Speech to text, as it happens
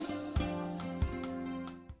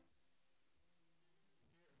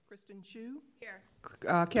Kristen Chu. Here.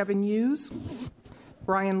 Kevin Hughes.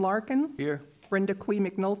 Brian Larkin. Here. Brenda Quee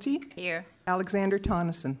McNulty. Here. Alexander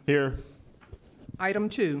Tonneson. Here. Item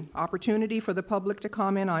 2, opportunity for the public to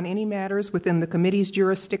comment on any matters within the committee's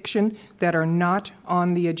jurisdiction that are not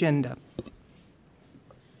on the agenda.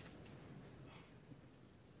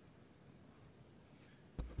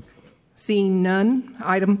 Seeing none,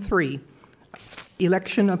 item 3,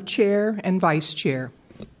 election of chair and vice chair.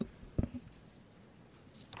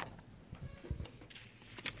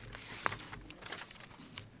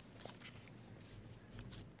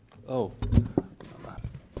 Oh.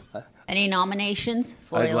 Any nominations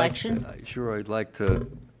for election? I'd like to,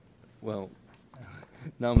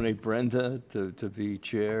 nominate Brenda to be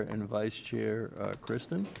chair and vice chair,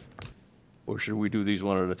 Kristen? Or should we do these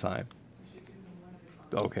one at a time?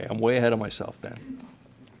 Okay, I'm way ahead of myself then.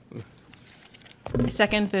 I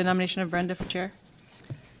second the nomination of Brenda for chair.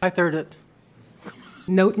 I third it.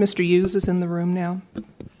 Note Mr. Hughes is in the room now.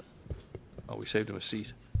 Oh, we saved him a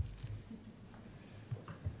seat.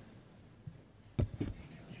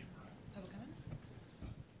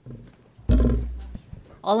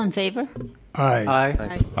 All in favor? Aye.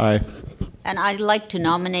 Aye. Aye. And I'd like to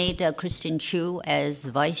nominate Kristen Chu as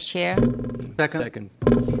vice chair. Second.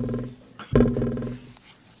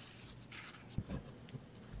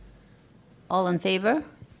 All in favor?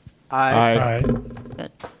 Aye.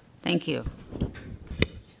 Good. Thank you.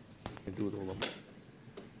 Can do it all over.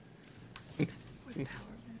 Okay.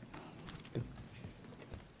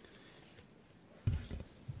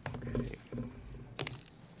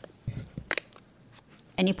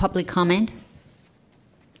 Any public comment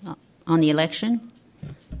on the election?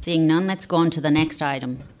 Seeing none, let's go on to the next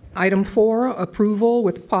item. Item 4, approval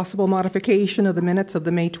with possible modification of the minutes of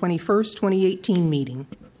the May 21st, 2018 meeting.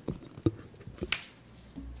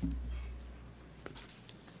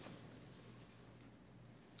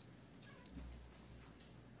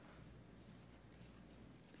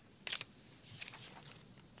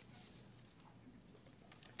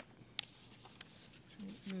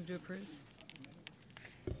 Move to approve.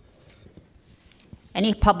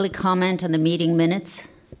 Any public comment on the meeting minutes?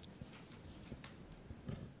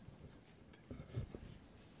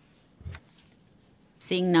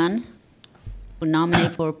 Seeing none, we'll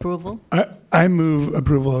nominate for approval. I move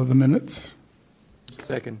approval of the minutes.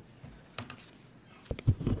 Second.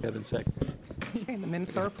 Kevin, second. Okay, the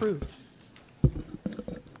minutes are approved.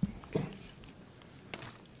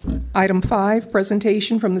 Item 5,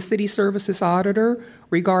 presentation from the City Services Auditor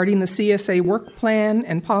regarding the CSA work plan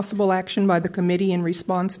and possible action by the committee in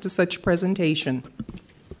response to such presentation.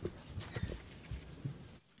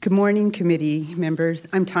 Good morning, committee members.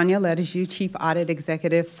 I'm Tanya Ledesju, Chief Audit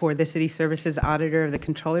Executive for the City Services Auditor of the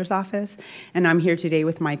Controller's Office, and I'm here today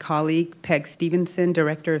with my colleague, Peg Stevenson,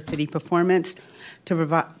 Director of City Performance,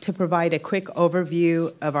 to provide a quick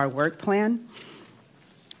overview of our work plan.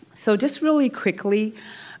 So just really quickly,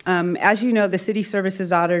 as you know, the City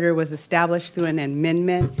Services Auditor was established through an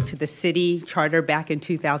amendment to the city charter back in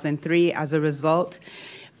 2003. As a result,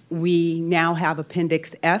 we now have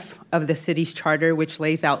Appendix F of the city's charter, which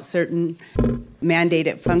lays out certain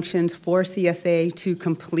mandated functions for CSA to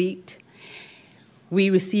complete. We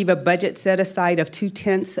receive a budget set aside of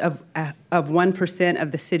 0.2%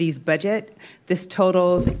 of the city's budget. This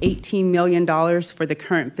totals $18 million for the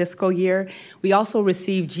current fiscal year. We also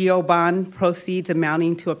receive GEO bond proceeds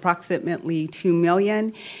amounting to approximately $2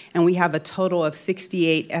 million, and we have a total of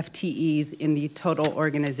 68 FTEs in the total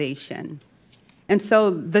organization. And so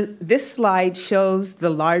this slide shows the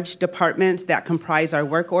large departments that comprise our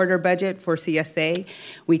work order budget for CSA.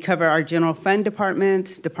 We cover our general fund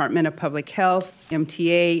departments, Department of Public Health,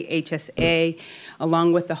 MTA, HSA,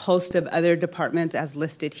 along with a host of other departments as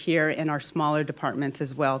listed here in our smaller departments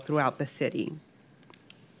as well throughout the city.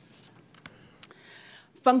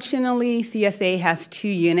 Functionally, CSA has 2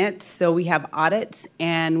 units, so we have audits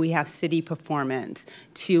and we have city performance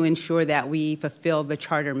to ensure that we fulfill the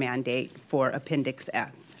charter mandate for Appendix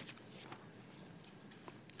F.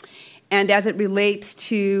 And as it relates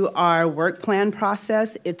to our work plan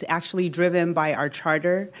process, it's actually driven by our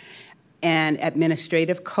charter and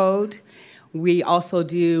administrative code. We also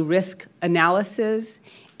do risk analysis,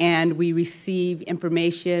 and we receive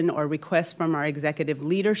information or requests from our executive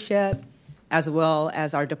leadership, as well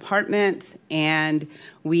as our departments, and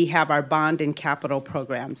we have our bond and capital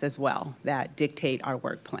programs as well that dictate our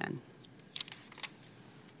work plan.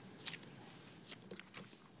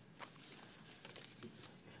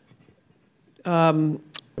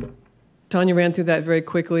 Tanya ran through that very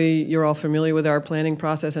quickly. You're all familiar with our planning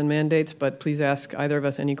process and mandates, but please ask either of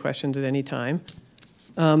us any questions at any time.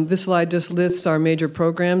 This slide just lists our major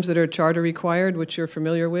programs that are charter required, which you're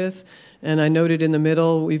familiar with. And I noted in the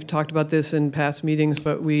middle, we've talked about this in past meetings,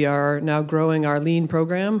 but we are now growing our lean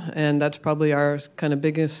program, and that's probably our kind of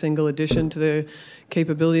biggest single addition to the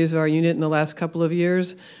capabilities of our unit in the last couple of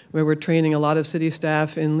years, where we're training a lot of city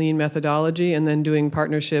staff in lean methodology and then doing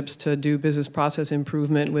partnerships to do business process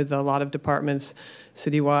improvement with a lot of departments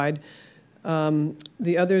citywide.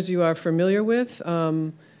 The others you are familiar with.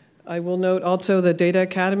 I will note also the Data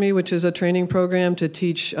Academy, which is a training program to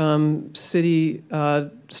teach city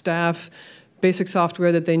staff basic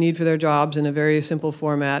software that they need for their jobs in a very simple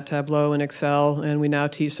format, Tableau and Excel, and we now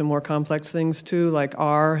teach some more complex things too, like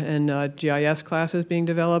R and GIS classes being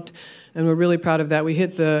developed, and we're really proud of that. We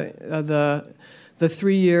hit the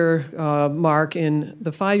 3-year mark in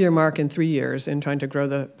the 5-year mark in 3 years in trying to grow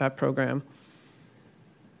that program.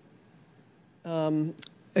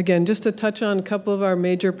 Again, just to touch on a couple of our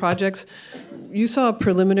major projects, you saw a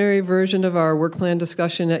preliminary version of our work plan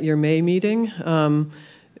discussion at your May meeting.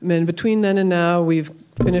 And between then and now, we've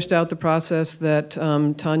finished out the process that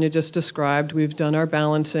Tanya just described. We've done our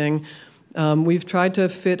balancing. We've tried to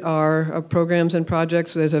fit our programs and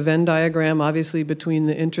projects. There's a Venn diagram, obviously, between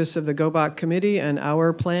the interests of the GOBOC committee and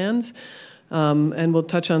our plans. And we'll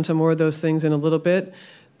touch on some more of those things in a little bit.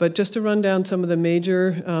 But just to run down some of the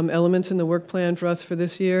major elements in the work plan for us for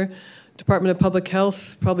this year, Department of Public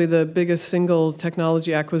Health, probably the biggest single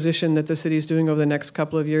technology acquisition that the city is doing over the next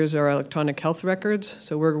couple of years are electronic health records.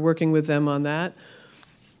 So we're working with them on that.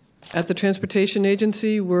 At the Transportation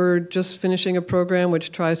Agency, we're just finishing a program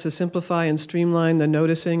which tries to simplify and streamline the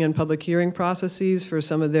noticing and public hearing processes for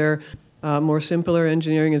some of their more simpler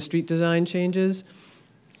engineering and street design changes.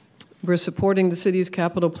 We're supporting the city's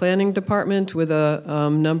capital planning department with a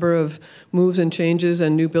number of moves and changes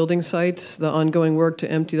and new building sites, the ongoing work to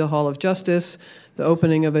empty the Hall of Justice, the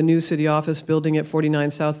opening of a new city office building at 49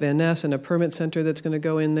 South Van Ness, and a permit center that's going to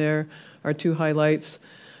go in there are two highlights.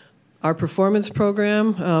 Our performance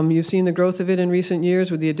program, you've seen the growth of it in recent years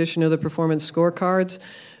with the addition of the performance scorecards.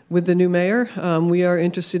 With the new mayor, we are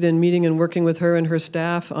interested in meeting and working with her and her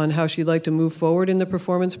staff on how she'd like to move forward in the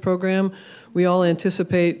performance program. We all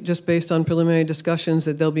anticipate, just based on preliminary discussions,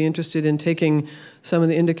 that they'll be interested in taking some of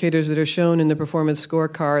the indicators that are shown in the performance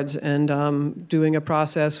scorecards and doing a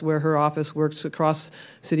process where her office works across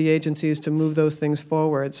city agencies to move those things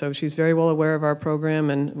forward. So she's very well aware of our program,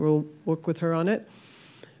 and we'll work with her on it.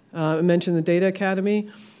 I mentioned the Data Academy,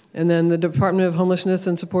 and then the Department of Homelessness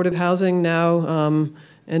and Supportive Housing now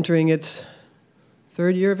entering its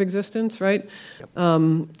 3rd year of existence, right? Yep.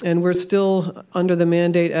 And we're still under the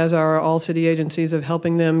mandate, as are all city agencies, of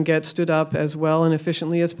helping them get stood up as well and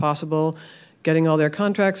efficiently as possible, getting all their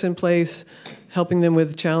contracts in place, helping them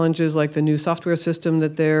with challenges like the new software system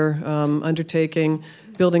that they're undertaking,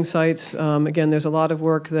 building sites. Again, there's a lot of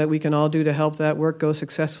work that we can all do to help that work go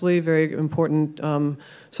successfully. Very important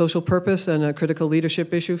social purpose and a critical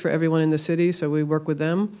leadership issue for everyone in the city, so we work with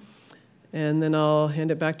them. And then I'll hand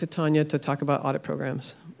it back to Tanya to talk about audit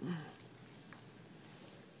programs.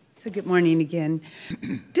 So good morning again.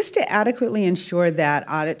 Just to adequately ensure that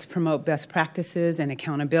audits promote best practices and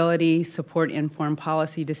accountability, support informed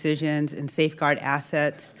policy decisions, and safeguard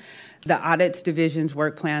assets, the Audits Division's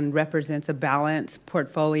work plan represents a balanced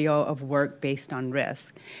portfolio of work based on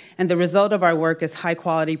risk. And the result of our work is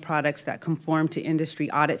high-quality products that conform to industry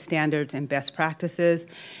audit standards and best practices.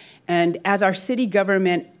 And as our city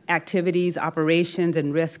government activities, operations,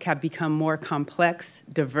 and risk have become more complex,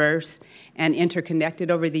 diverse, and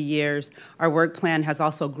interconnected over the years, our work plan has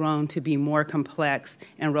also grown to be more complex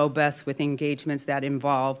and robust with engagements that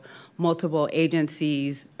involve multiple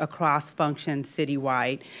agencies across functions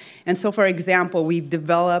citywide. And so, for example, we've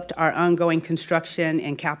developed our ongoing construction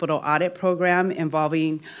and capital audit program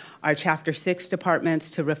involving our Chapter 6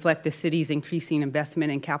 departments to reflect the city's increasing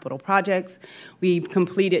investment in capital projects. We've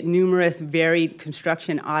completed numerous varied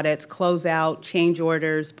construction audits, closeout, change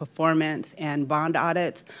orders, performance, and bond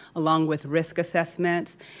audits, along with risk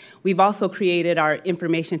assessments. We've also created our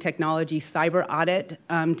information technology cyber audit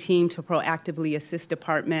team to proactively assist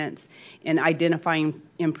departments in identifying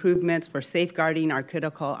improvements for safeguarding our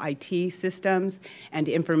critical IT systems and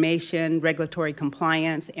information, regulatory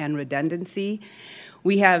compliance, and redundancy.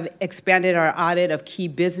 We have expanded our audit of key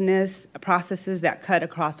business processes that cut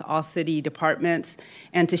across all city departments,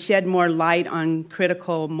 and to shed more light on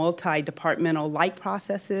critical multi-departmental like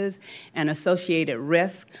processes and associated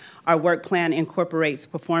risk, Our work plan incorporates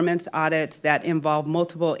performance audits that involve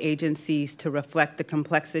multiple agencies to reflect the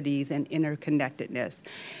complexities and interconnectedness.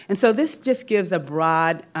 And so this just gives a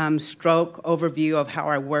broad stroke overview of how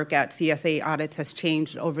our work at CSA Audits has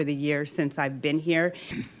changed over the years since I've been here,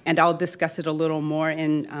 and I'll discuss it a little more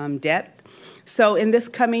in depth. So in this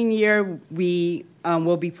coming year, we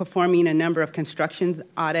will be performing a number of construction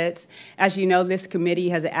audits. As you know, this committee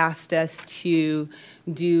has asked us to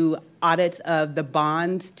do audits of the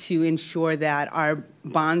bonds to ensure that our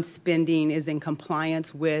bond spending is in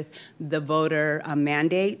compliance with the voter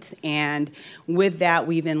mandates. And with that,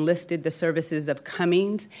 we've enlisted the services of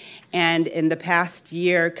Cummings. And in the past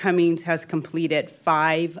year, Cummings has completed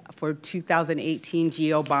 5 for 2018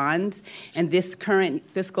 GO bonds. And this current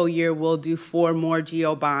fiscal year, we'll do 4 more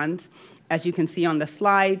GO bonds, as you can see on the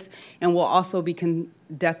slides. And we'll also be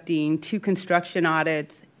conducting 2 construction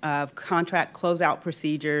audits of contract closeout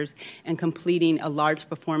procedures and completing a large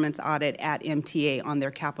performance audit at MTA on their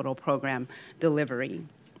capital program delivery.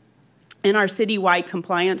 In our citywide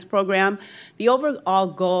compliance program, the overall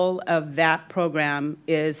goal of that program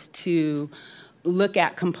is to look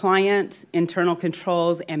at compliance, internal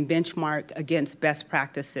controls, and benchmark against best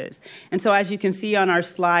practices. And so as you can see on our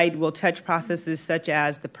slide, we'll touch processes such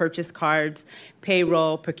as the purchase cards,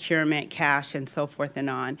 payroll, procurement, cash, and so forth and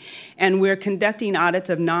on. And we're conducting audits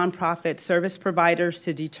of nonprofit service providers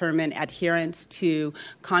to determine adherence to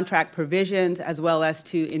contract provisions, as well as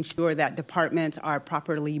to ensure that departments are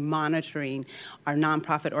properly monitoring our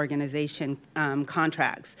nonprofit organization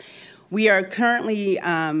contracts. We are currently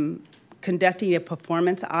conducting a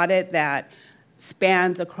performance audit that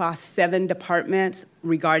spans across 7 departments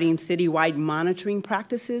regarding citywide monitoring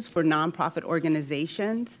practices for nonprofit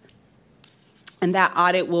organizations. And that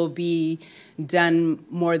audit will be done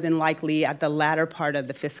more than likely at the latter part of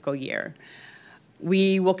the fiscal year.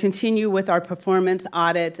 We will continue with our performance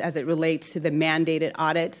audits as it relates to the mandated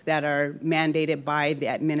audits that are mandated by the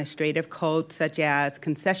administrative code, such as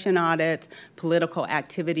concession audits, political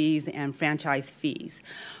activities, and franchise fees.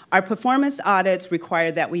 Our performance audits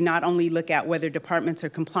require that we not only look at whether departments are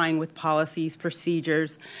complying with policies,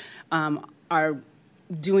 procedures, are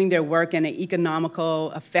doing their work in an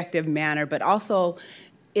economical, effective manner, but also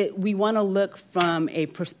we want to look from a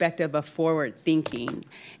perspective of forward thinking.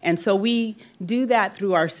 And so we do that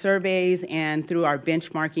through our surveys and through our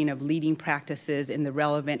benchmarking of leading practices in the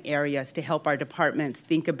relevant areas to help our departments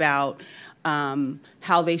think about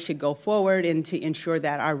how they should go forward and to ensure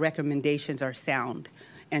that our recommendations are sound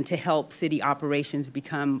and to help city operations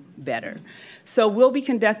become better. So we'll be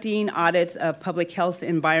conducting audits of public health,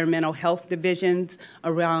 environmental health divisions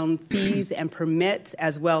around fees and permits,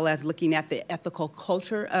 as well as looking at the ethical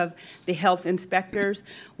culture of the health inspectors.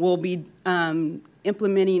 We'll be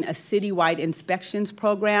implementing a citywide inspections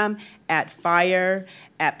program at fire,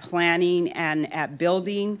 at planning, and at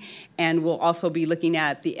building. And we'll also be looking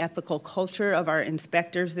at the ethical culture of our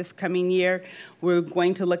inspectors this coming year. We're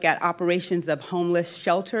going to look at operations of homeless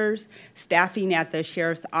shelters, staffing at the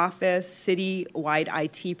sheriff's office, citywide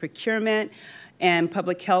IT procurement, and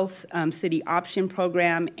public health city option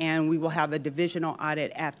program. And we will have a divisional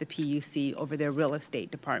audit at the PUC over their real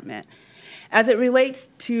estate department. As it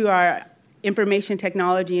relates to our information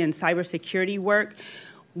technology and cybersecurity work,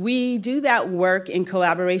 we do that work in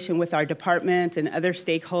collaboration with our departments and other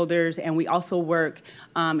stakeholders, and we also work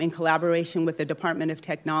in collaboration with the Department of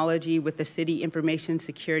Technology, with the City Information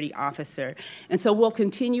Security Officer. And so we'll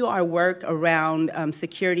continue our work around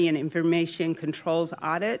security and information controls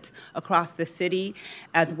audits across the city,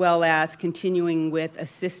 as well as continuing with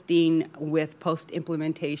assisting with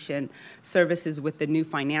post-implementation services with the new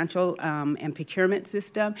financial and procurement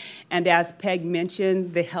system. And as Peg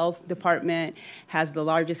mentioned, the Health Department has the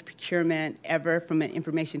largest procurement ever from an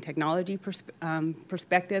information technology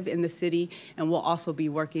perspective in the city, and we'll also be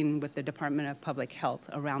working with the Department of Public Health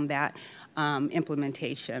around that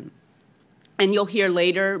implementation. And you'll hear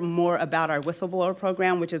later more about our whistleblower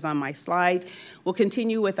program, which is on my slide. We'll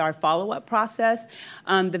continue with our follow-up process.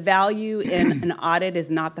 The value in an audit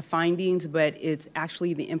is not the findings, but it's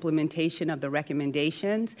actually the implementation of the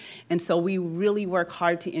recommendations. And so we really work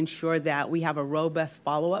hard to ensure that we have a robust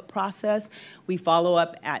follow-up process. We follow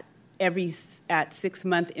up at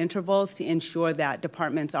 6-month intervals to ensure that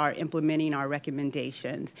departments are implementing our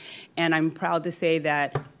recommendations. And I'm proud to say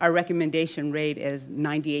that our recommendation rate is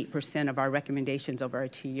 98% of our recommendations over a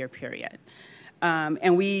 2-year period.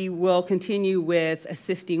 And we will continue with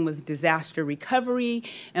assisting with disaster recovery.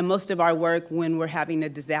 And most of our work when we're having a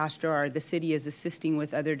disaster or the city is assisting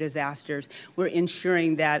with other disasters, we're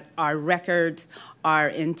ensuring that our records are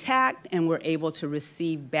intact and we're able to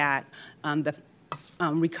receive back the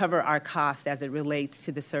recover our cost as it relates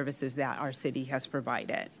to the services that our city has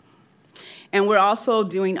provided. And we're also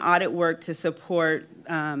doing audit work to support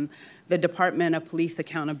the Department of Police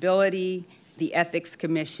Accountability, the Ethics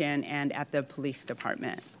Commission, and at the Police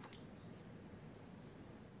Department.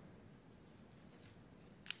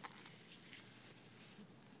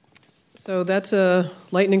 So that's a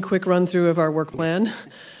lightning quick run through of our work plan.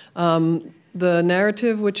 The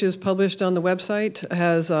narrative, which is published on the website,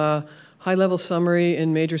 has a high-level summary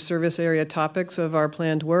in major service area topics of our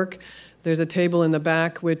planned work. There's a table in the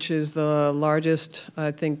back, which is the largest,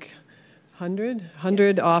 I think,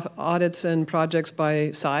 100 audits and projects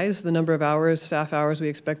by size, the number of hours, staff hours we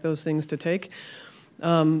expect those things to take.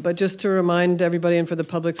 But just to remind everybody and for the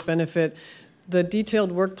public's benefit, the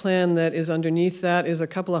detailed work plan that is underneath that is a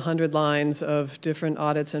couple of hundred lines of different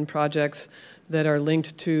audits and projects that are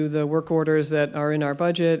linked to the work orders that are in our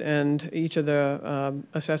budget and each of the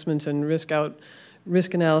assessments and risk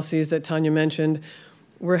analyses that Tanya mentioned.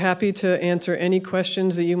 We're happy to answer any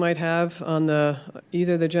questions that you might have on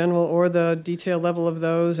either the general or the detail level of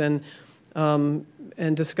those, and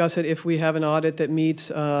discuss it if we have an audit that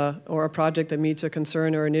meets or a project that meets a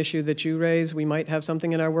concern or an issue that you raise. We might have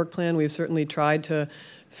something in our work plan. We've certainly tried to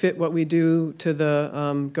fit what we do to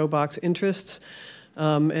the Go Box interests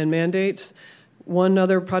and mandates. One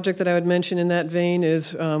other project that I would mention in that vein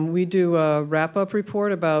is we do a wrap-up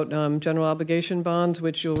report about general obligation bonds,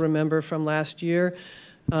 which you'll remember from last year.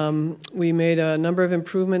 We made a number of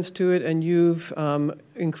improvements to it, and you've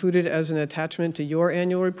included as an attachment to your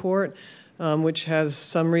annual report, which has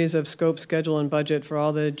summaries of scope, schedule, and budget for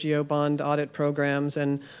all the GO bond audit programs.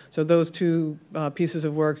 And so those two pieces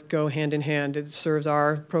of work go hand in hand. It serves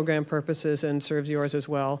our program purposes and serves yours as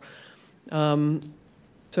well.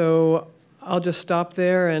 So I'll just stop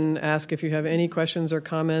there and ask if you have any questions or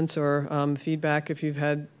comments or feedback if you've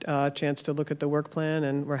had a chance to look at the work plan,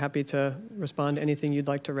 and we're happy to respond to anything you'd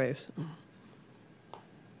like to raise.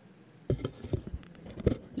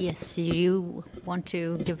 Yes, you want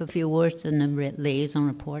to give a few words in the liaison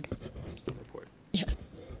report? Yes.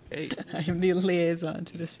 Hey. I am the liaison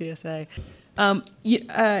to the CSA.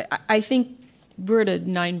 I think we're at a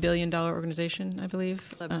 $9 billion organization, I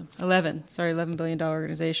believe. $11 billion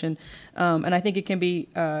organization. And I think it can be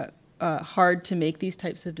hard to make these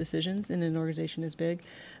types of decisions in an organization as big.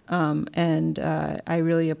 And I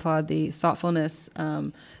really applaud the thoughtfulness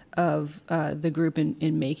of the group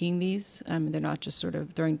in making these. They're not just sort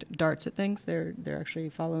of throwing darts at things. They're actually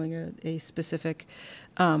following a specific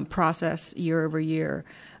process year over year.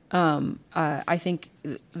 I think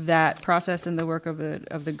that process and the work of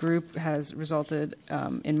the group has resulted,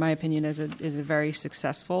 in my opinion, as a very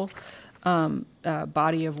successful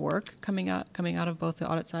body of work coming out of both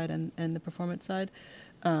the audit side and the performance side.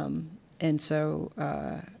 And so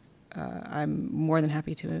I'm more than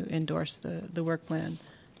happy to endorse the work plan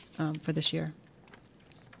for this year.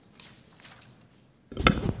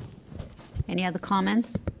 Any other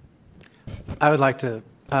comments? I would like to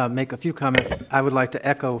make a few comments. I would like to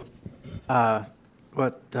echo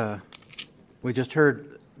what we just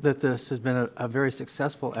heard, that this has been a very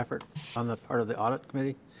successful effort on the part of the audit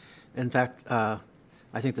committee. In fact, I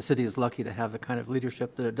think the city is lucky to have the kind of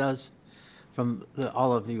leadership that it does from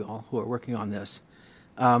all of you all who are working on this.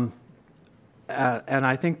 And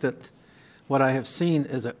I think that what I have seen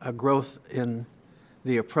is a growth in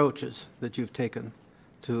the approaches that you've taken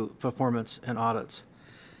to performance and audits.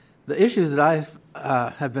 The issues that I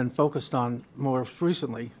have been focused on more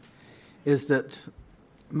recently is that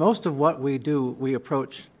most of what we do, we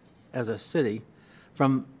approach as a city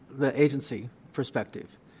from the agency perspective.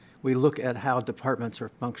 We look at how departments are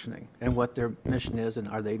functioning and what their mission is and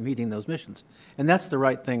are they meeting those missions. And that's the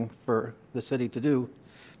right thing for the city to do,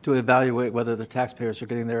 to evaluate whether the taxpayers are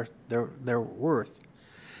getting their worth.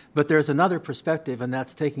 But there's another perspective, and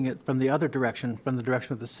that's taking it from the other direction, from the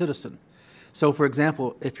direction of the citizen. So, for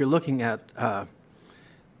example, if you're looking at the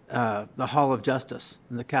Hall of Justice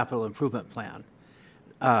and the Capital Improvement Plan,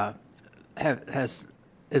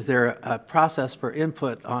 is there a process for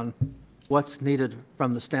input on what's needed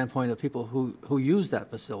from the standpoint of people who use that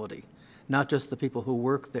facility, not just the people who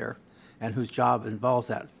work there and whose job involves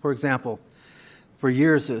that? For example, for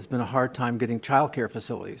years it's been a hard time getting child care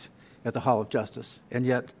facilities at the Hall of Justice, and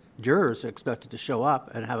yet jurors are expected to show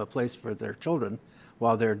up and have a place for their children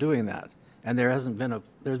while they're doing that. And there's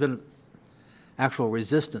been actual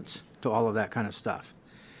resistance to all of that kind of stuff.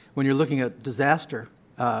 When you're looking at disaster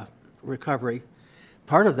recovery,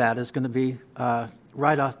 part of that is going to be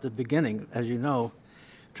right off the beginning, as you know,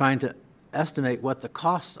 trying to estimate what the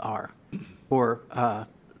costs are for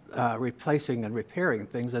replacing and repairing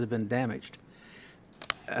things that have been damaged.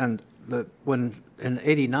 And when in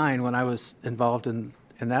 '89, when I was involved in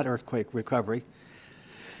that earthquake recovery,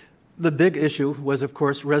 the big issue was, of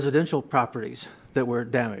course, residential properties that were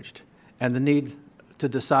damaged and the need to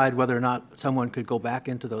decide whether or not someone could go back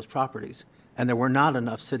into those properties. And there were not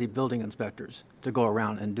enough city building inspectors to go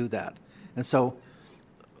around and do that. And so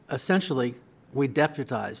essentially, we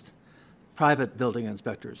deputized private building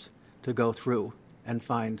inspectors to go through and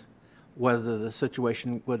find whether the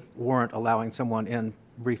situation would warrant allowing someone in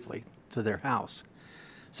briefly to their house.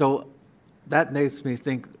 So that makes me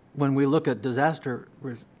think, when we look at disaster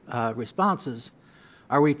responses,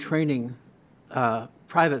 are we training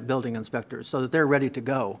private building inspectors so that they're ready to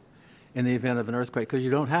go in the event of an earthquake? Because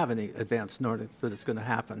you don't have any advance notice that it's going to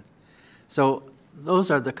happen. So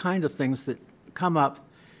those are the kind of things that come up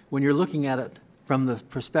when you're looking at it from the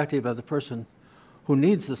perspective of the person who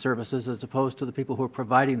needs the services as opposed to the people who are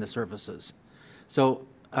providing the services. So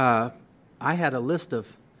I had a list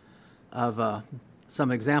of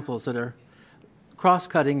some examples that are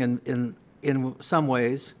cross-cutting in some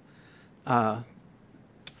ways for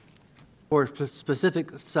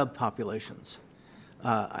specific subpopulations.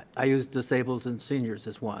 I use disabled and seniors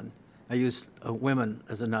as one. I use women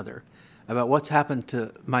as another. About what's happened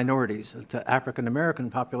to minorities, to African American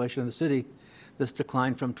population in the city, this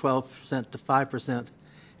declined from 12% to 5%.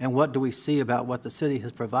 And what do we see about what the city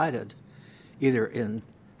has provided, either in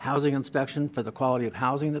housing inspection for the quality of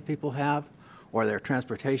housing that people have, or their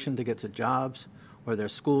transportation to get to jobs, or their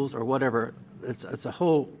schools, or whatever. It's a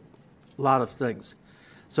whole lot of things.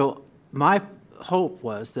 So my hope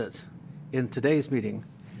was that in today's meeting,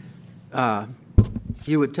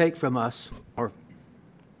 you would take from us,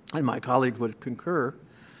 and my colleague would concur,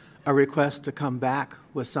 a request to come back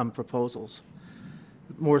with some proposals,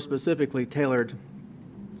 more specifically tailored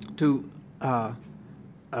to a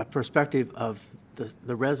perspective of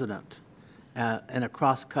the resident in a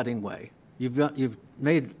cross-cutting way. You've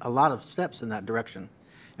made a lot of steps in that direction,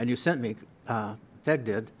 and you sent me, Peg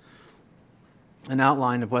did, an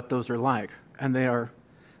outline of what those are like, and they are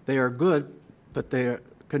good, but they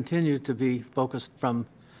continue to be focused from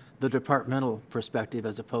the departmental perspective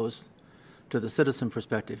as opposed to the citizen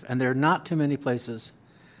perspective. And there are not too many places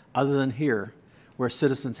other than here where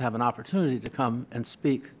citizens have an opportunity to come and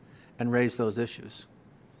speak and raise those issues.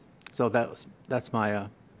 So that's my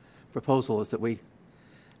proposal, is that we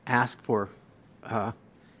ask for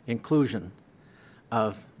inclusion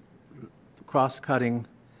of cross-cutting,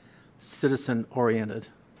 citizen-oriented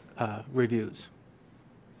reviews.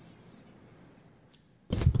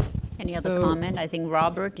 Any other comment? I think,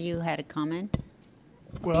 Robert, you had a comment.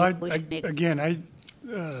 Well, I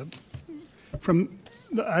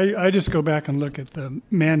just go back and look at the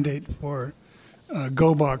mandate for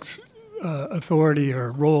GOBOC's authority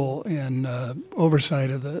or role in oversight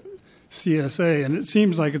of the CSA, and it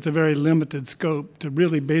seems like it's a very limited scope to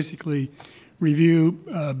really basically review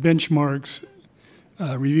benchmarks,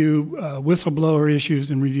 review whistleblower issues,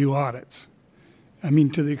 and review audits. I mean,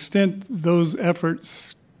 to the extent those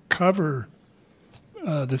efforts cover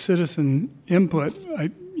the citizen input,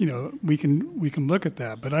 we can look at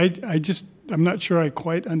that. But I'm not sure I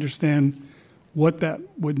quite understand what that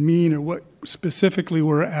would mean, or what specifically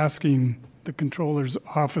we're asking the Controller's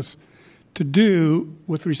office to do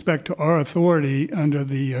with respect to our authority under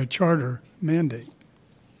the charter mandate.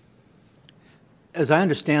 As I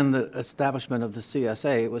understand the establishment of the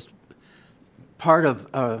CSA, it was part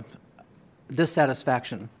of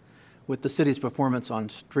dissatisfaction with the city's performance on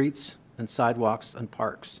streets and sidewalks and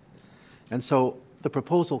parks. And so the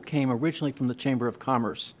proposal came originally from the Chamber of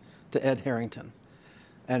Commerce to Ed Harrington.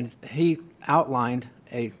 And he outlined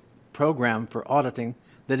a program for auditing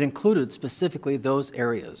that included specifically those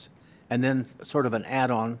areas, and then sort of an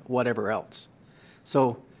add-on whatever else.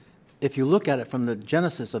 So if you look at it from the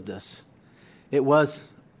genesis of this, it was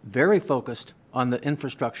very focused on the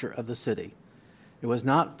infrastructure of the city. It was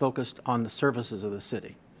not focused on the services of the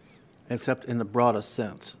city, except in the broadest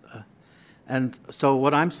sense. And so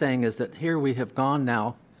what I'm saying is that here we have gone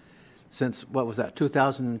now since,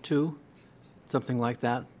 2002? Something like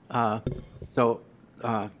that. So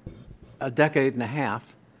a decade and a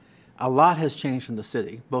half. A lot has changed in the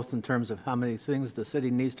city, both in terms of how many things the city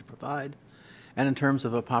needs to provide and in terms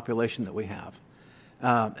of a population that we have.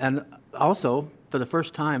 And also, for the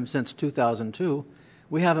first time since 2002,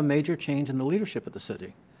 we have a major change in the leadership of the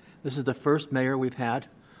city. This is the first mayor we've had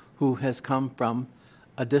who has come from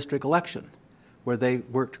a district election where they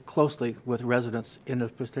worked closely with residents in a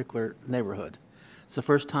particular neighborhood. It's the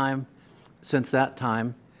first time since that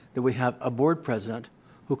time that we have a board president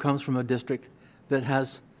who comes from a district that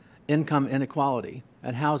has income inequality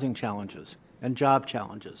and housing challenges and job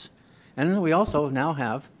challenges. And then we also now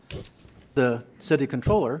have the city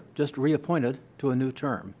controller just reappointed to a new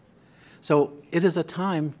term. So it is a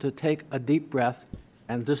time to take a deep breath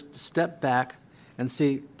and just step back and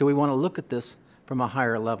see, do we want to look at this from a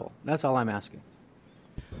higher level? That's all I'm asking.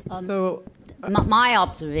 So My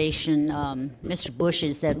observation, Mr. Bush,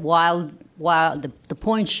 is that while the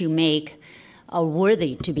points you make are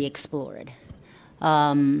worthy to be explored,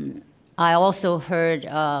 I also heard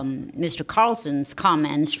Mr. Carlson's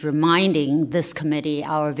comments reminding this committee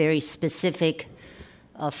our very specific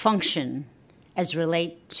function as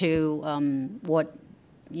relate to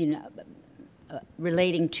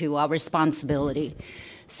relating to our responsibility.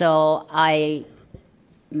 So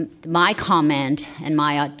my comment and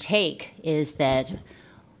my take is that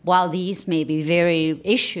while these may be very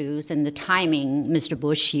issues and the timing, Mr.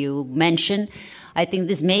 Bush, you mentioned, I think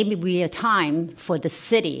this may be a time for the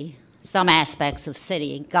city, some aspects of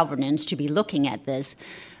city governance, to be looking at this.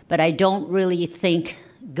 But I don't really think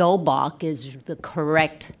GOBOC is the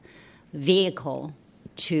correct vehicle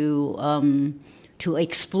to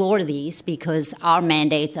explore these, because our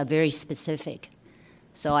mandates are very specific.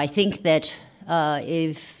 So I think that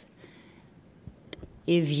if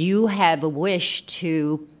you have a wish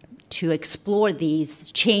to explore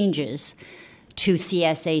these changes to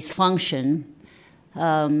CSA's function,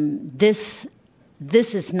 this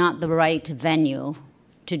is not the right venue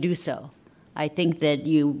to do so. I think that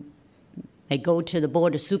you may go to the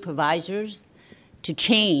Board of Supervisors to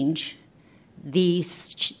change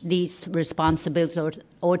these responsibilities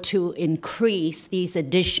or to increase these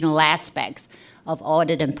additional aspects of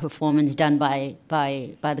audit and performance done by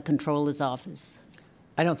the Controller's Office.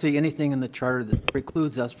 I don't see anything in the charter that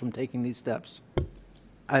precludes us from taking these steps.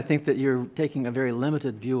 I think that you're taking a very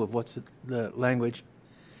limited view of what's the language.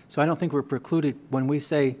 So I don't think we're precluded when we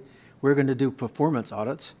say we're going to do performance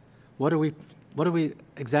audits. What are we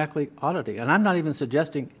exactly auditing? And I'm not even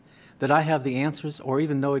suggesting that I have the answers or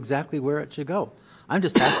even know exactly where it should go. I'm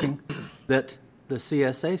just asking that the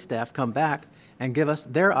CSA staff come back and give us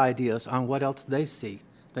their ideas on what else they see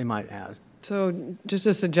they might add. So just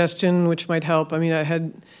a suggestion which might help. I mean, I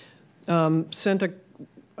had sent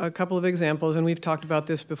a couple of examples, and we've talked about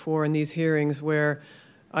this before in these hearings, where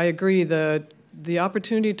I agree that the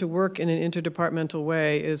opportunity to work in an interdepartmental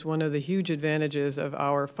way is one of the huge advantages of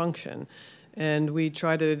our function. And we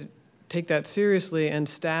try to take that seriously and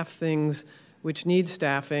staff things which need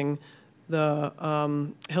staffing. The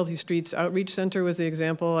Healthy Streets Outreach Center was the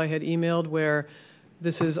example I had emailed, where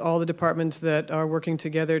this is all the departments that are working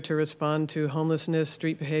together to respond to homelessness,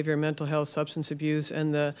 street behavior, mental health, substance abuse,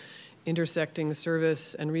 and the intersecting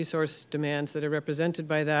service and resource demands that are represented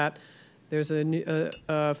by that. There's a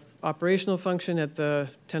operational function at the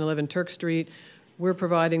 1011 Turk Street. We're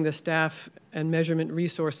providing the staff and measurement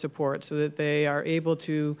resource support so that they are able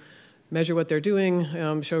to measure what they're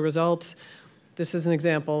doing, show results. This is an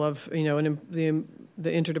example of the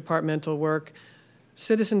interdepartmental work.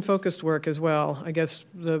 Citizen-focused work as well. I guess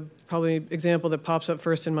the probably example that pops up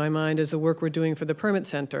first in my mind is the work we're doing for the Permit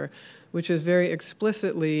Center, which is very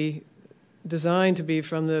explicitly designed to be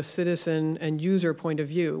from the citizen and user point of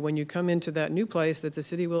view. When you come into that new place that the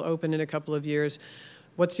city will open in a couple of years,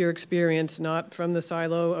 what's your experience, not from the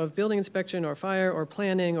silo of building inspection or fire or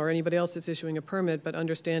planning or anybody else that's issuing a permit, but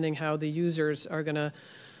understanding how the users are going to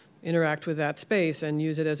interact with that space and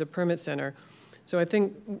use it as a permit center. So I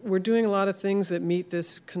think we're doing a lot of things that meet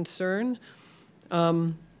this concern.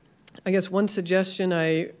 I guess one suggestion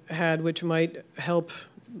I had, which might help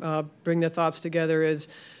bring the thoughts together, is,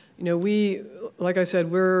 we, like I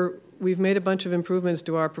said, we've made a bunch of improvements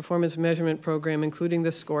to our performance measurement program, including the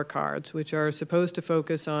scorecards, which are supposed to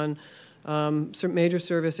focus on major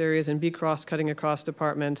service areas and be cross-cutting across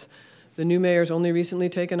departments. The new mayor's only recently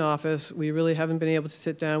taken office. We really haven't been able to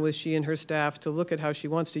sit down with she and her staff to look at how she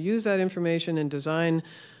wants to use that information and design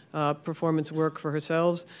performance work for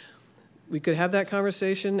herself. We could have that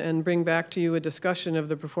conversation and bring back to you a discussion of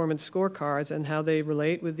the performance scorecards and how they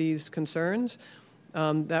relate with these concerns.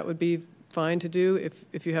 That would be fine to do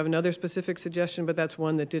if you have another specific suggestion, but that's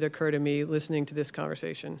one that did occur to me listening to this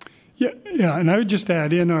conversation. Yeah, and I would just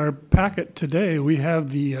add, in our packet today, we have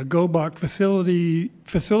the GOBOC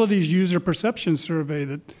Facilities User Perception Survey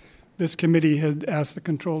that this committee had asked the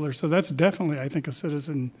controller. So that's definitely, I think, a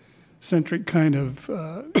citizen-centric kind of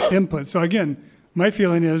input. So again, my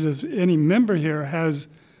feeling is if any member here has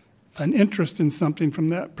an interest in something from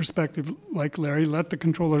that perspective, like Larry, let the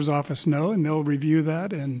controller's office know, and they'll review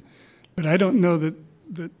that. But I don't know that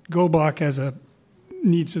GOBOC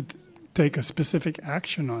needs to take a specific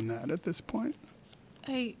action on that at this point.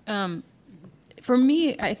 For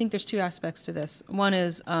me, I think there's two aspects to this. One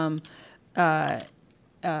is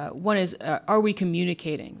one is, are we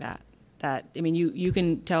communicating that? I mean, you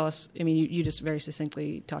can tell us. I mean, you just very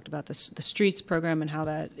succinctly talked about the streets program and how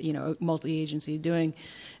that, multi-agency doing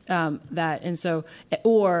that, and so,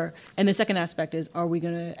 and the second aspect is, are we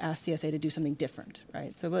going to ask CSA to do something different,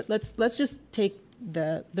 right? So let's just take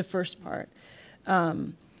the first part.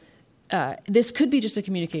 This could be just a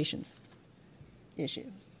communications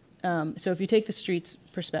issue. So if you take the streets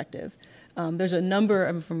perspective. There's a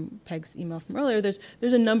number, from Peg's email from earlier, there's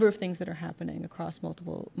a number of things that are happening across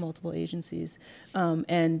multiple agencies.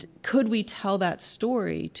 And could we tell that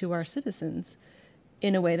story to our citizens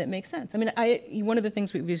in a way that makes sense? I mean, one of the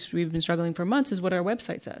things we've been struggling for months is what our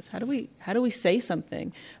website says. How do we say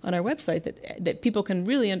something on our website that people can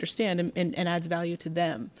really understand and adds value to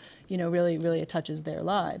them? Really it touches their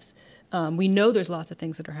lives. We know there's lots of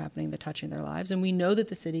things that are happening that are touching their lives, and we know that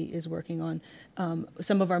the city is working on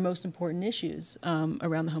some of our most important issues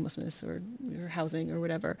around the homelessness or housing or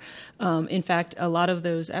whatever. In fact, some of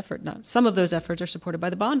those efforts are supported by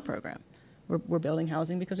the bond program. We're building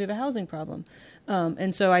housing because we have a housing problem.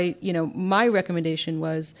 And so my recommendation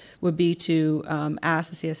would be to ask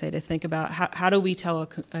the CSA to think about how do we tell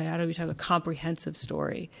a comprehensive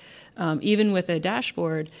story. Even with a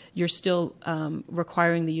dashboard, you're still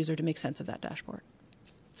requiring the user to make sense of that dashboard.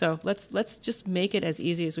 So let's just make it as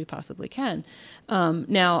easy as we possibly can.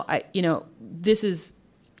 Now, this is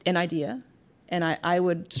an idea, and I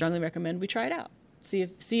would strongly recommend we try it out.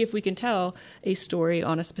 See if we can tell a story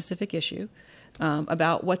on a specific issue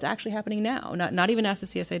about what's actually happening now. Not even ask the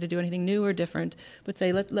CSA to do anything new or different, but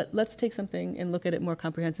say let's take something and look at it more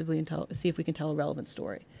comprehensively and see if we can tell a relevant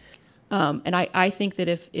story. And I think that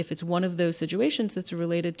if it's one of those situations that's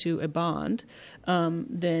related to a bond,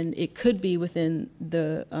 then it could be within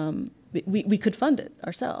we could fund it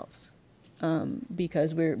ourselves.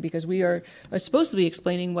 Because we are supposed to be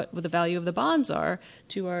explaining what the value of the bonds are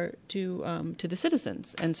to the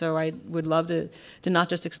citizens, and so I would love to not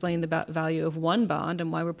just explain the value of one bond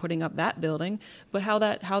and why we're putting up that building, but how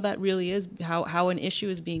that really is how an issue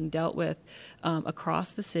is being dealt with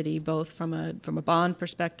across the city, both from a bond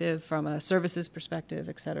perspective, from a services perspective,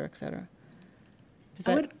 et cetera, et cetera.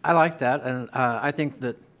 I like that, and I think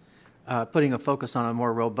that putting a focus on a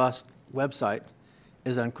more robust website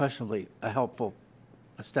is unquestionably a helpful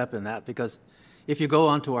step in that, because if you go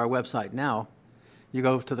onto our website now, you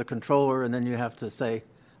go to the controller and then you have to say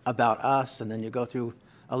about us, and then you go through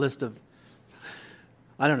a list of,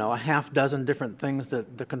 a half dozen different things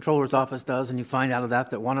that the controller's office does, and you find out of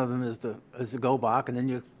that one of them is the GoBock, and then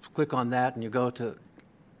you click on that and you go to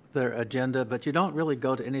their agenda, but you don't really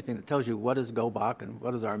go to anything that tells you what is GoBock and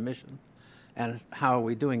what is our mission and how are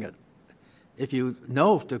we doing it. If you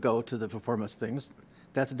know to go to the performance things,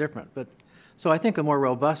 that's different. But so I think a more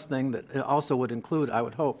robust thing that also would include, I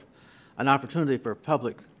would hope, an opportunity for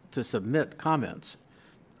public to submit comments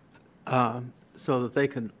so that they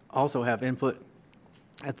can also have input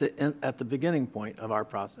at the beginning point of our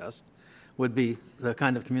process would be the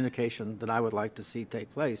kind of communication that I would like to see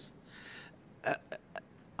take place.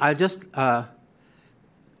 I just want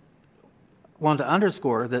to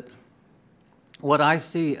underscore that what I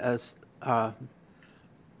see as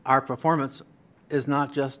our performance is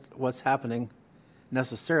not just what's happening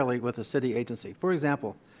necessarily with a city agency. For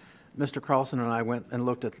example, Mr. Carlson and I went and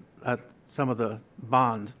looked at some of the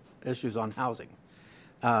bond issues on housing,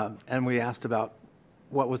 and we asked about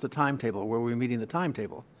what was the timetable, were we meeting the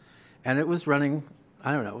timetable? And it was running,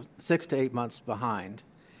 6 to 8 months behind.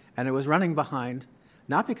 And it was running behind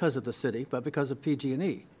not because of the city, but because of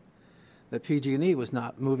PG&E. That PG&E was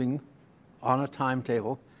not moving on a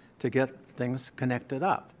timetable to get things connected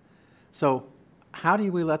up. So how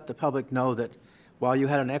do we let the public know that while you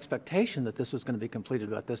had an expectation that this was going to be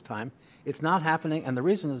completed at this time, it's not happening, and the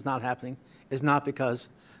reason it's not happening is not because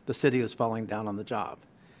the city is falling down on the job.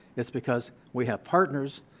 It's because we have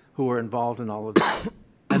partners who are involved in all of this,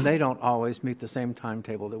 and they don't always meet the same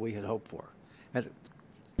timetable that we had hoped for. And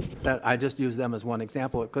I just use them as one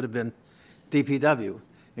example. It could have been DPW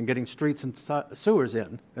and getting streets and sewers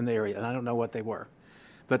in the area, and I don't know what they were.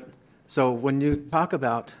 But so when you talk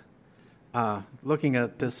about looking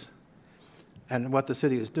at this and what the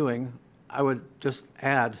city is doing, I would just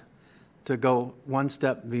add to go one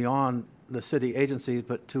step beyond the city agencies,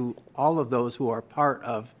 but to all of those who are part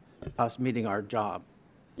of us meeting our job.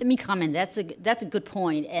 Let me comment. That's a good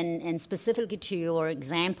point. And specifically to your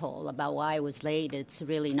example about why it was late, it's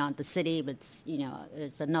really not the city, but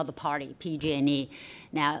it's another party, PG&E.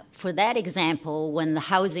 Now, for that example, when the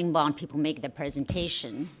housing bond people make their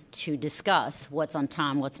presentation to discuss what's on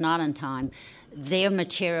time, what's not on time. Their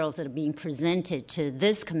materials that are being presented to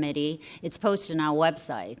this committee, it's posted on our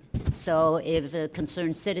website. So if a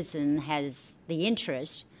concerned citizen has the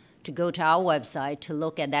interest to go to our website to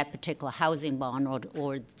look at that particular housing bond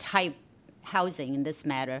or type housing in this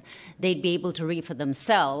matter, they'd be able to read for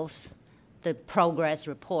themselves the progress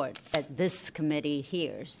report that this committee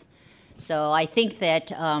hears. So I think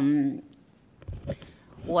that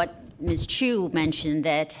what Ms. Chu mentioned,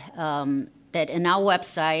 that that in our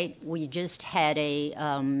website we just had a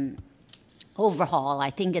overhaul. I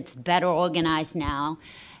think it's better organized now,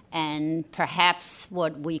 and perhaps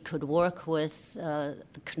what we could work with the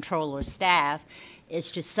controller staff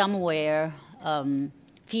is to somewhere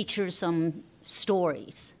feature some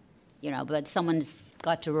stories, but someone's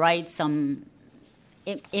got to write some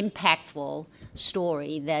impactful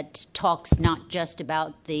story that talks not just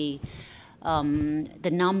about the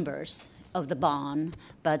numbers of the bond,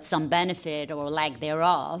 but some benefit or lack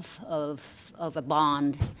thereof of a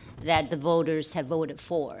bond that the voters have voted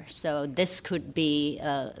for. So this could be,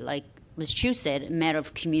 like Ms. Chu said, a matter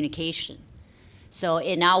of communication. So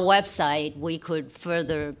in our website, we could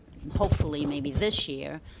further, hopefully maybe this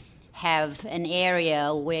year, have an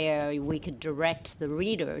area where we could direct the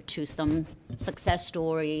reader to some success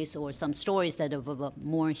stories or some stories that are of a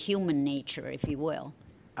more human nature, if you will.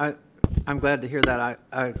 I'm glad to hear that.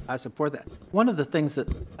 I support that. One of the things that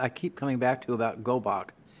I keep coming back to about GOBOC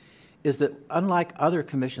is that unlike other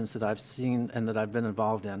commissions that I've seen and that I've been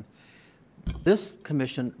involved in, this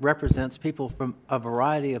commission represents people from a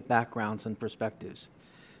variety of backgrounds and perspectives.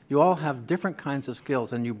 You all have different kinds of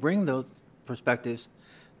skills, and you bring those perspectives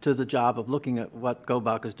to the job of looking at what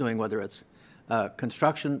GOBOC is doing, whether it's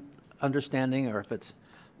construction understanding or if it's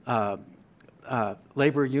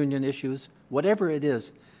labor union issues, whatever it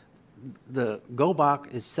is. The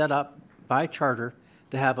GOBOC is set up by charter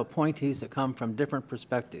to have appointees that come from different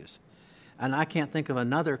perspectives. And I can't think of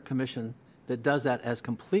another commission that does that as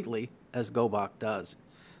completely as GOBOC does.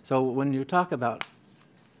 So when you talk about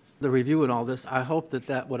the review and all this, I hope that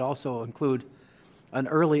that would also include an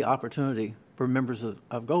early opportunity for members of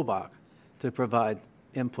GOBOC to provide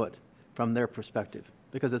input from their perspective,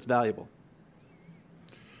 because it's valuable.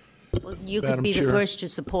 Well, you could Madam be Chair. the first to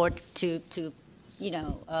support, to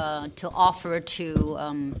offer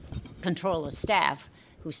to controller staff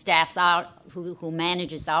who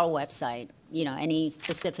manages our website, any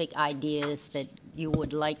specific ideas that you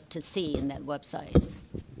would like to see in that website.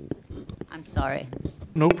 I'm sorry.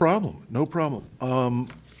 No problem, no problem.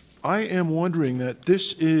 I am wondering that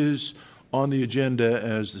this is on the agenda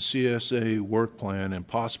as the CSA work plan and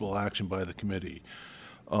possible action by the committee.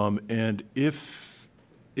 And if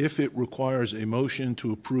it requires a motion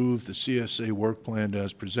to approve the CSA work plan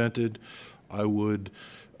as presented, I would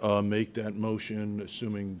make that motion,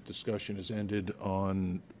 assuming discussion is ended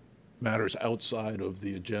on matters outside of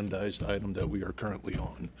the agendized item that we are currently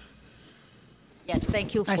on. Yes,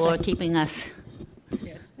 thank you I for second. keeping us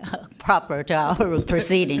proper to our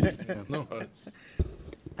proceedings. No,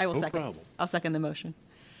 I will No second. problem. I'll second the motion.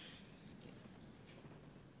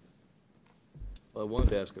 I wanted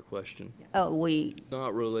to ask a question, We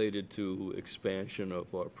not related to expansion of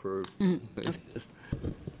our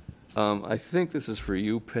I think this is for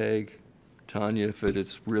you, Peg. Tanya, if it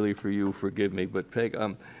is really for you, forgive me. But Peg,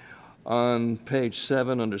 on page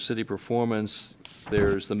 7 under city performance,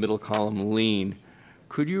 there's the middle column lean.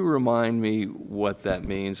 Could you remind me what that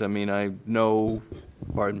means? I mean, I know,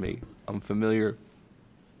 pardon me, I'm familiar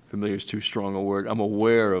is too strong a word. I'm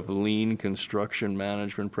aware of lean construction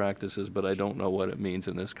management practices, but I don't know what it means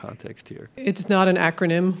in this context here. It's not an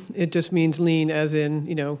acronym. It just means lean as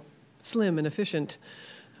in, slim and efficient.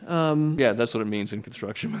 Yeah, that's what it means in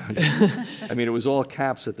construction management. I mean, it was all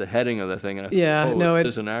caps at the heading of the thing, and I thought, Yeah, no, it it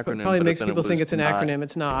is an acronym. probably but makes then people think was it's an not. acronym.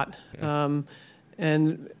 It's not.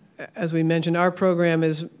 And as we mentioned, our program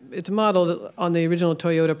it's modeled on the original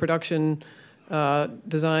Toyota production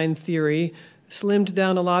design theory, slimmed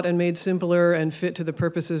down a lot and made simpler and fit to the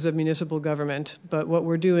purposes of municipal government. But what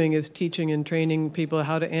we're doing is teaching and training people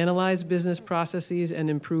how to analyze business processes and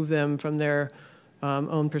improve them from their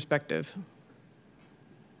own perspective.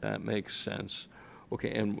 That makes sense.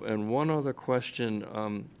 Okay, and one other question.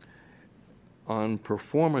 On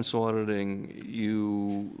performance auditing,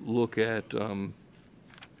 you look at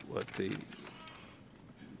what the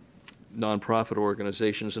nonprofit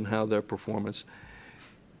organizations and how their performance.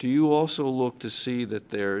 Do you also look to see that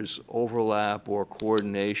there's overlap or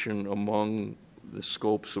coordination among the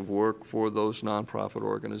scopes of work for those nonprofit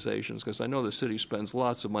organizations? Because I know the city spends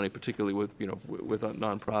lots of money, particularly with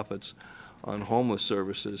nonprofits, on homeless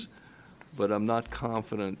services. but I'm not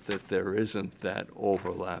confident that there isn't that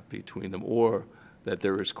overlap between them, or that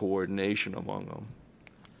there is coordination among them.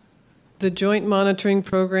 The joint monitoring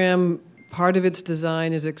program, part of its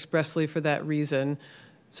design is expressly for that reason.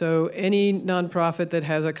 So any nonprofit that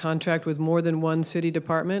has a contract with more than one city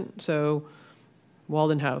department, so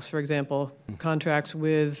Walden House, for example, contracts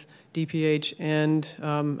with DPH and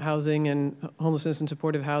housing and homelessness and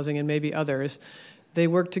supportive housing and maybe others, they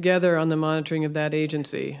work together on the monitoring of that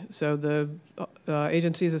agency. So the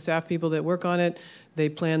agencies, the staff people that work on it, they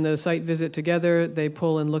plan the site visit together, they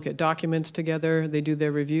pull and look at documents together, they do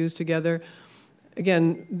their reviews together.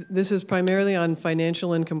 Again, this is primarily on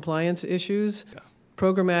financial and compliance issues. Yeah.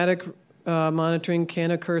 Programmatic monitoring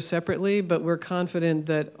can occur separately, but we're confident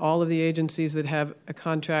that all of the agencies that have a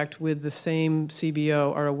contract with the same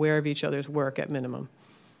CBO are aware of each other's work at minimum.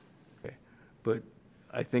 Okay. But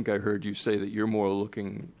I think I heard you say that you're more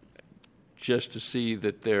looking just to see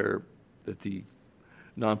that the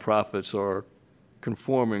nonprofits are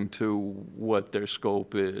conforming to what their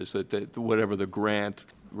scope is, that whatever the grant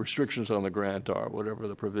restrictions on the grant are, whatever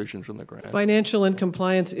the provisions in the grant. Financial and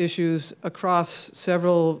compliance issues across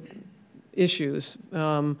several issues,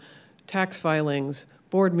 tax filings,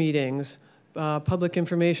 board meetings, public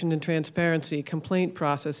information and transparency, complaint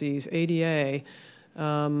processes, ADA,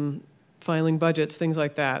 filing budgets, things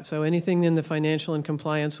like that. So anything in the financial and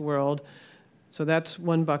compliance world. So that's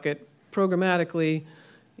one bucket. Programmatically,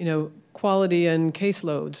 quality and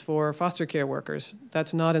caseloads for foster care workers.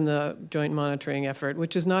 That's not in the joint monitoring effort,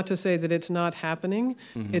 which is not to say that it's not happening.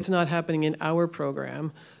 Mm-hmm. It's not happening in our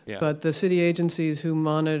program. Yeah. But the city agencies who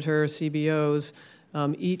monitor CBOs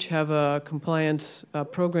each have a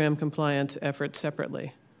program compliance effort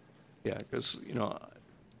separately. Yeah, because,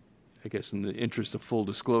 I guess in the interest of full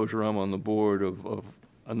disclosure, I'm on the board of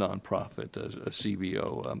a nonprofit, a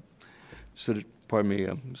CBO,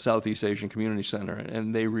 Southeast Asian Community Center,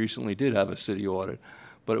 and they recently did have a city audit,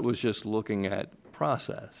 but it was just looking at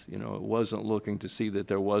process. It wasn't looking to see that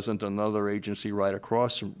there wasn't another agency right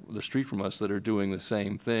across the street from us that are doing the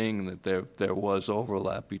same thing, and that there was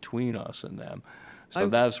overlap between us and them. So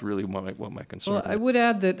that's really what my concern is. Well, I would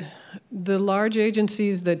add that the large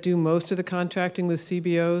agencies that do most of the contracting with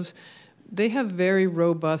CBOs, they have very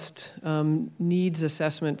robust needs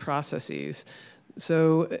assessment processes.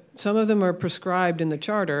 So some of them are prescribed in the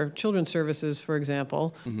charter, children's services, for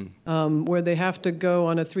example, mm-hmm. Where they have to go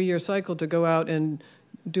on a 3-year cycle to go out and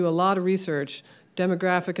do a lot of research,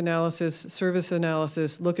 demographic analysis, service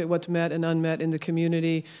analysis, look at what's met and unmet in the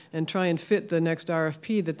community, and try and fit the next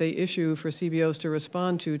RFP that they issue for CBOs to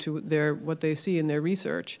respond to what they see in their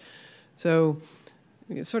research. So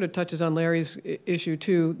it sort of touches on Larry's issue,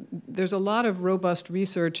 too. There's a lot of robust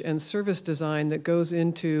research and service design that goes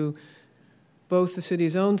into both the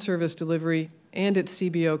city's own service delivery and its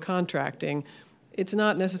CBO contracting. It's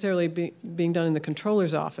not necessarily being done in the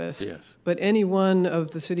controller's office, yes. But any one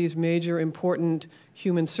of the city's major important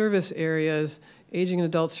human service areas, aging and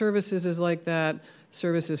adult services is like that,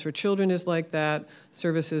 services for children is like that,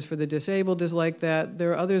 services for the disabled is like that.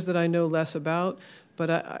 There are others that I know less about,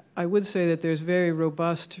 but I would say that there's very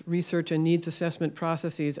robust research and needs assessment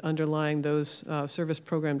processes underlying those service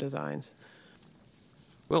program designs.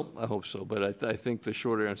 Well, I hope so, but I think the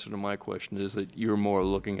short answer to my question is that you're more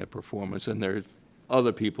looking at performance, and there are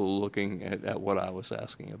other people looking at what I was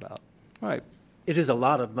asking about. All right. It is a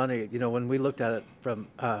lot of money. When we looked at it from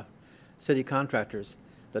city contractors,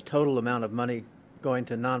 the total amount of money going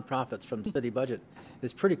to nonprofits from the city budget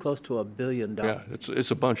is pretty close to $1 billion. Yeah,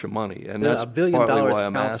 it's a bunch of money, and that's $1 billion partly why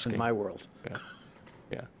I'm counts asking. in my world.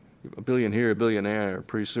 Yeah. $1 billion here, $1 billion there.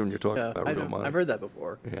 Pretty soon you're talking about real money. I've heard that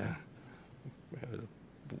before. Yeah.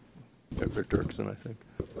 Everett Dirksen, I think.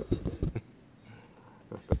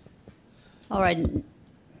 All right.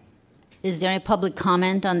 Is there any public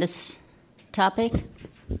comment on this topic?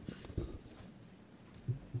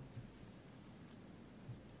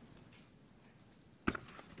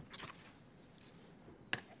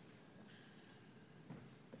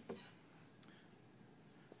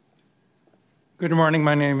 Good morning.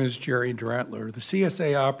 My name is Jerry Dratler. The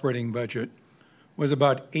CSA operating budget was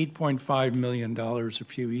about $8.5 million a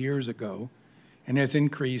few years ago and has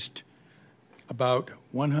increased about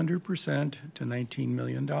 100% to $19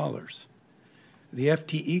 million. The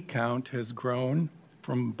FTE count has grown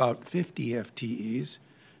from about 50 FTEs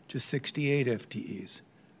to 68 FTEs,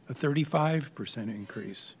 a 35%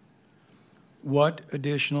 increase. What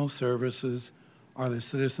additional services are the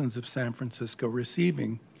citizens of San Francisco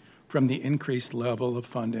receiving from the increased level of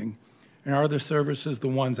funding, and are the services the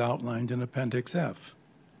ones outlined in Appendix F?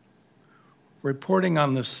 Reporting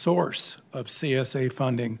on the source of CSA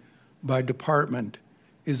funding by department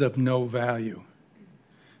is of no value.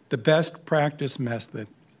 The best practice method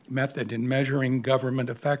in measuring government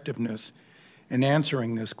effectiveness in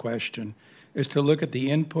answering this question is to look at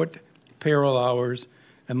the input payroll hours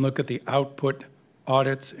and look at the output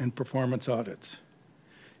audits and performance audits.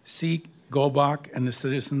 See, Gobach and the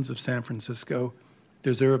citizens of San Francisco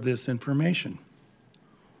deserve this information.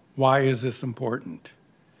 Why is this important?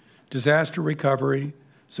 Disaster recovery,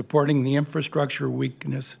 supporting the infrastructure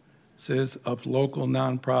weaknesses of local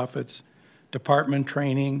nonprofits, department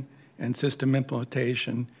training and system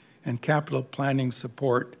implementation, and capital planning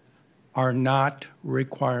support are not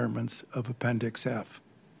requirements of Appendix F.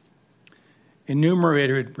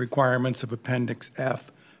 Enumerated requirements of Appendix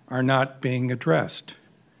F are not being addressed.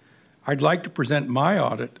 I'd like to present my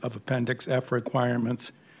audit of Appendix F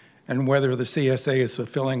requirements and whether the CSA is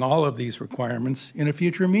fulfilling all of these requirements in a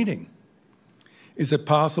future meeting. Is it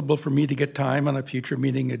possible for me to get time on a future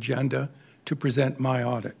meeting agenda to present my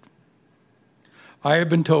audit? I have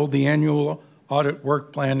been told the annual audit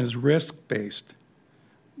work plan is risk-based.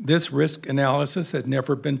 This risk analysis had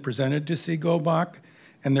never been presented to C. Gobach,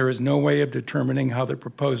 and there is no way of determining how the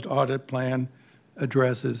proposed audit plan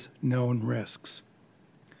addresses known risks.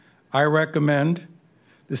 I recommend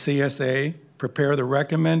the CSA prepare the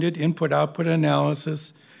recommended input-output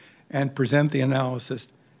analysis and present the analysis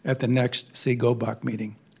at the next C. Gobach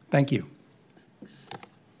meeting. Thank you.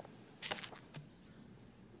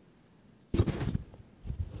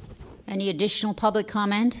 Any additional public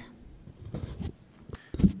comment?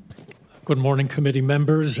 Good morning, committee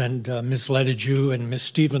members and Ms. Ledigiu and Ms.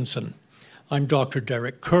 Stevenson. I'm Dr.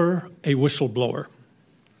 Derek Kerr, a whistleblower.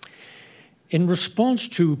 In response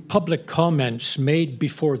to public comments made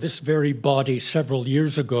before this very body several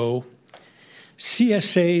years ago,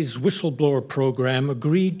 CSA's whistleblower program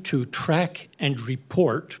agreed to track and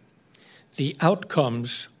report the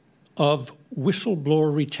outcomes of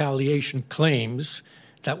whistleblower retaliation claims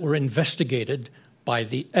that were investigated by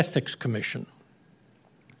the Ethics Commission.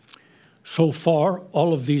 So far,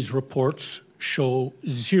 all of these reports show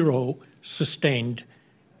 0 sustained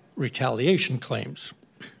retaliation claims.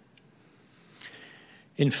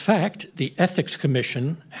 In fact, the Ethics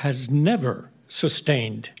Commission has never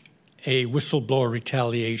sustained a whistleblower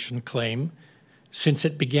retaliation claim since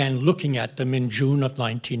it began looking at them in June of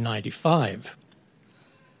 1995.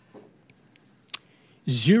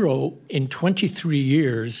 0 in 23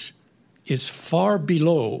 years is far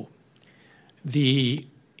below the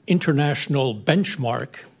international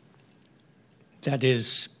benchmark that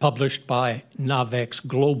is published by NAVEX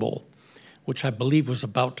Global, which I believe was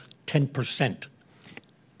about 10%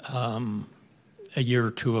 a year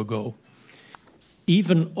or two ago.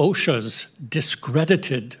 Even OSHA's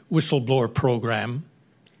discredited whistleblower program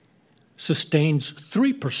sustains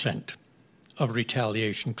 3% of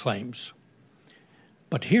retaliation claims.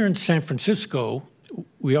 But here in San Francisco,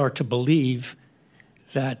 we are to believe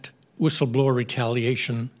that whistleblower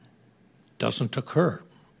retaliation doesn't occur.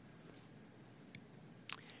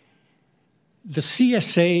 The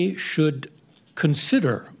CSA should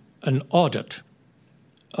consider an audit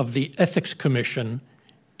of the Ethics Commission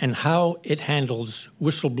and how it handles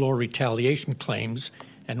whistleblower retaliation claims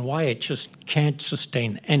and why it just can't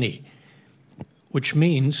sustain any, which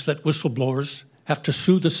means that whistleblowers have to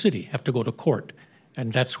sue the city, have to go to court,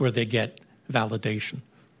 and that's where they get validation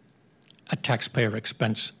at taxpayer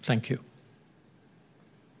expense. Thank you.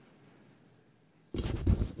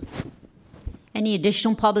 Any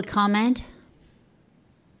additional public comment?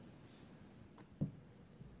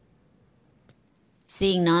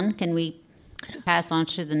 Seeing none, can we pass on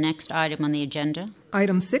to the next item on the agenda?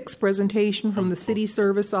 Item 6, presentation from the city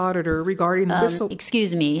service auditor regarding the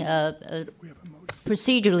Excuse me.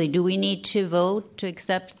 Procedurally, do we need to vote to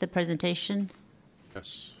accept the presentation?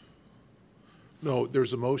 Yes. No,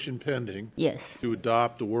 there's a motion pending. Yes. To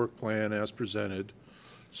adopt the work plan as presented,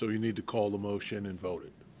 so you need to call the motion and vote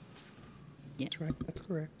it. Yeah. That's right, that's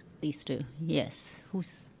correct. These two, yes.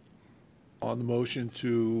 Who's? On the motion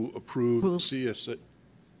to approve CSA.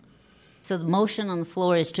 So the motion on the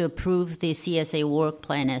floor is to approve the CSA work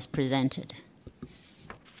plan as presented.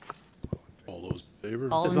 All those in favor?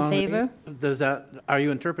 All in favor? Are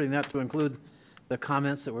you interpreting that to include the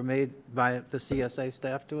comments that were made by the CSA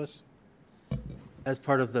staff to us as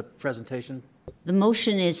part of the presentation? The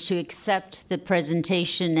motion is to accept the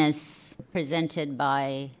presentation as presented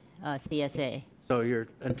by CSA. So you're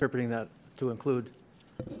interpreting that to include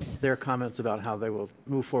their comments about how they will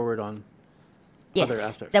move forward on other Yes,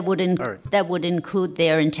 aspects? that would right. that would include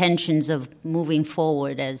their intentions of moving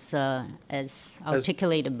forward as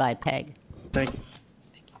articulated by Peg. Thank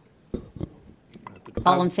you.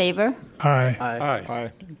 All in favor? Aye.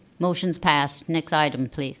 Aye. Motion's passed. Next item,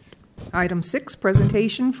 please. Item 6,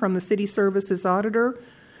 presentation from the City Services Auditor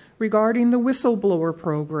regarding the whistleblower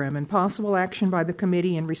program and possible action by the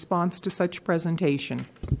committee in response to such presentation.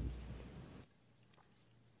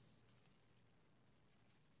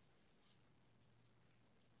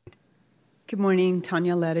 Good morning,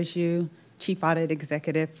 Tanya Ledaju, Chief Audit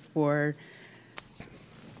Executive for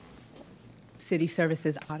City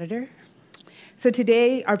Services Auditor. So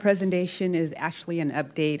today, our presentation is actually an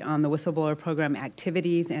update on the whistleblower program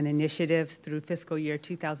activities and initiatives through fiscal year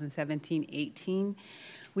 2017-18.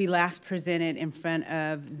 We last presented in front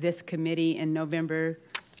of this committee on November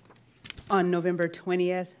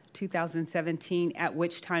 20th, 2017, at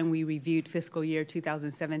which time we reviewed fiscal year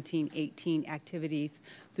 2017-18 activities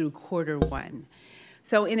through quarter one.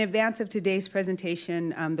 So in advance of today's presentation,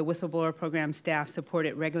 the whistleblower program staff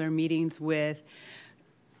supported regular meetings with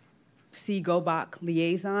CGOBOC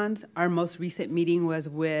liaisons. Our most recent meeting was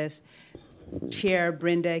with Chair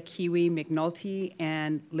Brenda Kiwi McNulty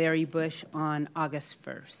and Larry Bush on August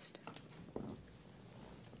 1st.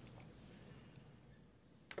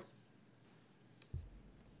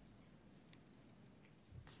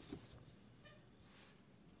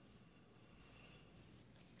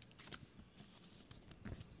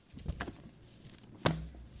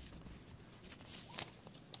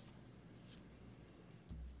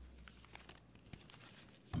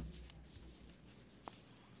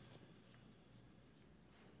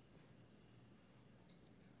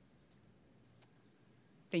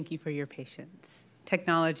 Thank you for your patience.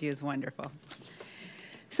 Technology is wonderful.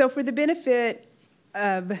 So for the benefit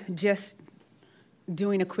of just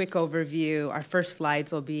doing a quick overview, our first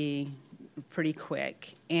slides will be pretty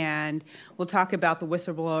quick. And we'll talk about the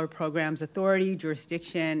whistleblower program's authority,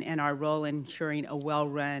 jurisdiction, and our role in ensuring a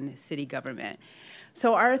well-run city government.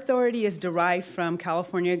 So our authority is derived from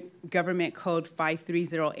California Government Code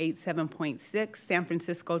 53087.6, San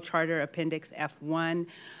Francisco Charter Appendix F1,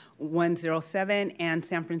 107, and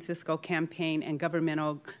San Francisco Campaign and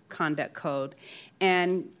Governmental Conduct Code.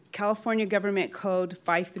 And California Government Code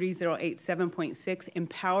 53087.6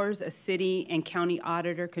 empowers a city and county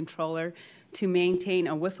auditor controller to maintain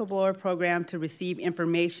a whistleblower program to receive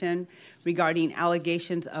information regarding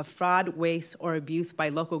allegations of fraud, waste, or abuse by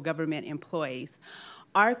local government employees.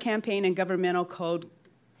 Our Campaign and Governmental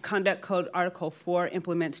Conduct Code Article 4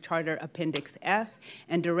 implements Charter Appendix F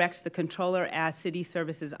and directs the controller as city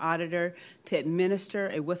services auditor to administer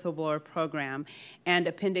a whistleblower program. And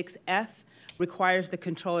Appendix F requires the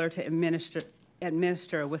controller to administer a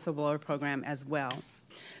whistleblower program as well.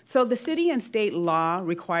 So the city and state law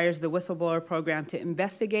requires the whistleblower program to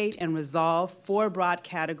investigate and resolve 4 broad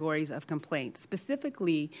categories of complaints.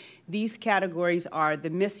 Specifically, these categories are the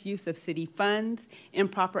misuse of city funds,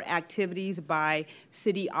 improper activities by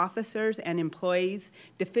city officers and employees,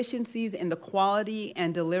 deficiencies in the quality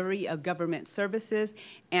and delivery of government services,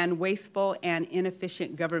 and wasteful and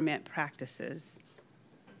inefficient government practices.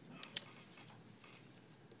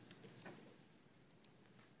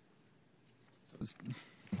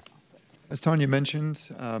 As Tanya mentioned,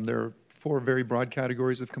 there are 4 very broad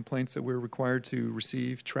categories of complaints that we're required to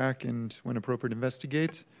receive, track, and, when appropriate,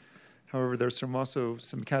 investigate. However, there's also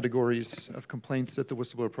some categories of complaints that the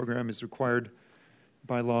whistleblower program is required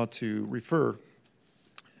by law to refer.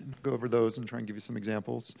 And go over those and try and give you some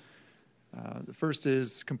examples. The first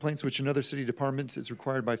is complaints which another city department is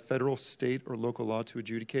required by federal, state, or local law to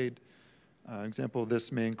adjudicate. An example of this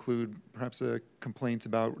may include perhaps a complaint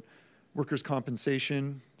about workers'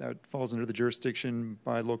 compensation that falls under the jurisdiction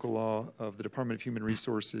by local law of the Department of Human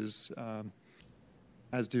Resources,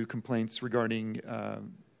 as do complaints regarding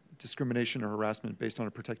discrimination or harassment based on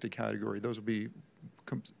a protected category. Those would be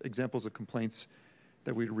examples of complaints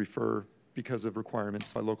that we'd refer because of requirements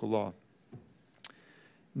by local law.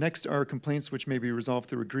 Next are complaints which may be resolved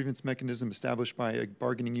through a grievance mechanism established by a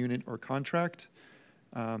bargaining unit or contract.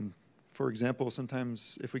 For example,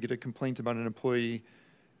 sometimes if we get a complaint about an employee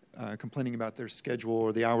complaining about their schedule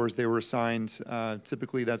or the hours they were assigned,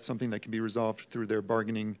 typically that's something that can be resolved through their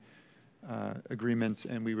bargaining agreement,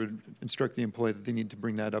 and we would instruct the employee that they need to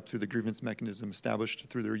bring that up through the grievance mechanism established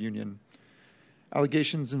through their union.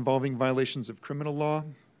 Allegations involving violations of criminal law,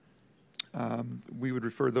 we would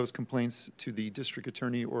refer those complaints to the district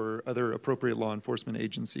attorney or other appropriate law enforcement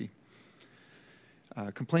agency.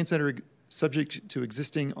 Complaints that are subject to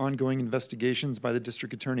existing ongoing investigations by the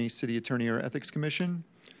district attorney, city attorney, or ethics commission.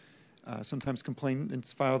 Sometimes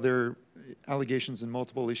complainants file their allegations in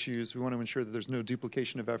multiple issues. We want to ensure that there's no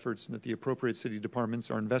duplication of efforts and that the appropriate city departments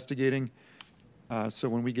are investigating. So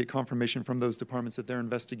when we get confirmation from those departments that they're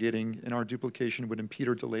investigating and our duplication would impede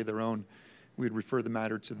or delay their own, we'd refer the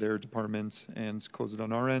matter to their department and close it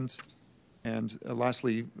on our end. And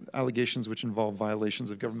lastly, allegations which involve violations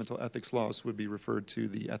of governmental ethics laws would be referred to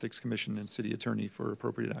the Ethics Commission and City Attorney for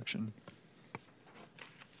appropriate action.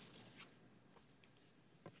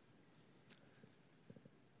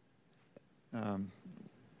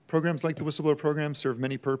 Programs like the Whistleblower Program serve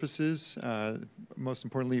many purposes, most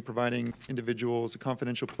importantly, providing individuals a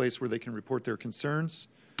confidential place where they can report their concerns.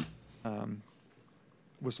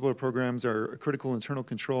 Whistleblower programs are a critical internal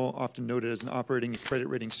control, often noted as an operating and credit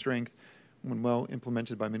rating strength when well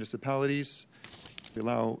implemented by municipalities. They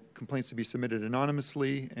allow complaints to be submitted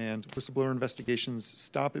anonymously, and whistleblower investigations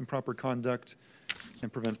stop improper conduct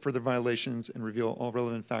and prevent further violations and reveal all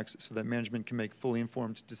relevant facts so that management can make fully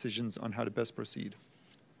informed decisions on how to best proceed.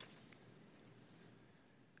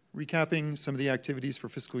 Recapping some of the activities for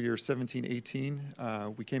fiscal year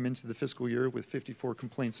 17-18, we came into the fiscal year with 54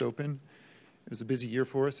 complaints open. It was a busy year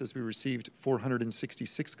for us as we received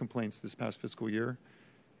 466 complaints this past fiscal year.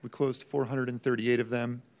 We closed 438 of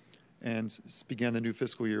them and began the new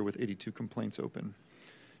fiscal year with 82 complaints open.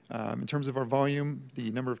 In terms of our volume,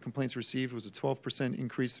 the number of complaints received was a 12%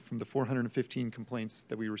 increase from the 415 complaints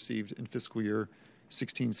that we received in fiscal year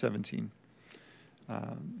 16-17.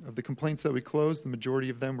 Of the complaints that we closed, the majority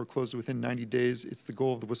of them were closed within 90 days. It's the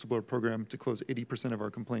goal of the Whistleblower Program to close 80% of our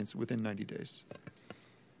complaints within 90 days.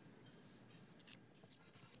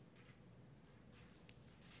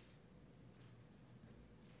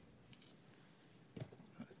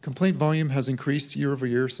 Complaint volume has increased year over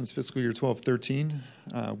year since fiscal year 12-13.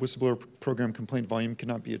 Whistleblower Program complaint volume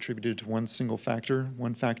cannot be attributed to one single factor.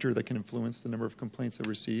 One factor that can influence the number of complaints that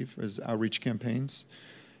we receive is outreach campaigns.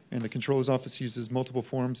 And the Controller's Office uses multiple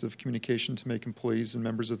forms of communication to make employees and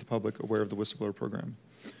members of the public aware of the Whistleblower Program.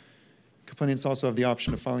 Complainants also have the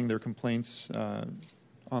option of filing their complaints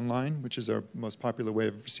online, which is our most popular way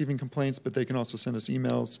of receiving complaints, but they can also send us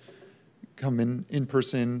emails, come in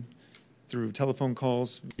person, through telephone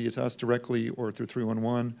calls, via to us directly, or through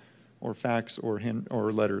 311, or fax, or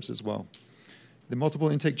letters as well. The multiple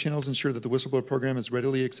intake channels ensure that the Whistleblower Program is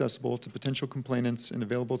readily accessible to potential complainants and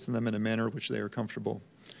available to them in a manner which they are comfortable.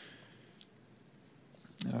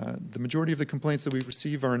 The majority of the complaints that we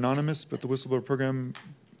receive are anonymous, but the Whistleblower Program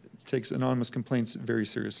takes anonymous complaints very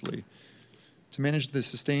seriously. To manage the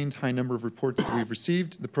sustained high number of reports that we've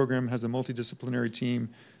received, the program has a multidisciplinary team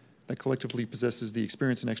that collectively possesses the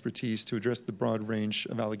experience and expertise to address the broad range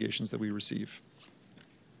of allegations that we receive.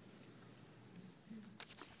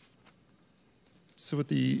 So with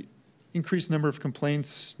the increased number of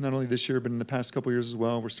complaints, not only this year, but in the past couple of years as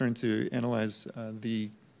well, we're starting to analyze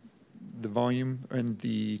the volume and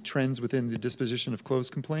the trends within the disposition of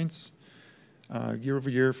closed complaints. Year over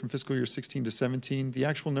year, from fiscal year 16 to 17, the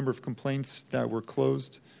actual number of complaints that were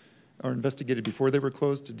closed or investigated before they were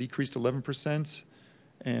closed decreased 11%.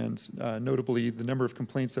 And notably, the number of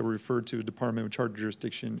complaints that were referred to a department with charter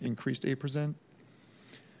jurisdiction increased 8%.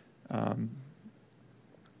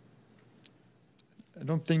 I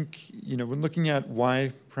don't think, when looking at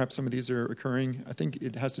why perhaps some of these are occurring, I think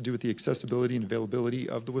it has to do with the accessibility and availability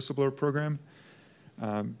of the Whistleblower Program,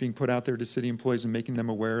 being put out there to city employees and making them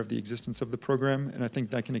aware of the existence of the program. And I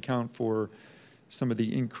think that can account for some of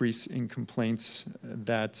the increase in complaints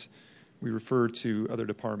that we refer to other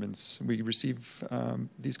departments. We receive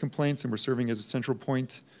these complaints, and we're serving as a central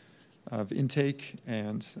point of intake,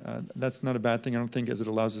 and that's not a bad thing, I don't think, as it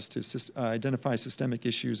allows us to identify systemic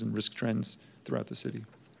issues and risk trends throughout the city.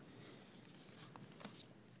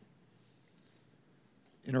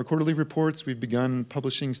 In our quarterly reports, we've begun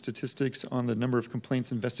publishing statistics on the number of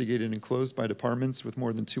complaints investigated and closed by departments with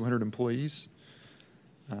more than 200 employees.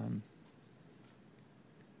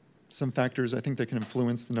 Some factors I think that can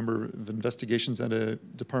influence the number of investigations at a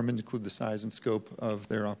department include the size and scope of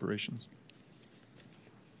their operations.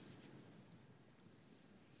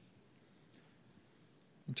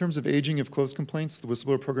 In terms of aging of closed complaints, the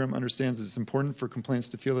Whistleblower Program understands it's important for complainants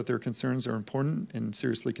to feel that their concerns are important and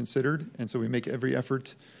seriously considered, and so we make every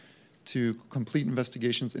effort to complete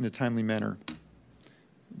investigations in a timely manner.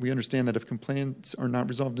 We understand that if complaints are not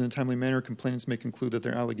resolved in a timely manner, complainants may conclude that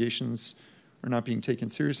their allegations are not being taken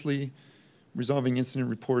seriously. Resolving incident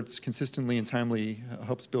reports consistently and timely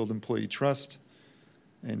helps build employee trust.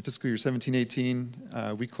 In fiscal year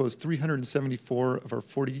 17-18, we closed 374 of our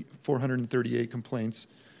 438 complaints,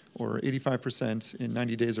 or 85% in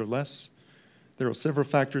 90 days or less. There are several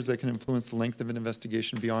factors that can influence the length of an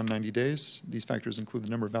investigation beyond 90 days. These factors include the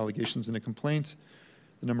number of allegations in a complaint,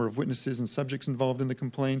 the number of witnesses and subjects involved in the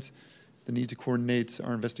complaint, the need to coordinate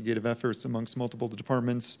our investigative efforts amongst multiple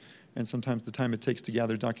departments, and sometimes the time it takes to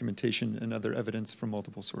gather documentation and other evidence from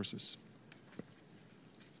multiple sources.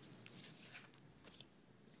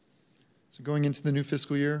 So going into the new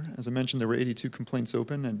fiscal year, as I mentioned, there were 82 complaints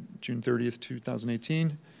open on June 30th,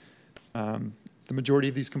 2018. The majority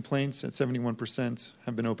of these complaints, at 71%,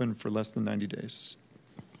 have been open for less than 90 days.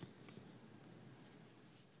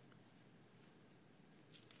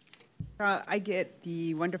 I get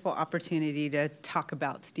the wonderful opportunity to talk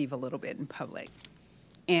about Steve a little bit in public.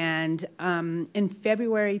 And in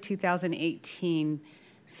February 2018,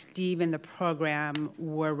 Steve and the program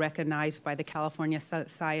were recognized by the California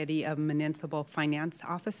Society of Municipal Finance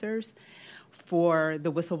Officers for the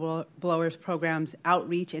Whistleblowers Program's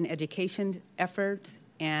outreach and education efforts,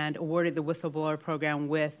 and awarded the Whistleblower Program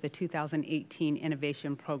with the 2018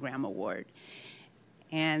 Innovation Program Award.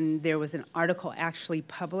 And there was an article actually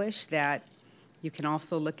published that you can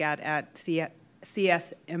also look at CSMFO's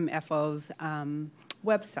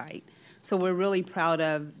website. So we're really proud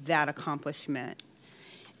of that accomplishment.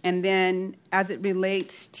 And then as it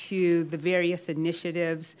relates to the various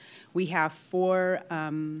initiatives, we have 4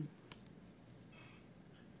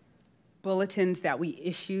 bulletins that we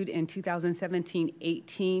issued in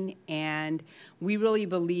 2017-18, and we really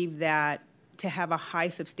believe that to have a high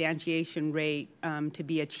substantiation rate to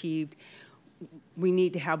be achieved, we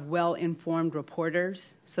need to have well-informed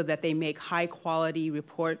reporters so that they make high-quality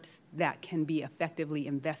reports that can be effectively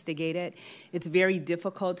investigated. It's very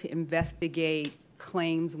difficult to investigate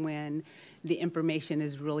claims when the information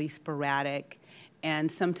is really sporadic.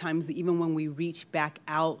 And sometimes even when we reach back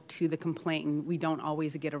out to the complainant, we don't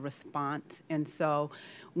always get a response. And so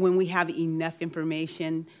when we have enough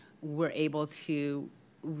information, we're able to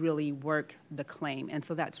really work the claim. And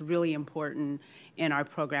so that's really important in our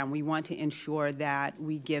program. We want to ensure that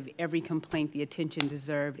we give every complaint the attention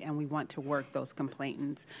deserved, and we want to work those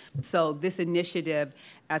complainants. So this initiative,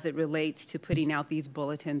 as it relates to putting out these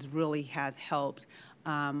bulletins, really has helped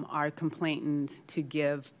our complainants to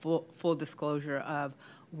give full disclosure of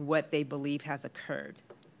what they believe has occurred.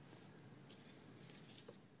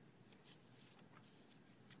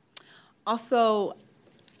 Also,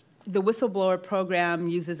 the Whistleblower Program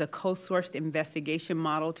uses a co-sourced investigation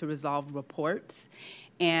model to resolve reports.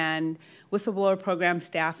 And Whistleblower Program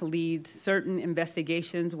staff leads certain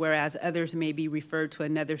investigations, whereas others may be referred to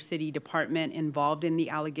another city department involved in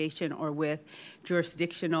the allegation or with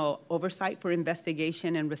jurisdictional oversight for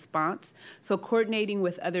investigation and response. So coordinating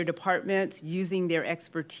with other departments, using their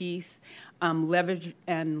expertise,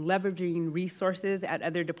 leveraging resources at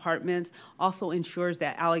other departments also ensures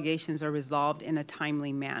that allegations are resolved in a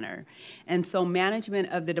timely manner. And so management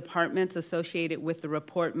of the departments associated with the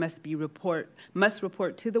report must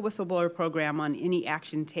report to the Whistleblower Program on any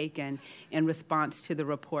action taken in response to the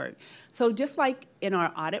report. So just like in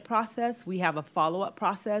our audit process, we have a follow-up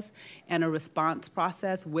process and a response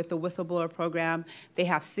process with the Whistleblower Program. They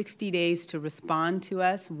have 60 days to respond to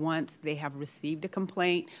us once they have received a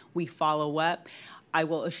complaint. We follow up. I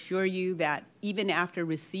will assure you that even after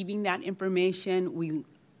receiving that information, we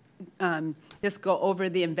just go over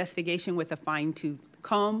the investigation with a fine-tooth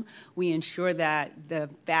comb. We ensure that the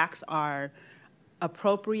facts are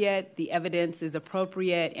appropriate, the evidence is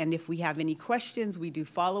appropriate, and if we have any questions, we do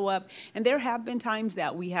follow up. And there have been times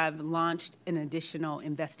that we have launched an additional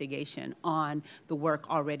investigation on the work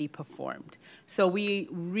already performed. So we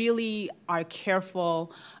really are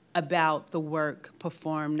careful about the work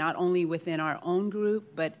performed, not only within our own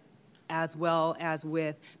group, but as well as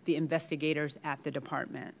with the investigators at the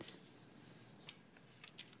departments.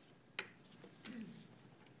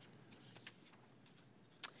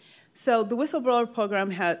 So the Whistleblower Program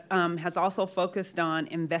has also focused on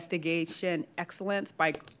investigation excellence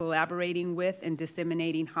by collaborating with and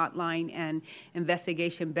disseminating hotline and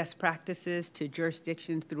investigation best practices to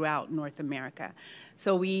jurisdictions throughout North America.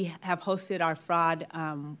 So we have hosted our fraud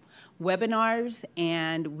webinars,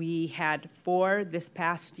 and we had 4 this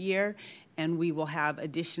past year, and we will have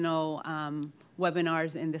additional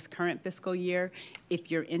webinars in this current fiscal year. If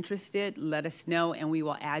you're interested, let us know, and we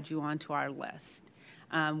will add you onto our list.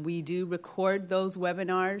 We do record those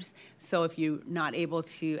webinars, so if you're not able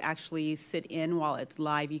to actually sit in while it's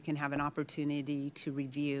live, you can have an opportunity to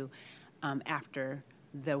review after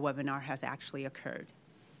the webinar has actually occurred.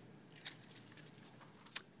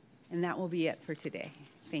 And that will be it for today.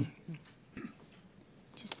 Thank you.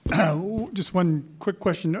 Just one quick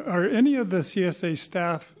question. Are any of the CSA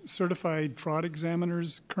staff certified fraud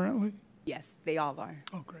examiners currently? Yes, they all are.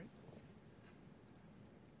 Oh, great.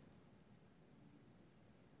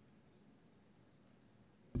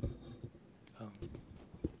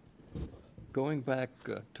 Going back,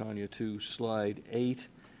 Tanya, to slide 8,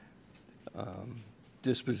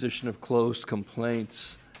 disposition of closed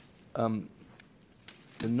complaints. The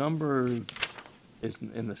number is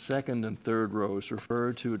in the second and third rows,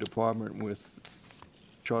 referred to a department with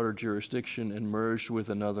charter jurisdiction and merged with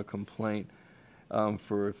another complaint.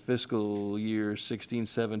 For fiscal year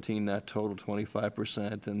 16-17, that total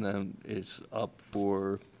 25%, and then it's up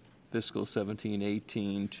for fiscal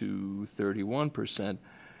 17-18 to 31%.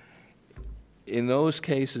 In those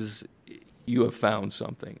cases, you have found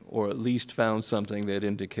something, or at least found something that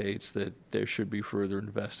indicates that there should be further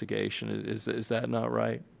investigation. Is that not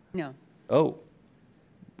right? No. Oh.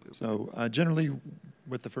 So generally,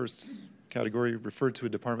 with the first category, referred to a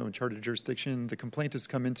department with charter jurisdiction, the complaint has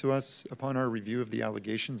come into us upon our review of the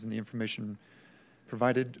allegations and the information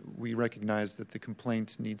provided. We recognize that the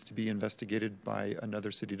complaint needs to be investigated by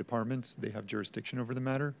another city department. They have jurisdiction over the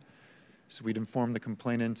matter. So we'd inform the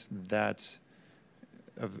complainant that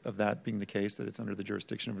of that being the case, that it's under the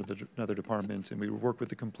jurisdiction of another department, and we would work with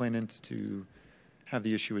the complainant to have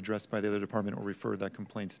the issue addressed by the other department or refer that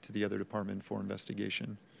complaint to the other department for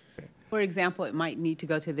investigation. For example, it might need to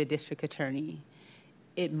go to the district attorney.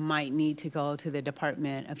 It might need to go to the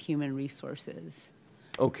Department of Human Resources.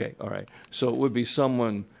 Okay, all right. So it would be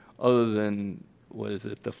someone other than, what is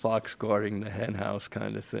it, the fox guarding the hen house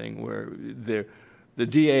kind of thing, where the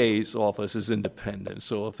DA's office is independent.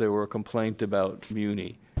 So if there were a complaint about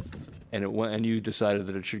Muni and you decided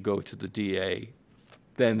that it should go to the DA,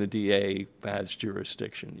 then the DA has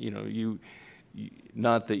jurisdiction. You know,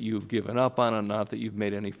 not that you've given up on it, not that you've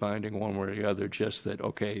made any finding one way or the other, just that,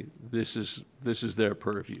 okay, this is their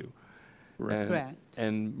purview. Correct.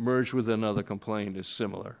 And merge with another complaint is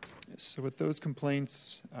similar. So with those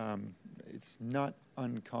complaints, it's not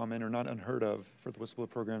uncommon or not unheard of for the whistleblower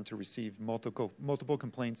program to receive multiple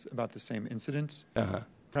complaints about the same incident.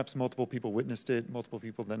 Perhaps multiple people witnessed it, multiple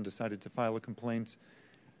people then decided to file a complaint.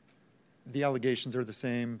 The allegations are the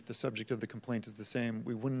same, the subject of the complaint is the same.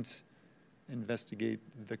 We wouldn't investigate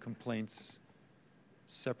the complaints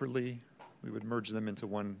separately. We would merge them into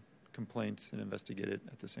one complaint and investigate it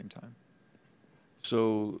at the same time.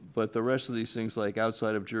 So, but the rest of these things, like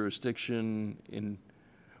outside of jurisdiction,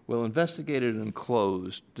 investigated and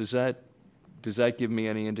closed, does that give me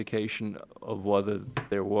any indication of whether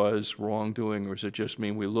there was wrongdoing, or does it just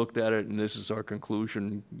mean we looked at it and this is our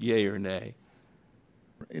conclusion, yay or nay?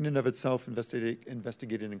 In and of itself,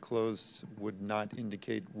 investigated and closed would not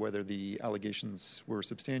indicate whether the allegations were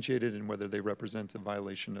substantiated and whether they represent a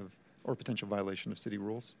violation of, or potential violation of city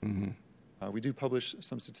rules. Mm-hmm. We do publish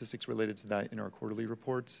some statistics related to that in our quarterly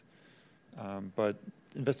reports, but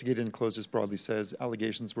investigated and closed just broadly says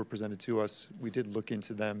allegations were presented to us. We did look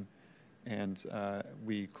into them, and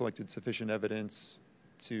we collected sufficient evidence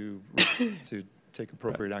to take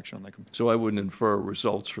appropriate action on that complaint. So I wouldn't infer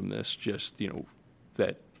results from this, just,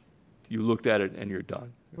 that you looked at it and you're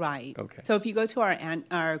done. Right. Okay. So if you go to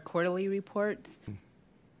our quarterly reports,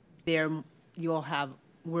 there you'll have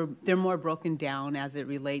they're more broken down as it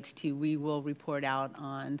relates to, we will report out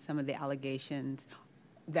on some of the allegations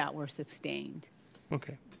that were sustained.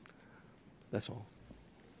 Okay. That's all.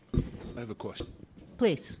 I have a question,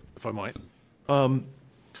 Please. if I might. A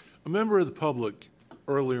member of the public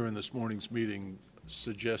earlier in this morning's meeting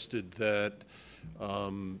suggested that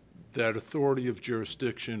that authority of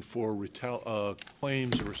jurisdiction for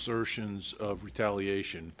claims or assertions of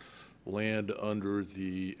retaliation land under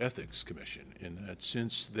the Ethics Commission, and that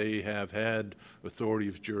since they have had authority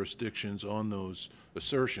of jurisdictions on those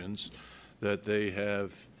assertions, that they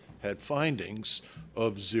have had findings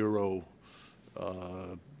of zero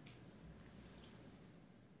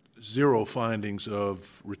findings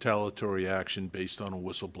of retaliatory action based on a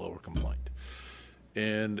whistleblower complaint.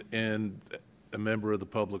 And a member of the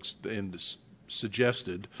public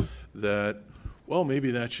suggested that, well, maybe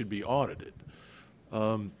that should be audited.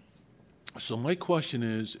 So my question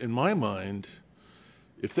is, in my mind,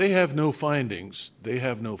 if they have no findings, they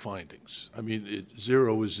have no findings. I mean,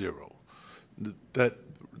 zero is zero.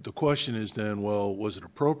 The question is then, well, was it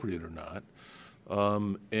appropriate or not?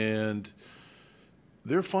 And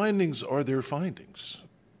their findings are their findings.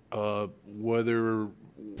 Whether,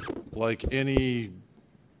 like any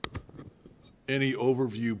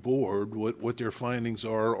overview board, what their findings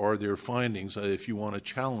are their findings. If you want to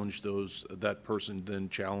challenge those, that person then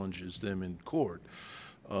challenges them in court.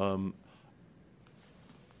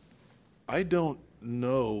 I don't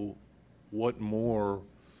know what more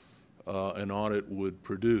an audit would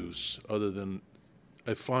produce other than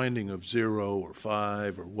a finding of 0 or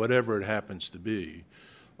 5 or whatever it happens to be.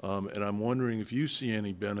 And I'm wondering if you see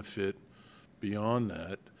any benefit beyond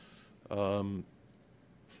that.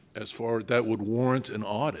 As far as that would warrant an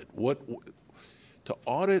audit. To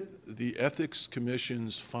audit the Ethics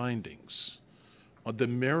Commission's findings, on the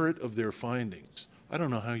merit of their findings, I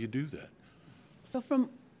don't know how you do that. So from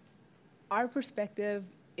our perspective,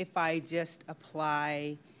 if I just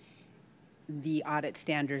apply the audit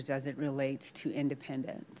standards as it relates to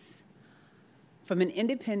independence, from an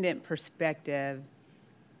independent perspective,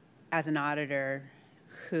 as an auditor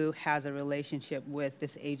who has a relationship with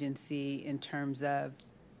this agency in terms of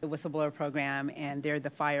the whistleblower program, and they're the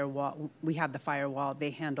firewall, we have the firewall, they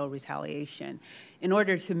handle retaliation. In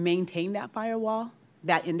order to maintain that firewall,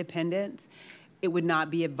 that independence, it would not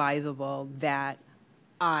be advisable that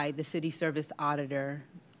I, the city service auditor,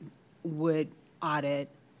 would audit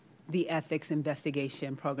the ethics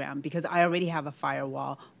investigation program, because I already have a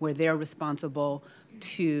firewall where they're responsible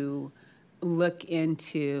to look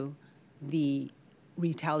into the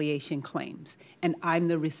retaliation claims, and I'm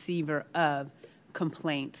the receiver of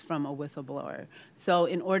complaints from a whistleblower. So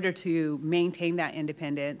in order to maintain that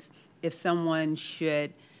independence, if someone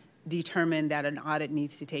should determine that an audit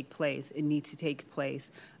needs to take place, it needs to take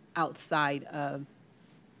place outside of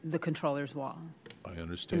the controller's wall. I To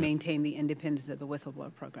understand. maintain the independence of the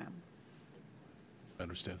whistleblower program. I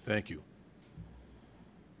understand. Thank you.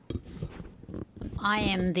 I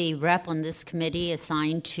am the rep on this committee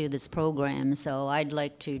assigned to this program, so I'd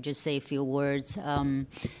like to just say a few words.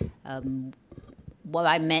 Well,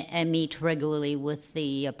 I meet regularly with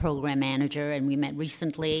the program manager, and we met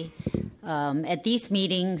recently. At these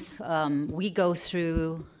meetings, we go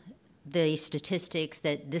through the statistics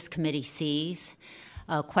that this committee sees.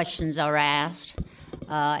 Questions are asked,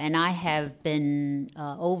 and I have been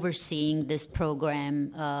overseeing this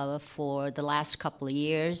program for the last couple of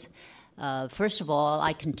years. First of all,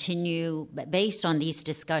 I continue, based on these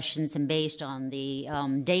discussions and based on the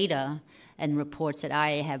data and reports that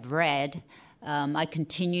I have read, I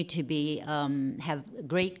continue to have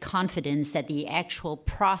great confidence that the actual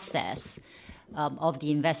process of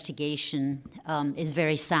the investigation is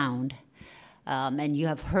very sound. And you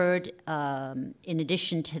have heard, in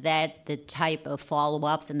addition to that, the type of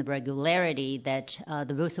follow-ups and the regularity that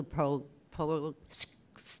the whistleblower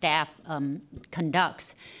staff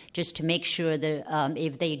conducts, just to make sure that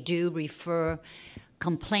if they do refer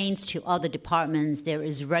complaints to other departments, there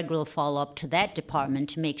is regular follow-up to that department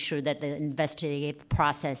to make sure that the investigative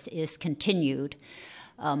process is continued.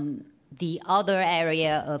 The other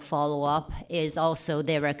area of follow-up is also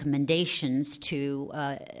their recommendations to,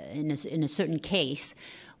 in a certain case,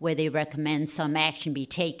 where they recommend some action be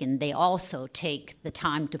taken, they also take the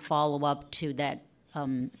time to follow up to that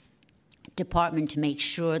department to make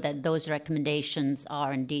sure that those recommendations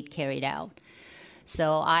are indeed carried out.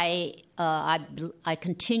 So I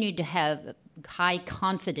continue to have high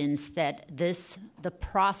confidence that the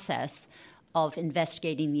process of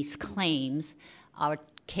investigating these claims are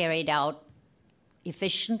carried out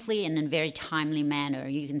efficiently and in a very timely manner.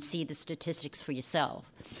 You can see the statistics for yourself.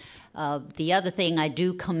 The other thing, I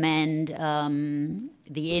do commend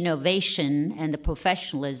the innovation and the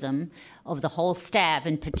professionalism of the whole staff,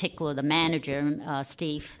 in particular the manager,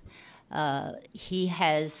 Steve. He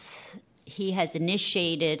has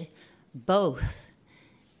initiated both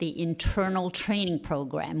the internal training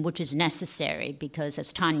program, which is necessary because,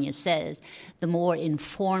 as Tanya says, the more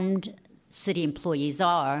informed city employees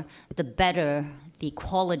are, the better the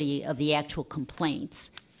quality of the actual complaints.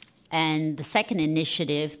 And the second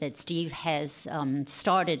initiative that Steve has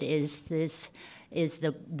started is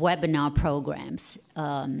the webinar programs.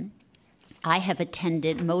 I have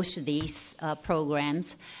attended most of these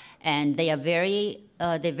programs, and they are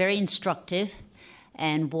they're very instructive.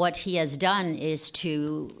 And what he has done is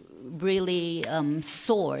to really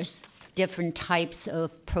source different types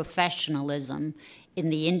of professionalism in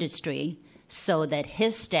the industry so that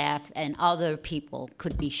his staff and other people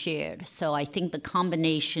could be shared. So I think the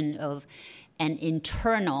combination of an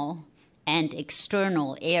internal and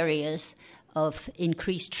external areas of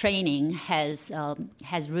increased training has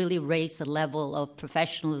really raised the level of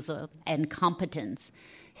professionalism and competence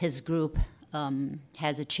his group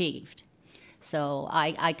has achieved. So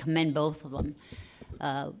I commend both of them.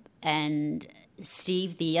 And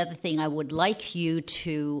Steve, the other thing I would like you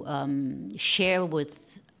to share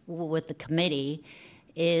with the committee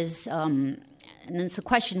is, and it's a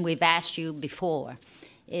question we've asked you before,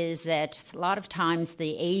 is that a lot of times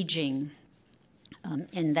the aging,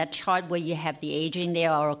 in that chart where you have the aging,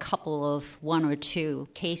 there are a couple of one or two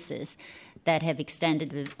cases that have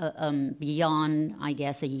extended beyond, I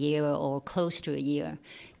guess, a year or close to a year.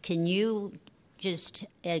 Can you just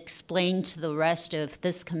explain to the rest of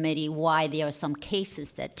this committee why there are some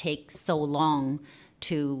cases that take so long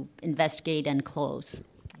to investigate and close?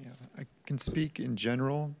 Yeah, I can speak in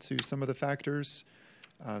general to some of the factors.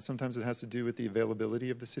 Sometimes it has to do with the availability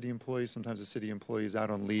of the city employee. Sometimes the city employee is out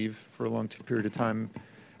on leave for a long period of time.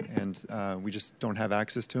 and we just don't have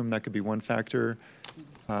access to them. That could be one factor.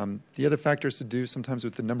 The other factor is to do sometimes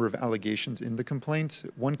with the number of allegations in the complaint.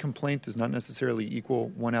 One complaint does not necessarily equal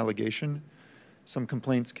one allegation. Some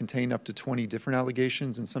complaints contain up to 20 different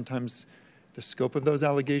allegations, and sometimes the scope of those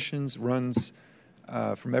allegations runs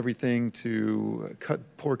from everything to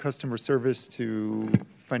poor customer service to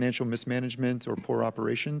financial mismanagement or poor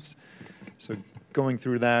operations. So going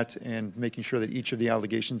through that and making sure that each of the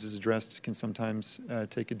allegations is addressed can sometimes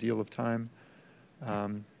take a deal of time.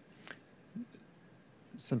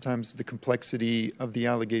 Sometimes the complexity of the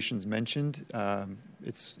allegations mentioned,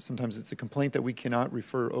 sometimes it's a complaint that we cannot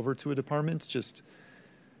refer over to a department.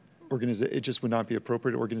 It just would not be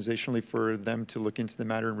appropriate organizationally for them to look into the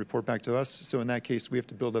matter and report back to us. So in that case, we have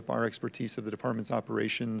to build up our expertise of the department's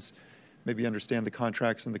operations, maybe understand the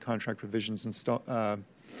contracts and the contract provisions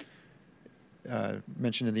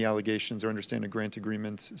mentioned in the allegations, or understand a grant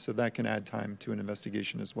agreement. So that can add time to an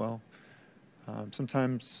investigation as well.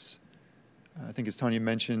 Sometimes, I think as Tanya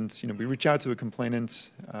mentioned, we reach out to a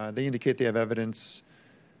complainant, they indicate they have evidence,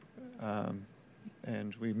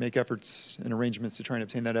 and we make efforts and arrangements to try and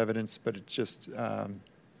obtain that evidence, but it just,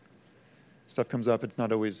 stuff comes up, it's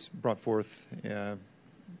not always brought forth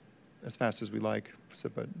as fast as we like, so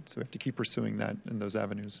we have to keep pursuing that in those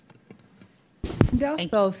avenues. And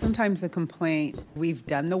also, sometimes a complaint, we've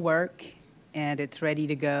done the work and it's ready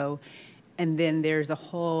to go, and then there's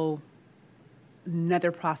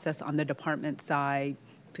another process on the department side,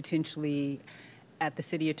 potentially at the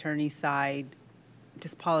city attorney's side,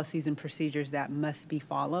 just policies and procedures that must be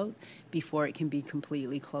followed before it can be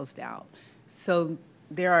completely closed out. So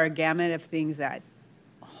there are a gamut of things that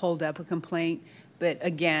hold up a complaint, but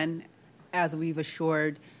again, as we've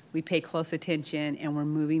assured, we pay close attention and we're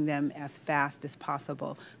moving them as fast as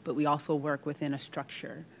possible, but we also work within a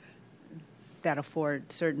structure that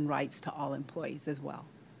affords certain rights to all employees as well.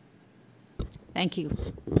 Thank you.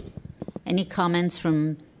 Any comments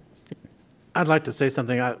from? I'd like to say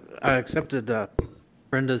something. I accepted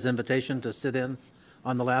Brenda's invitation to sit in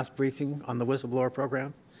on the last briefing on the whistleblower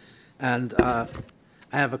program, and I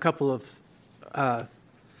have a couple of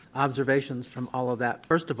observations from all of that.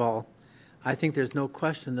 First of all, I think there's no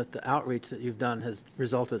question that the outreach that you've done has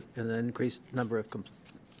resulted in an increased number of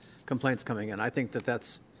complaints coming in. I think that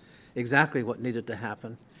that's exactly what needed to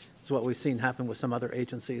happen. It's what we've seen happen with some other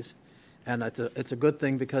agencies, and it's a good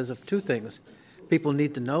thing because of two things. People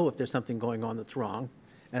need to know if there's something going on that's wrong,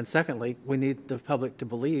 and secondly, we need the public to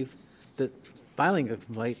believe that filing a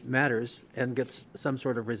complaint matters and gets some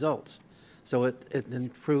sort of results. So it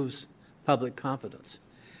improves public confidence.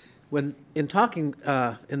 When in talking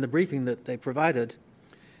in the briefing that they provided,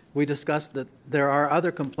 we discussed that there are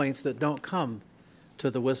other complaints that don't come to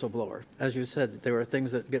the whistleblower. As you said, there are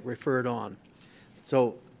things that get referred on.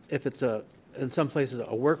 So if it's in some places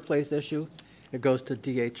a workplace issue, it goes to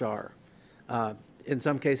DHR. In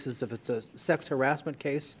some cases, if it's a sex harassment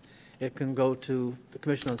case, it can go to the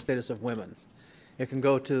Commission on the Status of Women. It can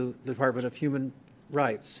go to the Department of Human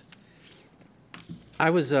Rights. I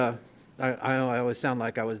know I always sound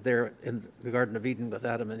like I was there in the Garden of Eden with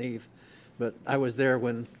Adam and Eve, but I was there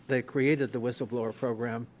when they created the whistleblower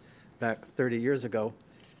program back 30 years ago,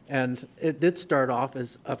 and it did start off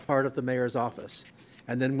as a part of the mayor's office.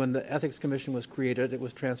 And then when the Ethics Commission was created, it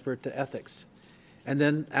was transferred to ethics. And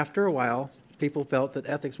then after a while, people felt that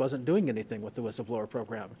ethics wasn't doing anything with the whistleblower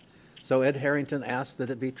program. So Ed Harrington asked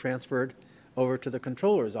that it be transferred over to the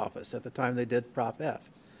controller's office. At the time they did Prop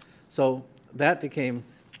F. So that became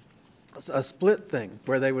a split thing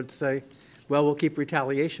where they would say, well, we'll keep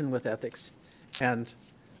retaliation with ethics and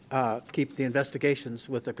keep the investigations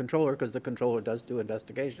with the controller because the controller does do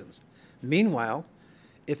investigations. Meanwhile,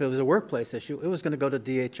 if it was a workplace issue, it was going to go to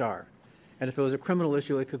DHR. And if it was a criminal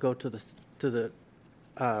issue, it could go to the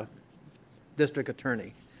district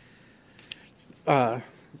attorney.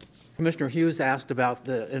 Commissioner Hughes asked about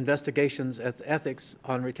the investigations at ethics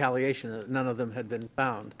on retaliation, that none of them had been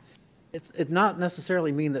found. It not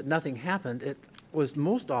necessarily mean that nothing happened. It was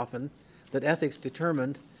most often that ethics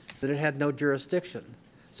determined that it had no jurisdiction.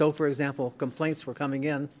 So, for example, complaints were coming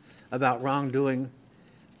in about wrongdoing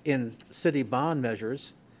in city bond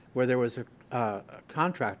measures where there was a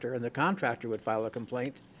contractor, and the contractor would file a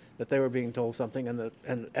complaint that they were being told something,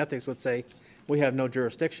 and ethics would say, we have no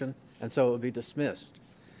jurisdiction, and so it would be dismissed.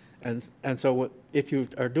 And so if you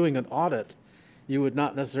are doing an audit, you would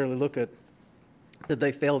not necessarily look at did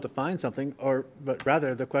they fail to find something, but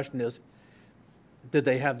rather the question is, did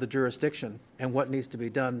they have the jurisdiction, and what needs to be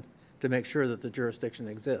done to make sure that the jurisdiction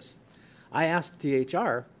exists? I asked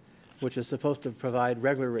DHR, which is supposed to provide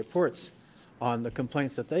regular reports on the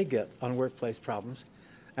complaints that they get on workplace problems.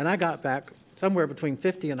 And I got back somewhere between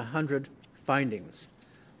 50 and 100 findings,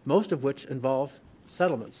 most of which involved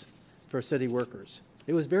settlements for city workers.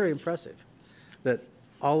 It was very impressive that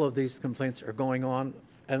all of these complaints are going on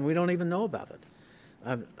and we don't even know about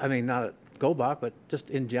it. I mean, not at GoBach, but just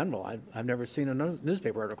in general. I've never seen a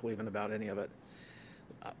newspaper article even about any of it.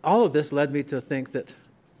 All of this led me to think that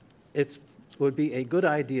it would be a good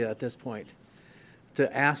idea at this point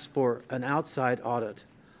to ask for an outside audit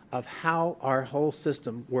of how our whole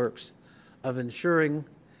system works, of ensuring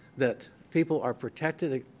that people are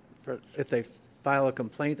protected if they file a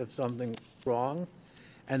complaint of something wrong,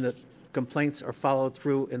 and that complaints are followed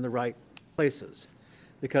through in the right places.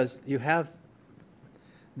 Because you have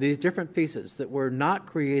these different pieces that were not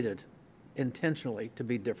created intentionally to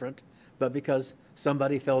be different, but because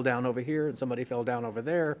somebody fell down over here and somebody fell down over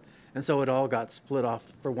there, and so it all got split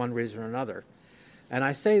off for one reason or another. And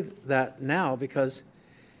I say that now because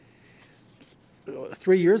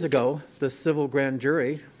 3 years ago, the civil grand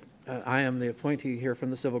jury, I am the appointee here from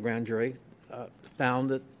the civil grand jury, found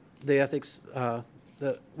that the ethics,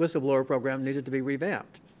 the whistleblower program needed to be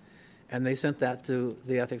revamped. And they sent that to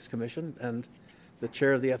the Ethics Commission, and the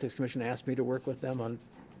chair of the Ethics Commission asked me to work with them on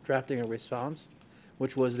drafting a response,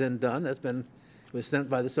 which was then done. It was sent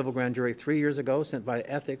by the civil grand jury 3 years ago, sent by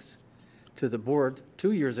ethics to the board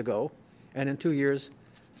 2 years ago, and in 2 years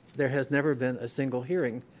there has never been a single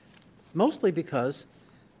hearing, mostly because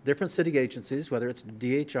different city agencies, whether it's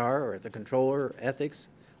DHR or the controller, or ethics,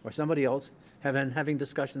 or somebody else, have been having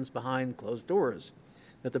discussions behind closed doors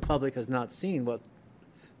that the public has not seen what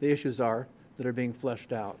the issues are that are being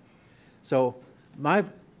fleshed out. So my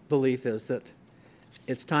belief is that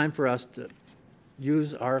it's time for us to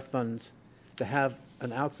use our funds to have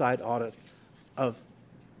an outside audit of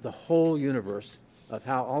the whole universe of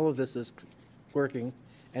how all of this is working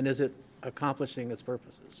and is it accomplishing its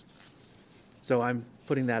purposes. So I'm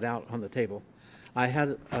putting that out on the table. I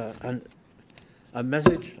had a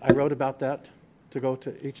message I wrote about that to go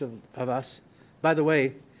to each of us. By the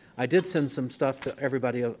way, I did send some stuff to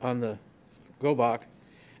everybody on the GoBach.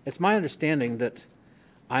 It's my understanding that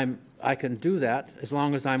I can do that as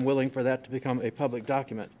long as I'm willing for that to become a public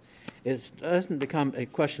document. It doesn't become a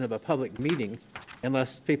question of a public meeting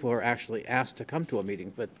unless people are actually asked to come to a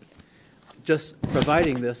meeting. But just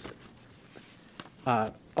providing this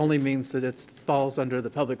only means that it falls under the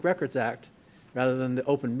Public Records Act rather than the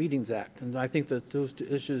Open Meetings Act. And I think that those two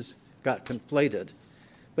issues got conflated.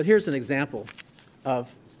 But here's an example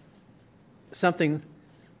of something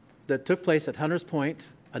that took place at Hunters Point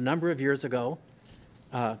a number of years ago,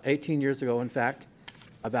 18 years ago, in fact,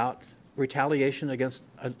 about retaliation against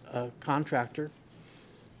a contractor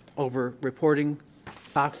over reporting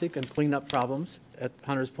toxic and cleanup problems at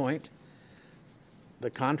Hunters Point. The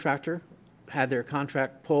contractor had their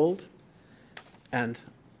contract pulled, and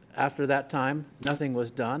after that time, nothing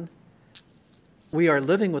was done. We are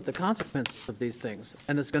living with the consequences of these things,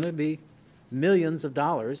 and it's going to be millions of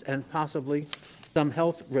dollars and possibly some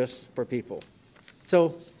health risks for people.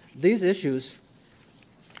 So these issues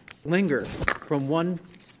linger from one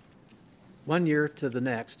year to the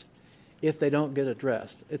next if they don't get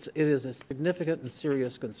addressed. It is a significant and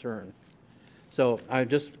serious concern. So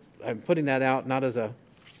I'm putting that out not as a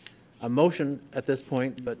motion at this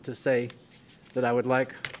point, but to say that I would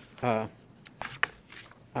like a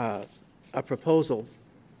proposal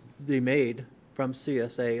be made from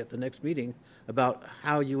CSA at the next meeting about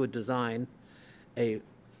how you would design a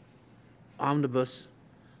omnibus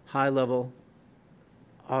high-level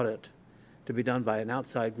audit to be done by an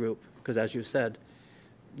outside group, because as you said,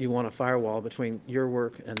 you want a firewall between your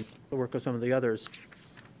work and the work of some of the others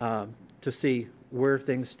to see where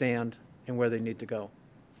things stand and where they need to go.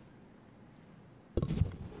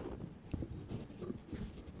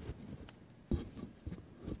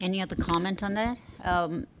 Any other comment on that?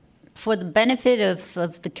 For the benefit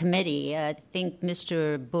of the committee, I think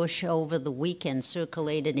Mr. Bush over the weekend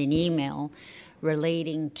circulated an email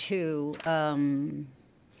relating to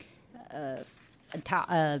a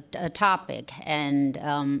topic, and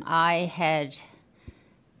I had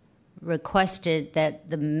requested that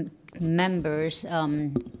the members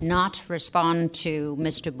not respond to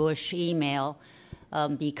Mr. Bush's email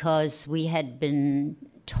because we had been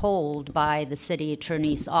told by the city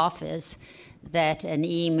attorney's office that an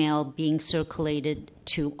email being circulated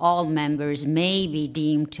to all members may be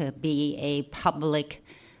deemed to be a public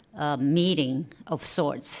meeting of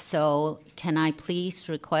sorts. So can I please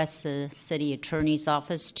request the city attorney's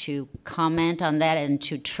office to comment on that and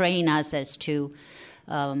to train us as to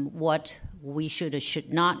what we should or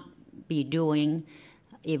should not be doing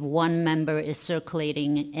if one member is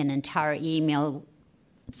circulating an entire email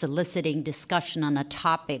soliciting discussion on a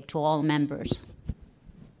topic to all members.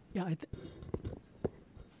 Yeah,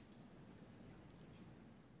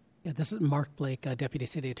 this is Mark Blake, Deputy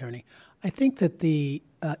City Attorney. I think that the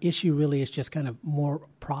issue really is just kind of more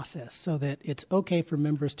process, so that it's okay for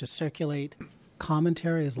members to circulate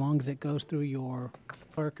commentary as long as it goes through your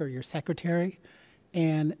clerk or your secretary,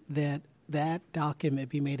 and that document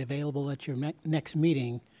be made available at your next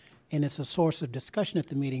meeting, and it's a source of discussion at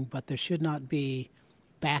the meeting, but there should not be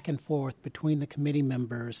back and forth between the committee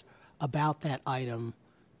members about that item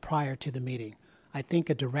prior to the meeting. I think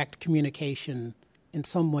a direct communication in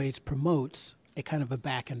some ways promotes a kind of a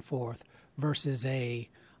back and forth versus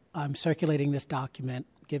I'm circulating this document,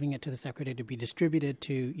 giving it to the secretary to be distributed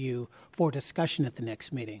to you for discussion at the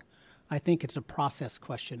next meeting. I think it's a process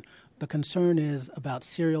question. The concern is about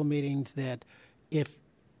serial meetings, that if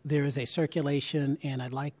there is a circulation and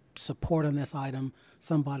I'd like support on this item,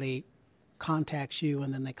 somebody contacts you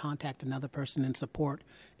and then they contact another person, and support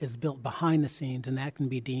is built behind the scenes, and that can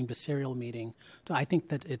be deemed a serial meeting. So I think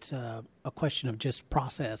that it's a question of just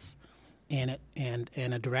process, and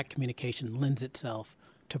a direct communication lends itself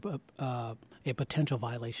to a potential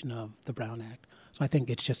violation of the Brown Act. So I think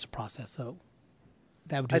it's just a process. So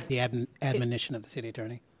that would be the admonition of the city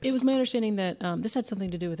attorney. It was my understanding that this had something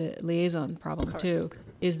to do with a liaison problem too.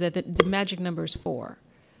 Is that the magic number is 4.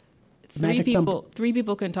 Three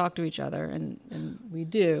people can talk to each other, and we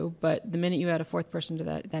do. But the minute you add a fourth person to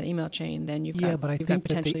that email chain, then you've got I think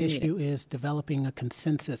that the issue meeting. is developing a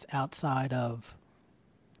consensus outside of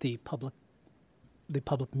the public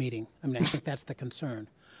meeting. I mean, I think that's the concern.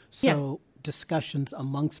 So discussions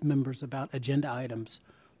amongst members about agenda items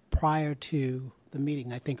prior to the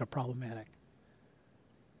meeting, I think, are problematic.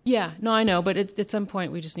 Yeah, no, I know, but at some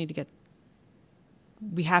point we just need to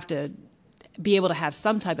we have to be able to have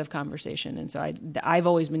some type of conversation, and so I've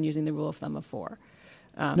always been using the rule of thumb of 4.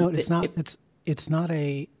 No, it's not. It's not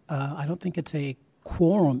a. I don't think it's a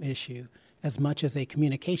quorum issue as much as a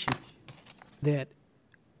communication issue, that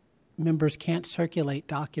members can't circulate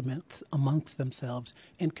documents amongst themselves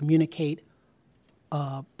and communicate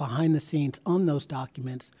behind the scenes on those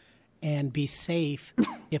documents and be safe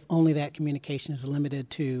if only that communication is limited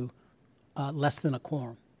to less than a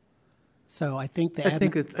quorum. So I think I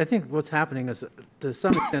think what's happening is, to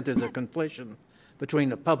some extent, there's a conflation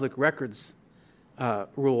between a public records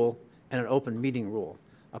rule and an open meeting rule.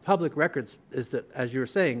 A public records is that, as you were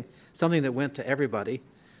saying, something that went to everybody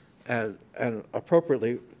and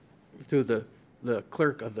appropriately through the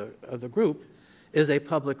clerk of the group is a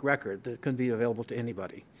public record that can be available to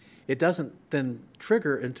anybody. It doesn't then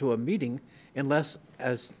trigger into a meeting unless,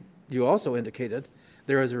 as you also indicated,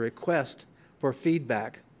 there is a request for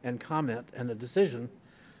feedback and comment and a decision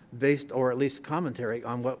based, or at least commentary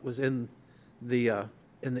on what was in the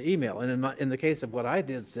email. And in the case of what I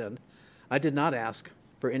did send, I did not ask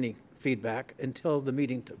for any feedback until the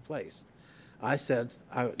meeting took place. I said,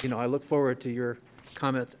 I look forward to your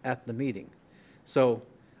comments at the meeting. So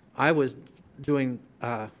I was doing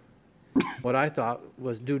what I thought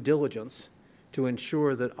was due diligence to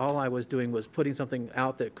ensure that all I was doing was putting something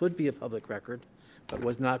out that could be a public record, but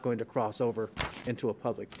was not going to cross over into a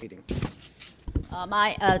public meeting.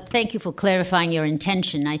 Thank you for clarifying your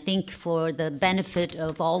intention. I think for the benefit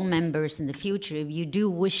of all members in the future, if you do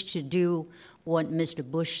wish to do what Mr.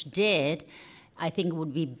 Bush did, I think it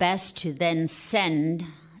would be best to then send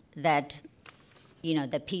that,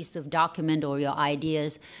 the piece of document or your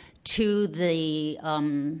ideas to the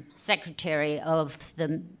secretary of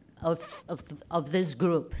this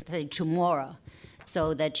group tomorrow,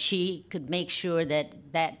 so that she could make sure that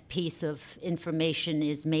that piece of information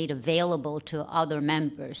is made available to other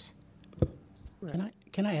members.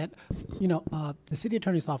 Can I add? The city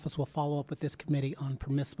attorney's office will follow up with this committee on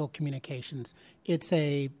permissible communications. It's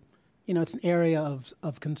it's an area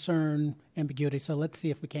of concern, ambiguity. So let's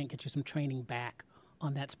see if we can't get you some training back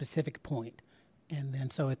on that specific point. And then,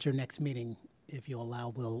 so at your next meeting, if you allow,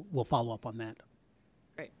 we'll follow up on that.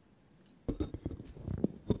 Great.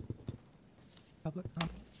 Public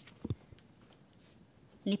comment?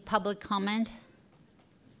 Any public comment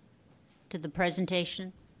to the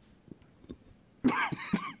presentation?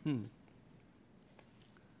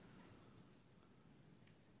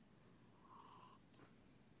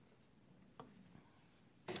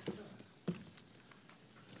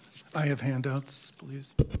 I have handouts,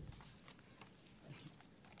 please.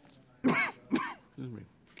 Excuse me.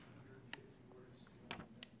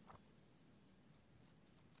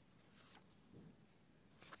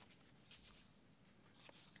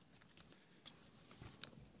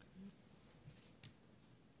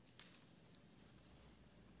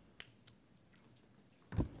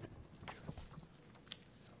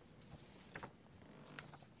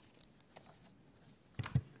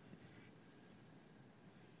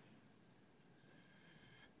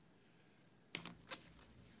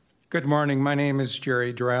 Good morning. My name is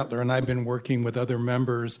Jerry Dratler, and I've been working with other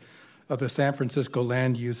members of the San Francisco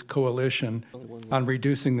Land Use Coalition on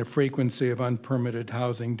reducing the frequency of unpermitted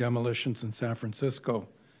housing demolitions in San Francisco.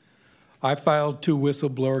 I filed 2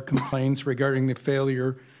 whistleblower complaints regarding the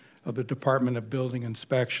failure of the Department of Building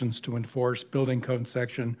Inspections to enforce Building Code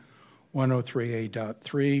Section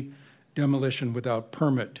 103A.3, demolition without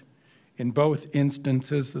permit. In both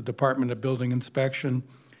instances, the Department of Building Inspection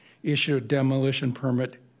issued a demolition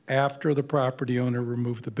permit after the property owner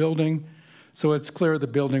removed the building, so it's clear the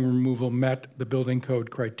building removal met the building code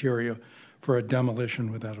criteria for a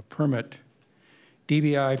demolition without a permit.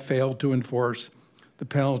 DBI failed to enforce the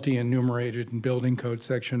penalty enumerated in Building Code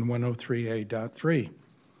Section 103A.3.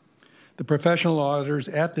 The professional auditors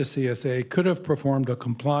at the CSA could have performed a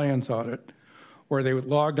compliance audit where they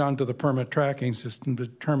logged onto the permit tracking system to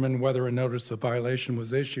determine whether a notice of violation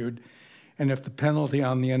was issued and if the penalty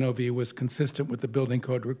on the NOV was consistent with the building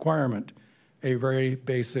code requirement, a very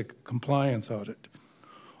basic compliance audit.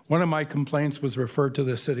 One of my complaints was referred to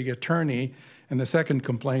the city attorney, and the second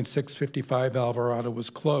complaint, 655 Alvarado, was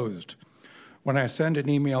closed. When I sent an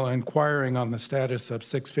email inquiring on the status of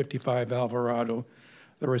 655 Alvarado,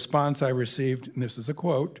 the response I received, and this is a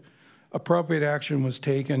quote, "Appropriate action was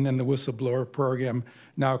taken and the whistleblower program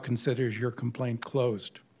now considers your complaint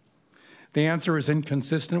closed." The answer is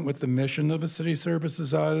inconsistent with the mission of a city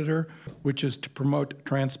services auditor, which is to promote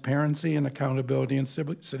transparency and accountability in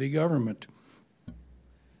city government.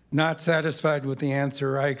 Not satisfied with the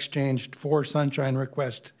answer, I exchanged 4 sunshine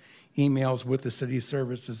request emails with the city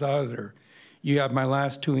services auditor. You have my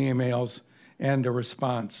last 2 emails and a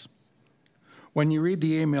response. When you read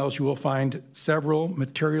the emails, you will find several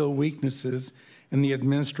material weaknesses in the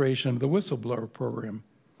administration of the whistleblower program.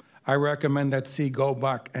 I recommend that C.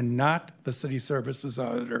 Gobach and not the city services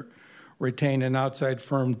auditor retain an outside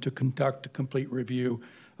firm to conduct a complete review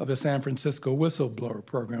of the San Francisco whistleblower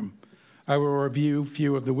program. I will review a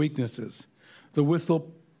few of the weaknesses. The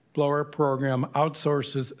whistleblower program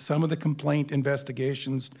outsources some of the complaint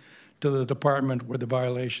investigations to the department where the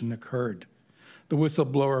violation occurred. The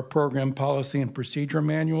whistleblower program policy and procedure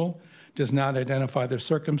manual does not identify the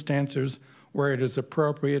circumstances where it is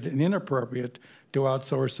appropriate and inappropriate to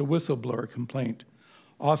outsource a whistleblower complaint.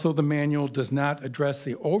 Also, the manual does not address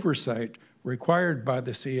the oversight required by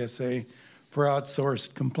the CSA for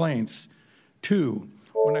outsourced complaints. 2,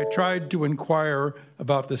 when I tried to inquire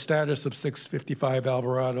about the status of 655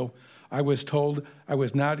 Alvarado, I was told I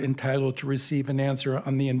was not entitled to receive an answer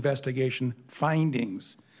on the investigation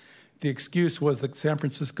findings. The excuse was the San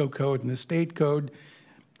Francisco Code and the state code,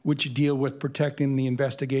 which deal with protecting the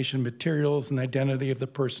investigation materials and identity of the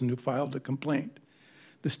person who filed the complaint.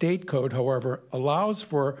 The state code, however, allows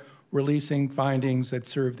for releasing findings that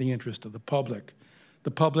serve the interest of the public. The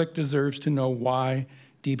public deserves to know why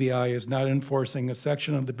DBI is not enforcing a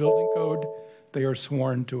section of the building code they are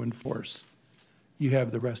sworn to enforce. You have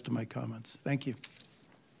the rest of my comments. Thank you.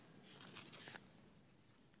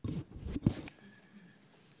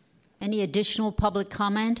 Any additional public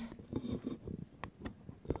comment?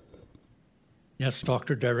 Yes,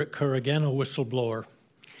 Dr. Derek Kerr again, a whistleblower.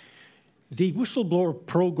 The whistleblower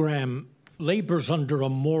program labors under a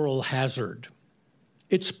moral hazard.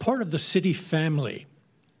 It's part of the city family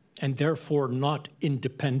and therefore not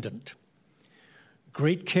independent.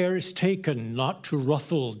 Great care is taken not to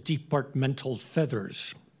ruffle departmental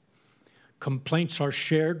feathers. Complaints are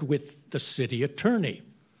shared with the city attorney,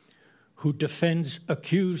 who defends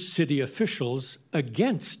accused city officials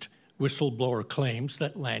against whistleblower claims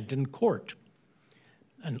that land in court.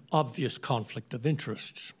 An obvious conflict of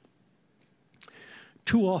interests.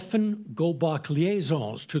 Too often, Gobach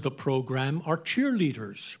liaisons to the program are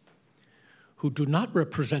cheerleaders who do not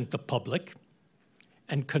represent the public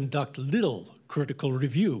and conduct little critical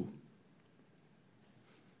review.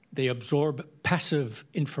 They absorb passive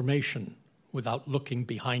information without looking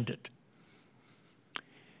behind it.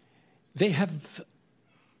 They have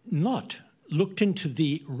not looked into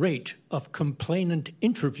the rate of complainant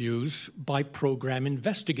interviews by program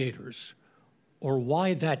investigators, or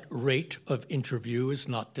why that rate of interview is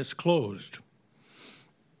not disclosed.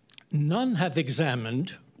 None have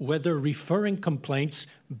examined whether referring complaints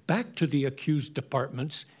back to the accused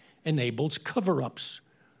departments enables cover-ups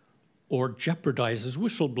or jeopardizes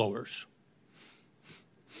whistleblowers.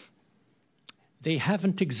 They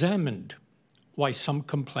haven't examined why some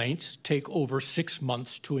complaints take over 6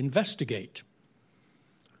 months to investigate.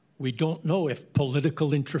 We don't know if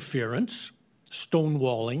political interference,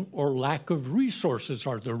 stonewalling, or lack of resources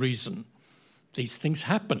are the reason. These things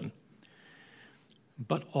happen.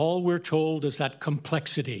 But all we're told is that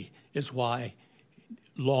complexity is why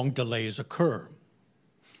long delays occur.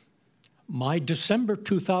 My December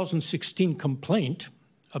 2016 complaint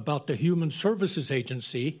about the Human Services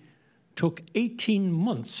Agency took 18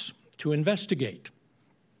 months to investigate.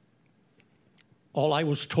 All I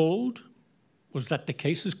was told was that the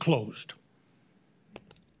case is closed.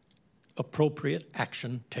 Appropriate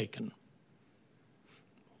action taken.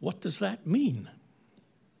 What does that mean?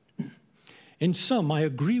 In sum, I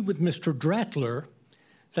agree with Mr. Dratler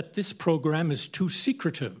that this program is too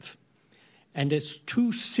secretive and is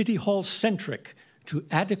too City Hall-centric to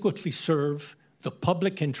adequately serve the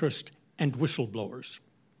public interest and whistleblowers.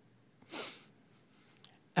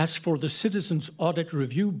 As for the Citizens Audit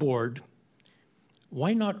Review Board,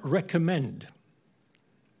 why not recommend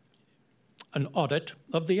an audit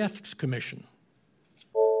of the Ethics Commission?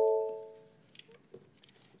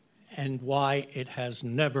 And why it has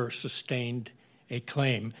never sustained a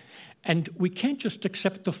claim. And we can't just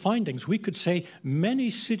accept the findings. We could say many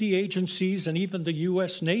city agencies and even the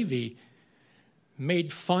U.S. Navy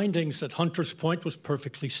made findings that Hunters Point was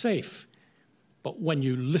perfectly safe. But when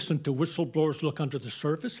you listen to whistleblowers look under the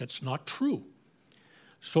surface, it's not true.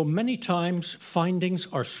 So many times, findings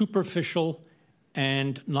are superficial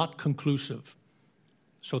and not conclusive.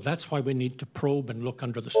 So that's why we need to probe and look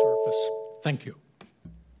under the surface. Thank you.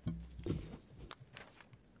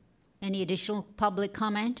 Any additional public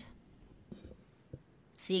comment?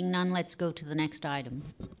 Seeing none, let's go to the next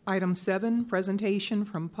item. Item 7, presentation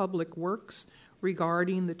from Public Works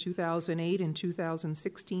regarding the 2008 and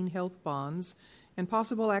 2016 health bonds and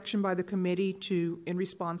possible action by the committee in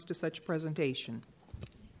response to such presentation.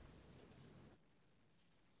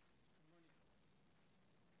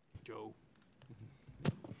 Joe.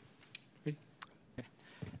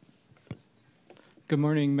 Good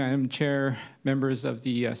morning, Madam Chair, members of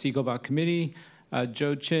the CGOBOT Committee.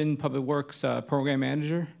 Joe Chin, Public Works Program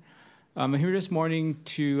Manager. I'm here this morning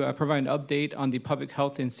to provide an update on the Public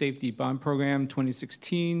Health and Safety Bond Program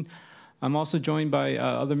 2016. I'm also joined by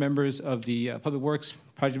other members of the Public Works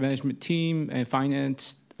Project Management Team and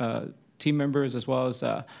Finance team members, as well as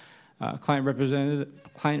client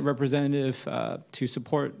representative to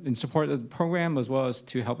support of the program, as well as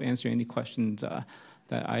to help answer any questions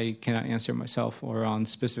that I cannot answer myself or on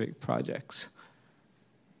specific projects.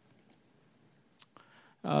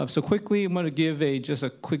 So quickly, I'm going to give just a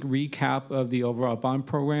quick recap of the overall bond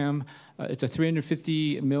program. It's a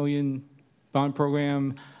 $350 million bond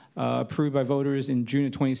program approved by voters in June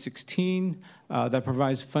of 2016 that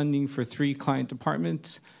provides funding for 3 client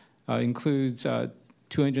departments. Includes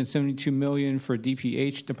 $272 million for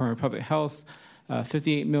DPH, Department of Public Health,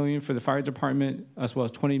 $58 million for the Fire Department, as well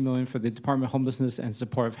as $20 million for the Department of Homelessness and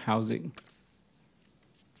Supportive Housing.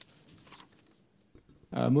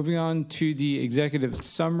 Moving on to the executive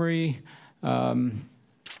summary, I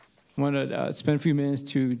want to spend a few minutes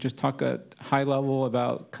to just talk at high level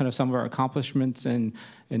about kind of some of our accomplishments and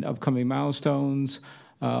upcoming milestones.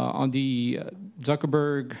 On the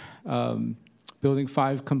Zuckerberg Building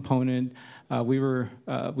 5 component,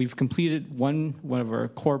 we've completed one of our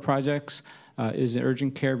core projects, is an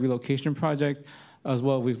urgent care relocation project. As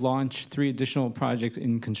well, we've launched 3 additional projects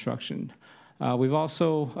in construction. We've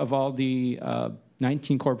also, of all the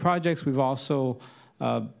 19 core projects, we've also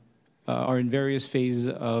are in various phases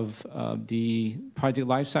of the project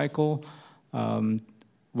lifecycle,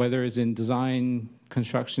 whether it's in design,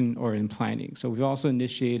 construction, or in planning. So we've also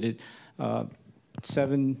initiated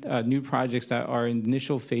 7 new projects that are in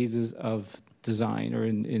initial phases of design or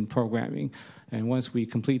in programming. And once we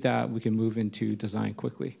complete that, we can move into design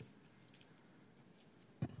quickly.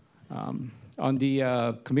 On the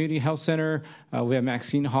Community Health Center, we have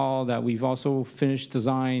Maxine Hall that we've also finished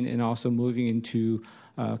design and also moving into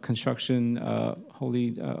construction,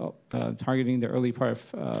 targeting the early part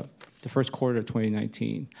of the first quarter of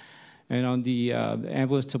 2019. And on the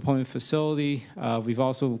ambulance deployment facility, we've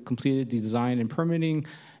also completed the design and permitting,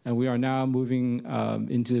 and we are now moving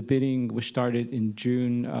into the bidding, which started in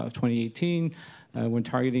June of 2018. We're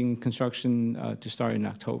targeting construction to start in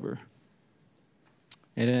October.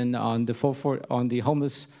 And then on the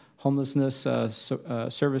homelessness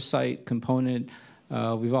service site component,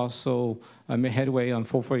 we've also made headway on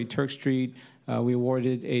 440 Turk Street. We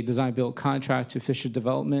awarded a design-build contract to Fisher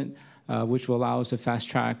Development, which will allow us to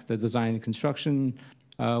fast-track the design and construction,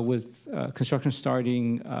 with construction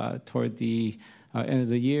starting toward the end of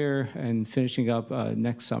the year and finishing up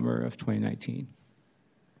next summer of 2019.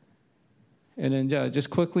 And then just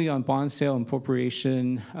quickly on bond sale and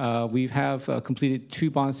appropriation, we have completed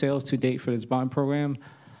 2 bond sales to date for this bond program.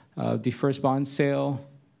 The first bond sale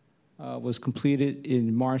was completed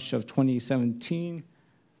in March of 2017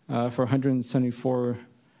 for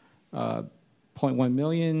 $174.8 $0.1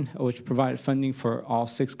 million, which provided funding for all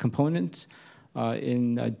 6 components.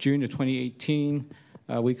 In June of 2018,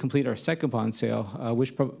 we completed our second bond sale,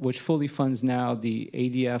 which fully funds now the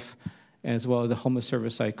ADF as well as the homeless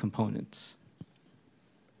service site components.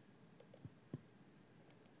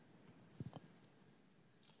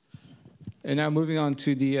 And now moving on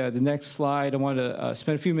to the next slide, I want to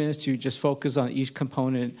spend a few minutes to just focus on each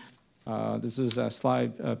component. This is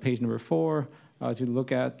slide page number 4 to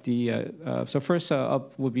look at the, so first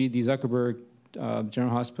up would be the Zuckerberg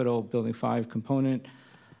General Hospital Building 5 component.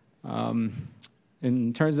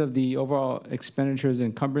 In terms of the overall expenditures and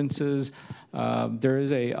encumbrances, there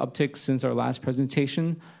is a uptick since our last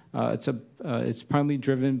presentation. It's primarily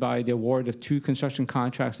driven by the award of 2 construction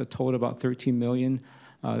contracts that total about $13 million.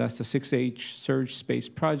 That's the 6H Surge Space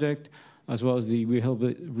Project, as well as the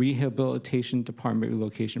Rehabilitation Department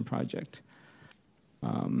Relocation Project.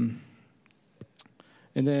 And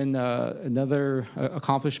then another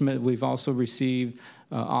accomplishment, we've also received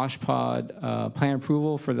OSHPD plan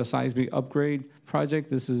approval for the seismic upgrade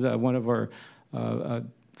project. This is one of our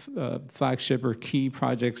flagship or key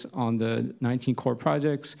projects on the 19 core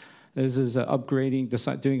projects. This is upgrading,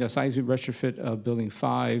 doing a seismic retrofit of Building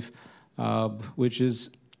 5, which is,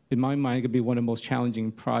 in my mind, going to be one of the most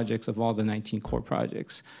challenging projects of all the 19 core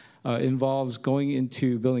projects. It involves going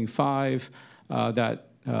into Building 5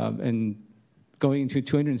 and going into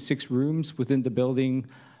 206 rooms within the building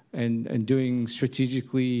and doing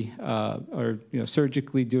strategically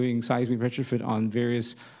surgically doing seismic retrofit on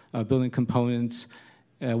various building components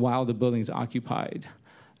while the building is occupied.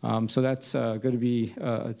 So that's going to be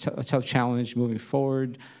a tough challenge moving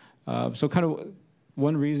forward. So kind of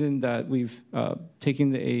one reason that we've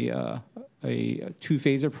taken a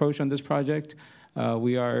 2-phase approach on this project,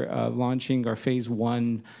 we are launching our phase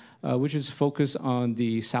 1, which is focused on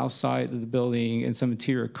the south side of the building and some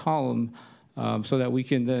interior column, so that we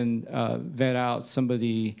can then vet out some of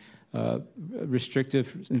the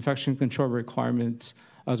restrictive infection control requirements,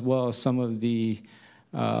 as well as some of the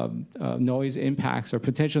noise impacts or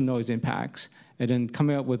potential noise impacts, and then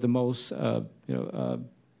coming up with the most,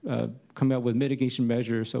 coming up with mitigation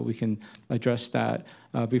measures so we can address that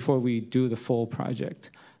before we do the full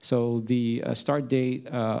project. So the start date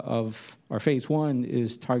of our phase 1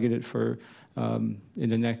 is targeted for within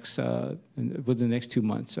the next 2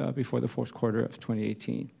 months before the fourth quarter of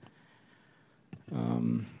 2018.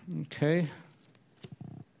 Okay.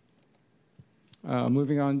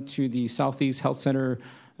 Moving on to the Southeast Health Center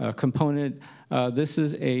component. This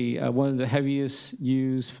is one of the heaviest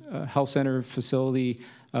used health center facility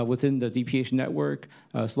within the DPH network.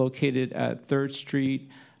 It's located at 3rd Street,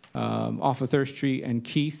 off of 3rd Street and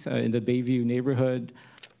Keith in the Bayview neighborhood.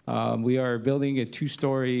 We are building a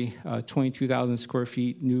 2-story, 22,000 square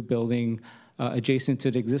feet new building adjacent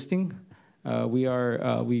to the existing.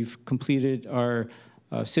 We've completed our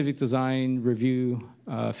civic design review,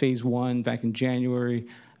 phase 1, back in January.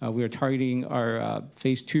 We are targeting our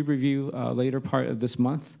phase 2 review later part of this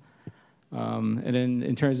month. And then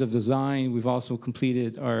in terms of design, we've also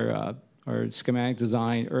completed our schematic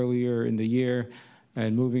design earlier in the year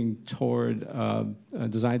and moving toward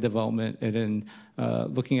design development and then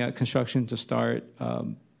looking at construction to start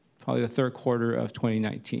probably the 3rd quarter of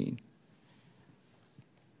 2019.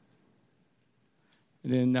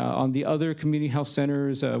 And then on the other community health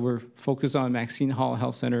centers, we're focused on Maxine Hall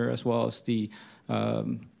Health Center as well as the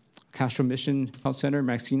Castro Mission Health Center.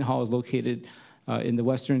 Maxine Hall is located in the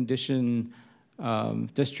Western Addition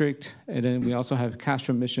District, and then we also have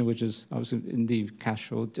Castro Mission, which is obviously in the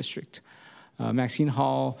Castro District. Maxine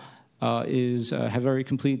Hall have very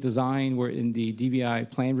complete design. We're in the DBI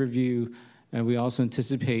plan review, and we also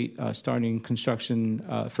anticipate starting construction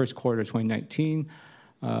 1st quarter 2019.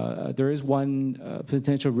 There is one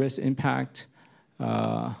potential risk impact.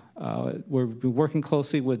 We're working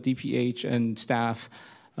closely with DPH and staff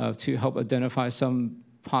to help identify some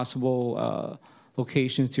possible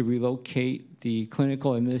locations to relocate the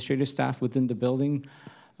clinical administrative staff within the building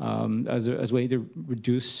as a way to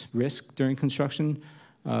reduce risk during construction.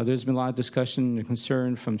 There's been a lot of discussion and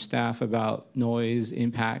concern from staff about noise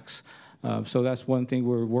impacts. So that's one thing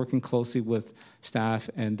we're working closely with staff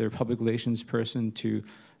and their public relations person to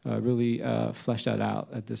really flesh that out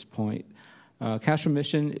at this point. Castro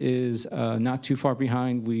Mission is not too far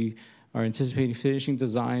behind. We are anticipating finishing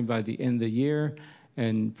design by the end of the year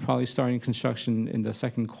and probably starting construction in the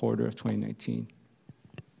 2nd quarter of 2019.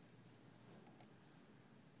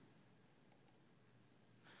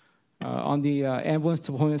 On the ambulance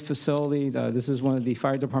deployment facility, this is one of the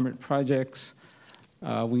fire department projects.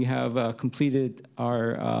 We have completed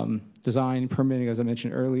our design permitting, as I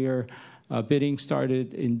mentioned earlier. Bidding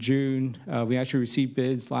started in June. We actually received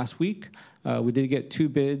bids last week. We did get 2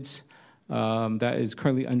 bids that is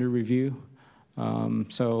currently under review.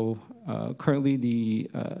 Currently the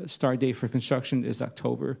start date for construction is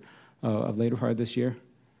October of later part of this year.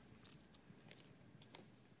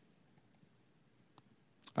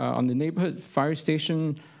 On the neighborhood fire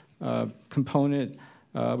station component,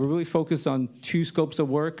 we're really focused on 2 scopes of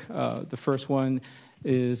work. The first one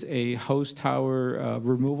is a hose tower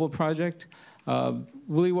removal project.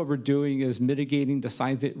 Really what we're doing is mitigating the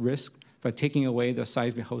seismic risk by taking away the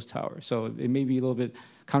seismic hose tower. So it may be a little bit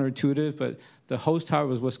counterintuitive, but the hose tower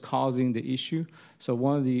was what's causing the issue. So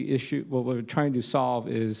one of the issue, what we're trying to solve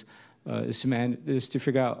is to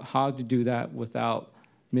figure out how to do that without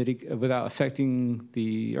affecting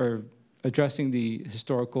or addressing the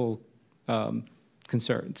historical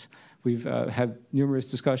concerns. We've had numerous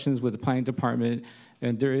discussions with the planning department,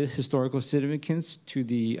 and there is historical significance to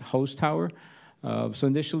the hose tower. So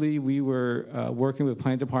initially, we were working with the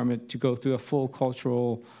planning department to go through a full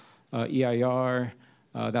cultural EIR.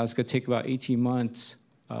 That was going to take about 18 months.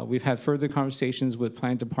 We've had further conversations with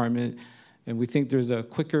planning department, and we think there's a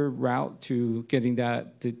quicker route to getting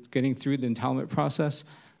through the entitlement process,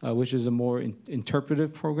 which is a more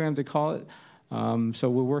interpretive program, they call it. So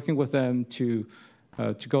we're working with them to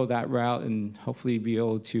go that route and hopefully be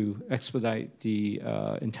able to expedite the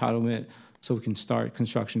entitlement so we can start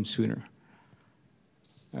construction sooner.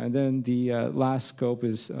 And then the last scope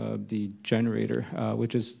is the generator,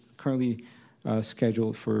 which is currently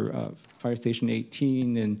scheduled for Fire Station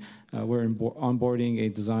 18, and we're onboarding a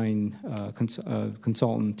design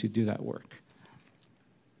consultant to do that work.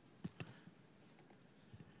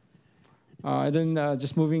 And then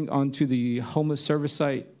just moving on to the homeless service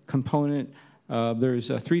site component, there's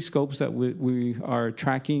 3 scopes that we are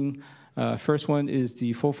tracking. First one is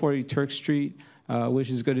the 440 Turk Street, which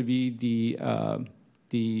is going to be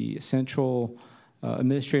the central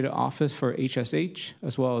administrative office for HSH,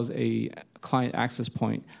 as well as a client access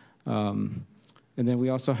point. And then we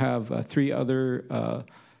also have 3 other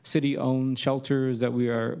city-owned shelters that we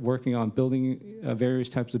are working on building various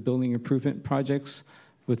types of building improvement projects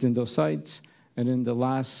within those sites. And then the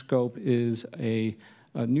last scope is a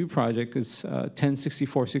new project. It's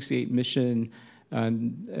 106468 Mission,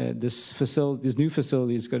 and this new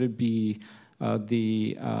facility is going to be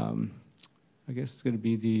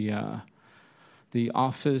the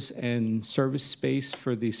office and service space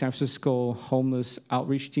for the San Francisco Homeless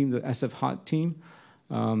Outreach Team, the SF HOT team.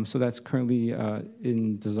 So that's currently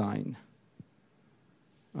in design.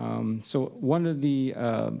 So one of the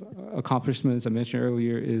accomplishments I mentioned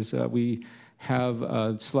earlier is we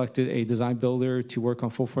have selected a design builder to work on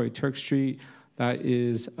 440 Turk Street. That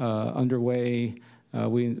is underway.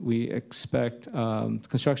 We expect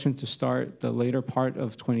construction to start the later part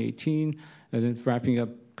of 2018, and then wrapping up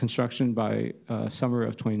construction by summer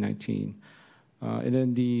of 2019. And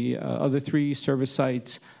then the other 3 service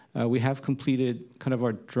sites, we have completed kind of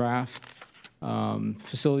our draft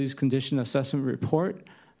facilities condition assessment report.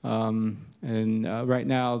 And right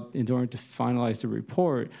now, in order to finalize the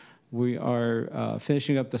report, we are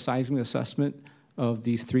finishing up the seismic assessment of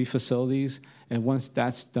these 3 facilities. And once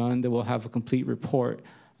that's done, then we'll have a complete report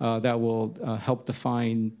that will help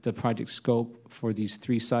define the project scope for these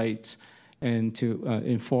 3 sites and to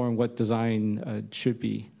inform what design should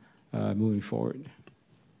be moving forward.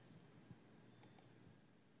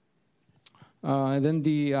 And then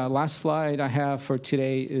the last slide I have for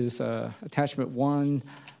today is attachment 1.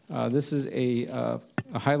 This is a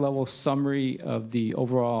high-level summary of the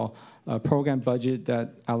overall program budget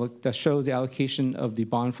that shows the allocation of the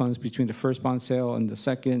bond funds between the first bond sale and the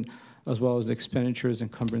second, as well as the expenditures and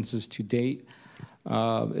encumbrances to date.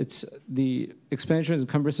 It's the expenditures and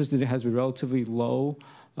encumbrances to date has been relatively low,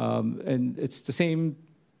 and it's the same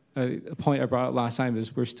point I brought up last time.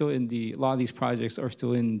 Is we're still in a lot of these projects are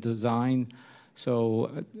still in design,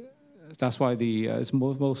 so that's why it's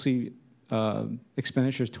mostly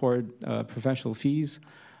expenditures toward professional fees.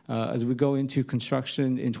 As we go into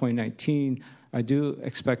construction in 2019, I do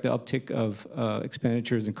expect the uptick of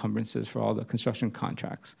expenditures and encumbrances for all the construction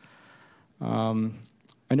contracts.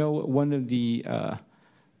 I know one of the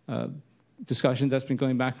discussions that's been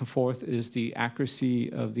going back and forth is the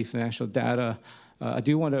accuracy of the financial data. I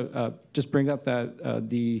do want to just bring up that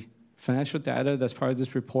the financial data that's part of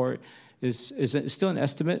this report is still an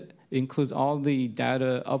estimate. It includes all the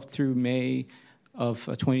data up through May of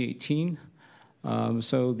 2018.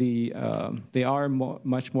 So they are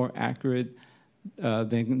much more accurate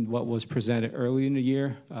than what was presented early in the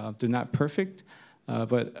year. They're not perfect,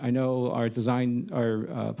 But I know our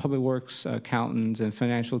public works accountants and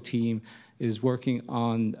financial team is working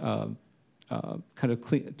on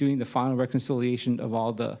doing the final reconciliation of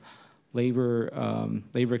all the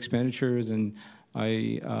labor expenditures, and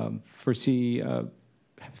I foresee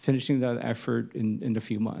finishing that effort in a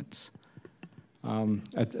few months.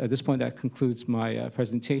 At this point, that concludes my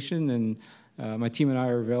presentation, and my team and I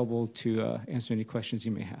are available to answer any questions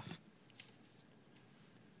you may have.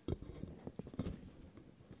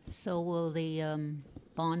 So will the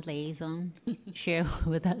bond liaison share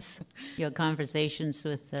with us your conversations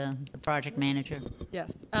with the project manager?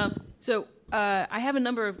 Yes. I have a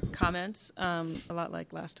number of comments, a lot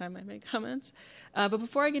like last time I made comments. But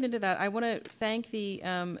before I get into that, I want to thank the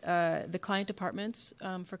client departments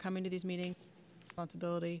for coming to these meetings,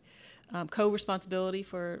 co-responsibility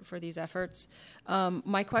for these efforts.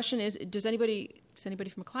 My question is, does anybody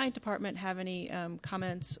from a client department have any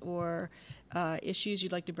comments or issues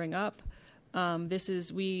you'd like to bring up?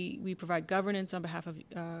 We provide governance on behalf of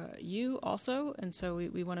you also, and so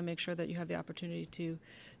we want to make sure that you have the opportunity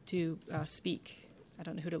to speak. I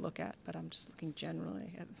don't know who to look at, but I'm just looking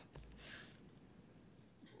generally at.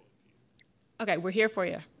 Okay, we're here for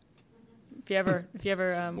you. If you ever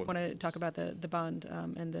want to talk about the bond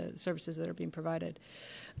and the services that are being provided.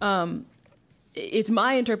 It's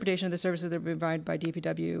my interpretation of the services that are provided by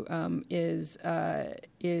DPW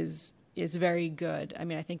is very good. I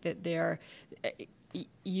mean, I think that they are.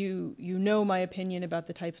 You know my opinion about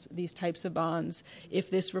these types of bonds. If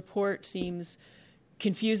this report seems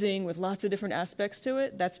confusing with lots of different aspects to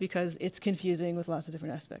it, that's because it's confusing with lots of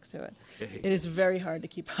different aspects to it. Okay. It is very hard to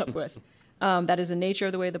keep up with. That is the nature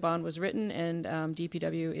of the way the bond was written, and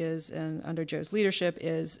DPW is, and under Joe's leadership,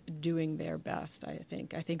 is doing their best, I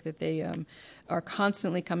think. I think that they are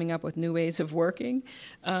constantly coming up with new ways of working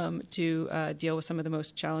to deal with some of the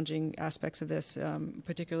most challenging aspects of this,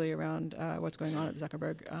 particularly around what's going on at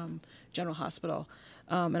Zuckerberg General Hospital.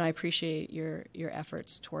 And I appreciate your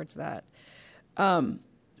efforts towards that. One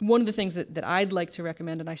of the things that I'd like to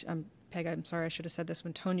recommend, and Peg, I'm sorry, I should have said this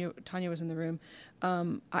when Tanya was in the room.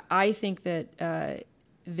 I think that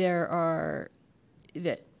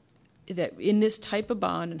that in this type of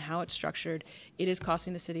bond and how it's structured, it is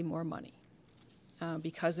costing the city more money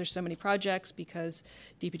because there's so many projects. Because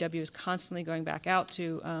DPW is constantly going back out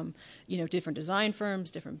to different design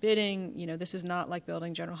firms, different bidding. This is not like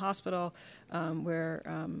building General Hospital where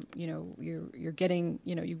you're getting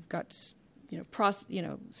you've got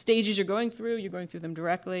stages you're going through them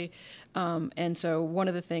directly. And so one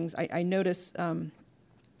of the things I notice,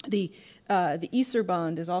 the ESSER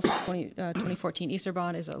bond is also 2014 ESSER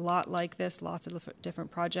bond is a lot like this, lots of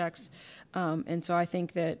different projects. And so I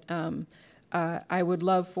think that I would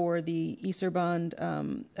love for the ESSER bond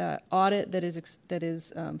audit that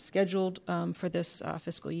is scheduled for this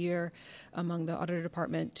fiscal year among the auditor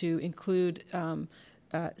department to include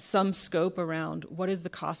some scope around what is the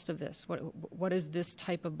cost of this? What is this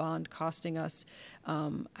type of bond costing us?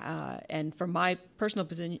 And from my personal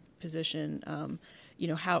position,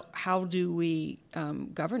 how do we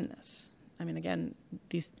govern this? I mean, again,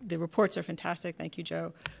 the reports are fantastic. Thank you,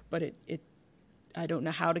 Joe. But I don't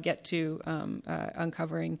know how to get to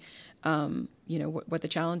uncovering, what the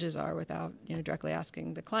challenges are without, directly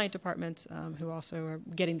asking the client departments who also are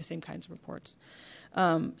getting the same kinds of reports.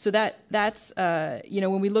 So that's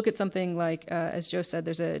when we look at something like, as Joe said,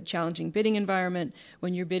 there's a challenging bidding environment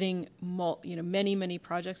when you're bidding, many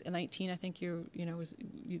projects. And 19, I think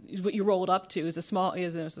what you rolled up to is a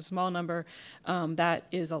small number. That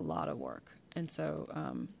is a lot of work. And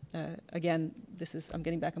so, again, I'm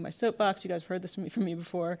getting back on my soapbox. You guys have heard this from me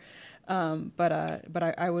before. But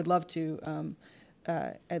I would love to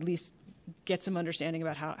at least get some understanding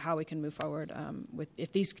about how we can move forward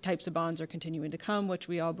if these types of bonds are continuing to come, which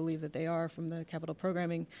we all believe that they are from the capital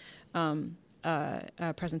programming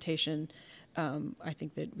presentation. I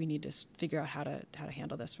think that we need to figure out how to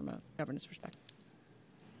handle this from a governance perspective.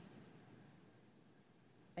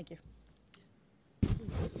 Thank you.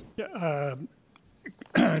 Yeah,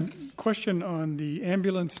 question on the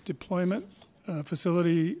ambulance deployment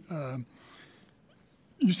facility.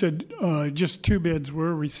 You said just 2 bids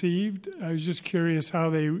were received. I was just curious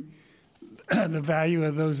how the value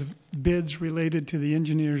of those bids related to the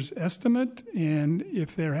engineer's estimate, and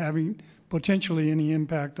if they're having potentially any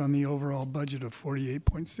impact on the overall budget of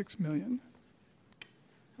 $48.6 million.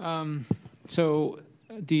 So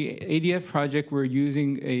the ADF project, we're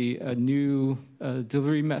using a new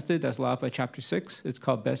delivery method that's allowed by Chapter 6. It's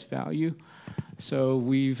called Best Value. So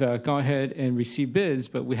we've gone ahead and received bids,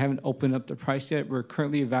 but we haven't opened up the price yet. We're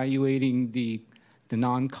currently evaluating the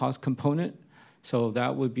non-cost component. So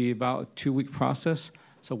that would be about a 2-week process.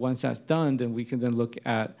 So once that's done, then we can then look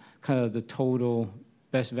at kind of the total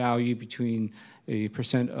best value between a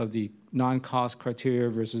percent of the non-cost criteria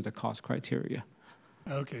versus the cost criteria.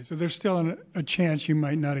 Okay, so there's still a chance you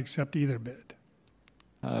might not accept either bid?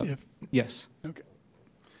 Yes. Okay.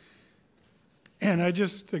 And I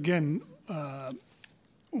just, again,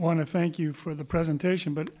 want to thank you for the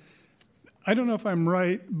presentation, but I don't know if I'm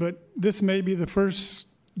right, but this may be the first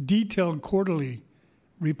detailed quarterly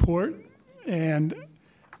report, and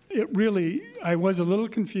it really, I was a little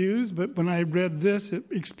confused, but when I read this, it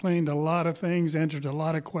explained a lot of things, answered a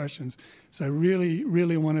lot of questions. So I really,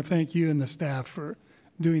 really want to thank you and the staff for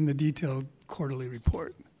doing the detailed quarterly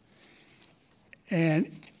report.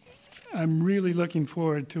 And I'm really looking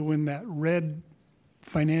forward to when that red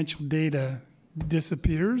financial data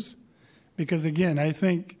disappears, because again, I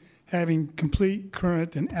think having complete,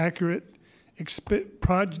 current, and accurate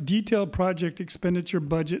detailed project expenditure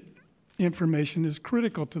budget information is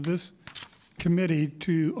critical to this committee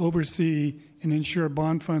to oversee and ensure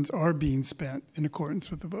bond funds are being spent in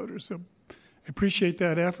accordance with the voters. So I appreciate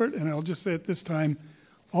that effort, and I'll just say at this time,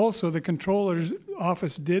 also the Controller's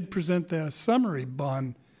Office did present the summary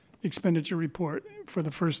bond expenditure report for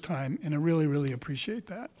the first time, and I really, really appreciate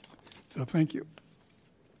that. So thank you.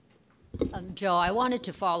 Joe, I wanted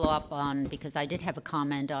to follow up on, because I did have a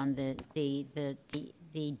comment on the data,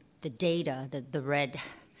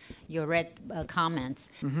 your red comments.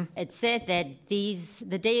 Mm-hmm. It said that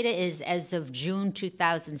the data is as of June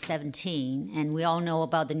 2017, and we all know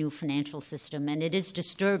about the new financial system, and it is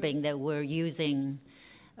disturbing that we're using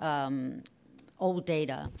old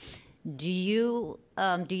data. Do you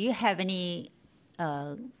have any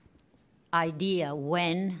idea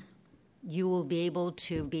when you will be able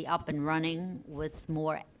to be up and running with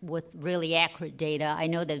really accurate data? I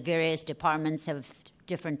know that various departments have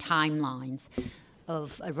different timelines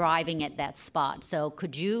of arriving at that spot. So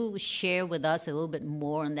could you share with us a little bit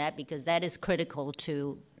more on that, because that is critical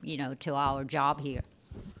to our job here?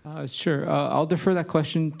 Sure. I'll defer that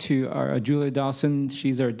question to our Julia Dawson.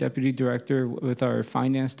 She's our Deputy Director with our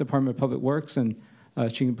Finance Department of Public Works, and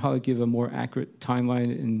she can probably give a more accurate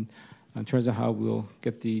timeline in terms of how we'll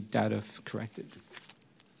get the data corrected.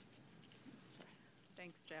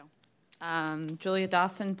 Thanks, Joe. Julia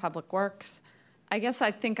Dawson, Public Works. I guess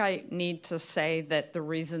I think I need to say that the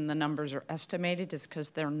reason the numbers are estimated is because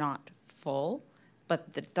they're not full,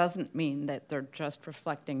 but that doesn't mean that they're just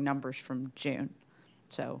reflecting numbers from June.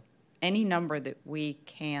 So any number that we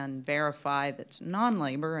can verify that's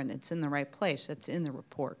non-labor and it's in the right place, it's in the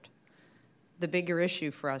report. The bigger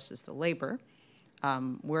issue for us is the labor.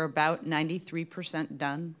 We're about 93%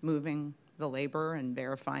 done moving the labor and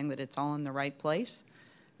verifying that it's all in the right place.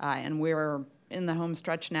 And we're in the home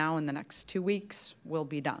stretch now. In the next 2 weeks, we'll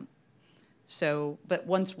be done. So, but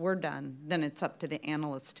once we're done, then it's up to the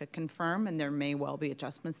analysts to confirm, and there may well be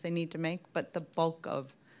adjustments they need to make, but the bulk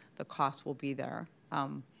of the cost will be there.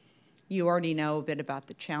 You already know a bit about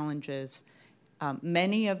the challenges.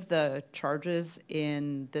 Many of the charges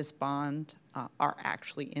in this bond are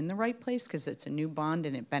actually in the right place because it's a new bond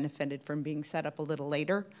and it benefited from being set up a little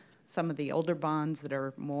later. Some of the older bonds that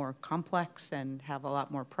are more complex and have a lot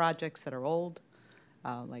more projects that are old,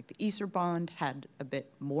 like the ESER bond, had a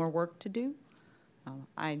bit more work to do.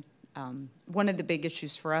 One of the big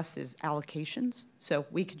issues for us is allocations. So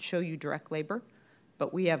we could show you direct labor,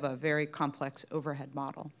 but we have a very complex overhead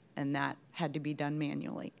model, and that had to be done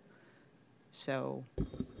manually. So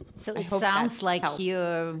it sounds like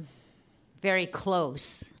you're very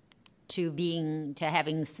close to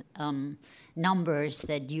having numbers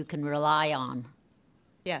that you can rely on.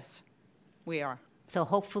 Yes, we are. So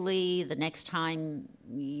hopefully the next time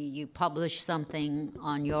you publish something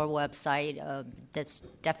on your website,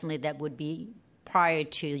 that would be prior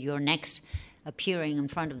to your next appearing in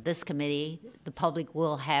front of this committee, the public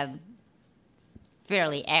will have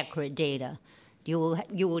fairly accurate data.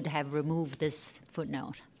 You would have removed this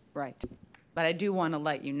footnote. Right. But I do want to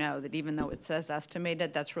let you know that even though it says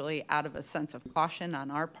estimated, that's really out of a sense of caution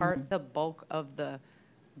on our part. Mm-hmm. The bulk of the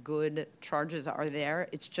good charges are there.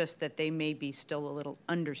 It's just that they may be still a little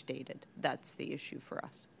understated. That's the issue for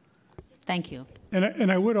us. Thank you.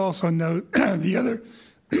 And I would also note the other,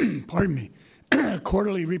 pardon me,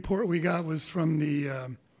 quarterly report we got was from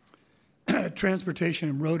the Transportation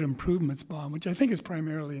and Road Improvements Bond, which I think is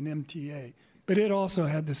primarily an MTA, but it also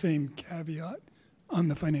had the same caveat on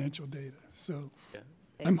the financial data. So yeah.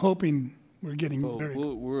 I'm hoping we're getting very.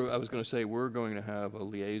 I was going to say we're going to have a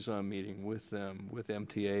liaison meeting with them, with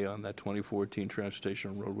MTA, on that 2014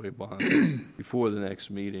 Transportation and Roadway Bond before the next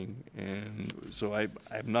meeting, and so I'm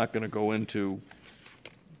not going to go into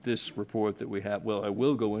this report that we have, well, I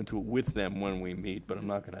will go into it with them when we meet, but I'm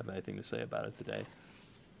not going to have anything to say about it today.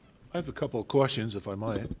 I have a couple of questions, if I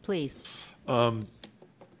might. Please.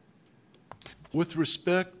 With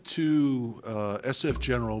respect to SF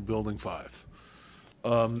General Building 5,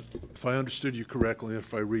 if I understood you correctly,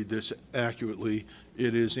 if I read this accurately,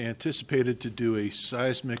 it is anticipated to do a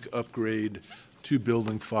seismic upgrade to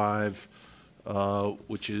Building 5,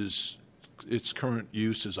 which is its current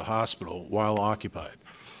use as a hospital while occupied.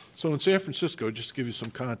 So in San Francisco, just to give you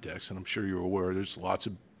some context, and I'm sure you're aware, there's lots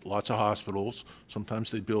of hospitals. Sometimes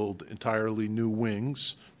they build entirely new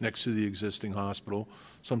wings next to the existing hospital.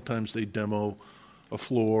 Sometimes they demo a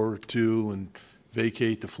floor or two and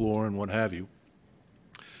vacate the floor and what have you.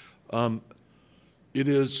 It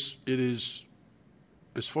is,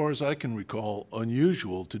 as far as I can recall,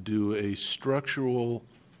 unusual to do a structural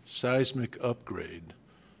seismic upgrade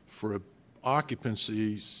for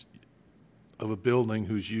occupancies of a building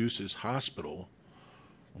whose use is hospital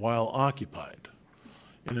while occupied.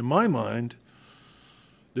 And in my mind,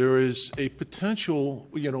 there is a potential,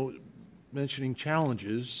 mentioning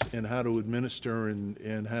challenges and how to administer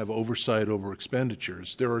and have oversight over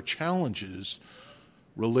expenditures. There are challenges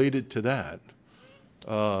related to that.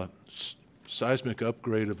 Seismic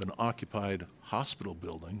upgrade of an occupied hospital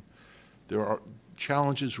building. There are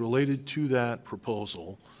challenges related to that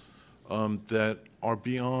proposal that are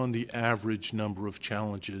beyond the average number of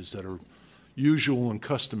challenges that are usual and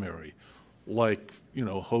customary, like,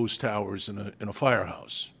 hose towers in a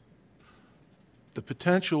firehouse. The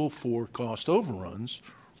potential for cost overruns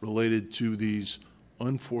related to these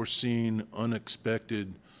unforeseen,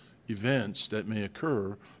 unexpected events that may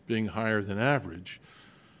occur being higher than average,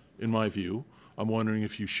 in my view. I'm wondering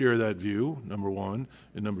if you share that view, number one.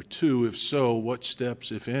 And number two, if so, what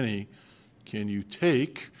steps, if any, can you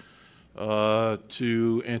take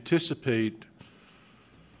to anticipate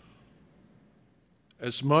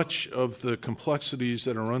as much of the complexities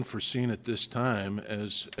that are unforeseen at this time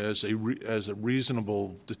as a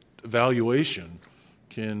reasonable evaluation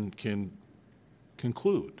can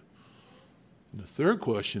conclude? And the third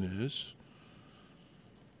question is,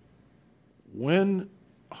 when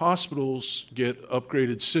hospitals get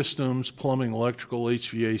upgraded systems, plumbing, electrical,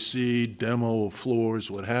 HVAC, demo of floors,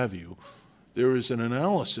 what have you, there is an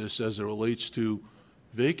analysis as it relates to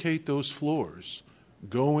vacate those floors,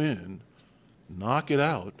 go in, knock it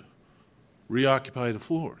out, reoccupy the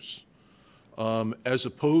floors, as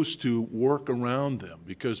opposed to work around them.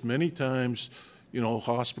 Because many times,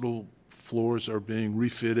 hospital floors are being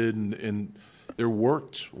refitted and they're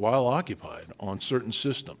worked while occupied on certain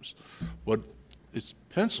systems. But it's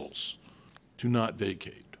pencils to not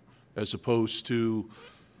vacate, as opposed to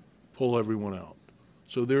pull everyone out.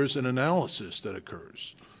 So there's an analysis that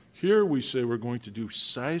occurs. Here we say we're going to do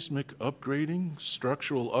seismic upgrading,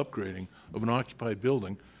 structural upgrading of an occupied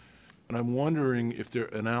building, and I'm wondering if their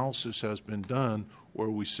analysis has been done where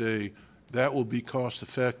we say that will be cost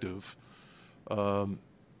effective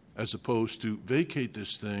as opposed to vacate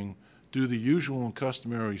this thing, do the usual and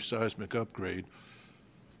customary seismic upgrade,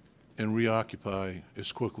 and reoccupy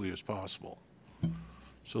as quickly as possible.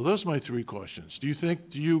 So those are my three questions. Do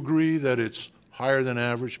you agree that it's higher than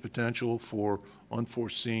average potential for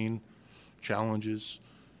unforeseen challenges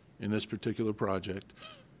in this particular project?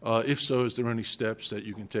 If so, is there any steps that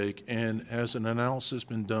you can take? And has an analysis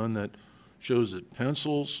been done that shows that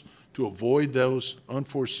pencils to avoid those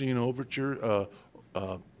unforeseen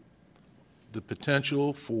the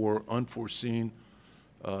potential for unforeseen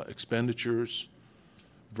expenditures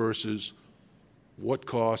versus what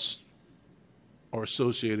costs are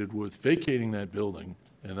associated with vacating that building,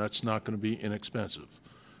 and that's not going to be inexpensive,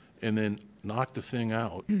 and then knock the thing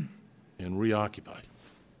out and reoccupy?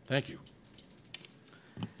 Thank you.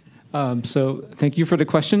 So thank you for the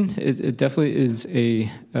question. It definitely is a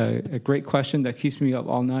great question that keeps me up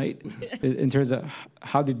all night in terms of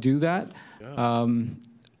how to do that. Yeah.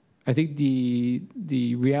 I think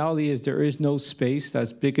the reality is there is no space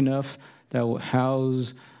that's big enough that will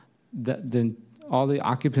house all the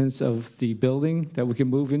occupants of the building that we can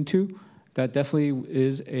move into. That definitely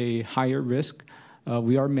is a higher risk.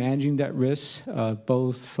 We are managing that risk,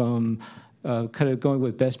 both from kind of going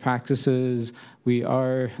with best practices. We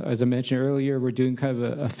are, as I mentioned earlier, we're doing kind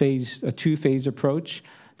of a two-phase approach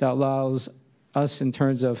that allows us, in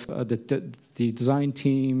terms of the design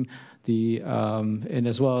team, and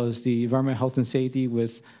as well as the environmental health and safety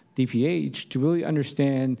with DPH, to really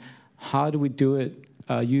understand how do we do it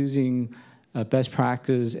using best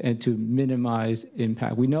practice and to minimize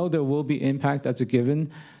impact. We know there will be impact, that's a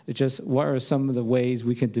given. It's just what are some of the ways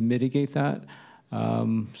we can mitigate that?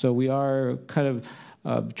 So we are kind of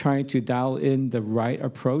trying to dial in the right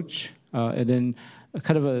approach. And then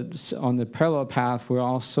on the parallel path, we're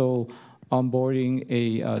also onboarding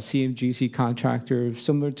a CMGC contractor,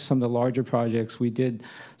 similar to some of the larger projects. We did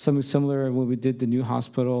something similar when we did the new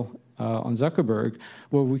hospital on Zuckerberg,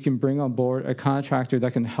 where we can bring on board a contractor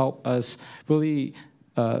that can help us really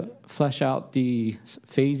flesh out the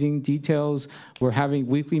phasing details. We're having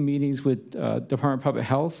weekly meetings with Department of Public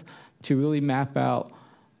Health to really map out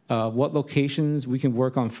what locations we can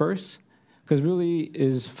work on first, because really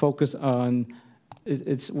is focused on,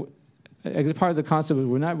 it's part of the concept is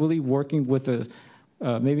we're not really working with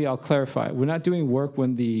maybe I'll clarify, we're not doing work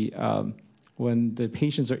when the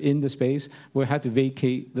patients are in the space. We'll have to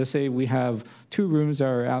vacate. Let's say we have 2 rooms that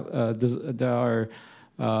are out, that are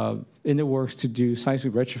in the works to do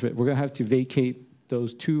seismic retrofit. We're going to have to vacate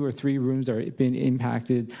those 2 or 3 rooms that are being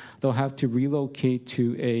impacted. They'll have to relocate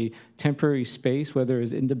to a temporary space, whether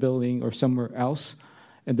it's in the building or somewhere else.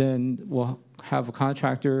 And then we'll have a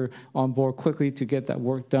contractor on board quickly to get that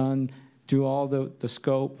work done, do all the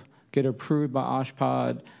scope, get approved by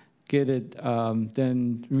OSHPD, get it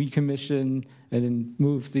then recommissioned, and then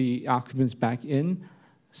move the occupants back in.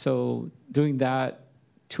 So doing that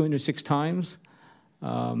 206 times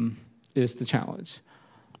is the challenge.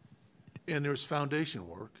 And there's foundation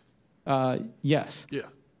work. Yes. Yeah.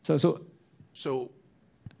 So,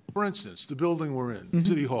 for instance, the building we're in,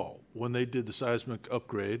 City Hall, when they did the seismic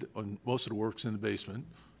upgrade, on most of the work's in the basement,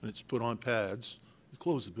 and it's put on pads, you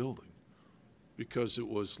close the building because it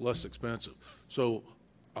was less expensive. So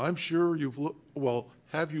I'm sure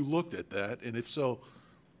have you looked at that? And if so,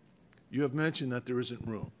 you have mentioned that there isn't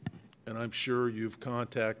room. And I'm sure you've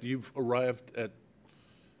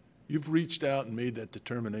reached out and made that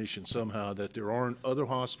determination somehow that there aren't other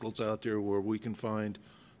hospitals out there where we can find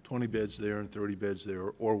 20 beds there and 30 beds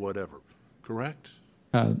there or whatever, correct?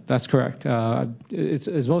 That's correct.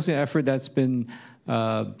 It's mostly an effort that's been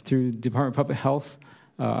through Department of Public Health.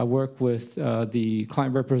 I work with the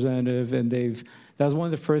client representative, and that was one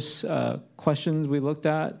of the first questions we looked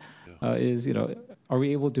at is, are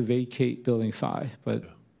we able to vacate Building 5? But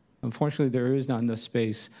unfortunately, there is not enough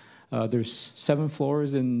space. There's 7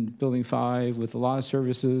 floors in Building 5 with a lot of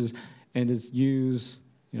services, and it's used,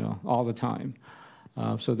 all the time.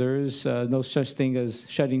 So there is no such thing as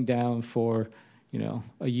shutting down for,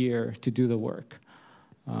 a year to do the work.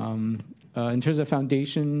 In terms of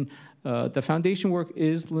foundation, the foundation work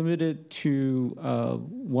is limited to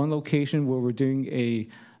one location where we're doing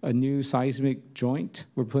a new seismic joint.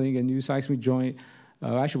 We're putting a new seismic joint.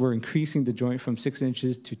 Actually, we're increasing the joint from 6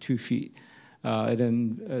 inches to 2 feet. And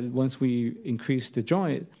then once we increase the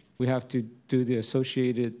joint, we have to do the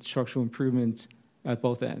associated structural improvements at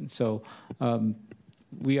both ends. So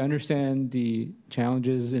we understand the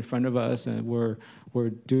challenges in front of us, and we're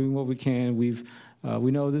doing what we can.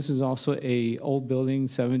 We know this is also a old building,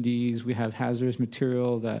 70s. We have hazardous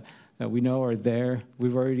material that we know are there.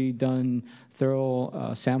 We've already done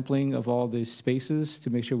thorough sampling of all these spaces to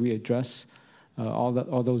make sure we address all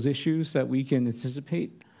those issues that we can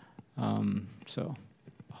anticipate. So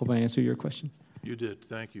I hope I answered your question. You did.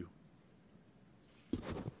 Thank you.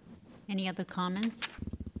 Any other comments?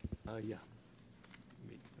 Yeah.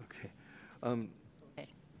 Okay.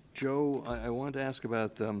 Joe, I wanted to ask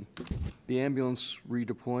about the ambulance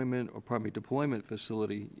deployment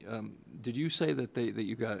facility. Did you say that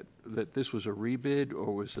that this was a rebid,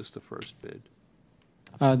 or was this the first bid?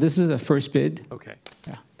 This is a first bid. Okay.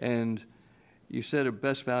 Yeah. And you said a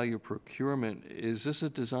best value procurement. Is this a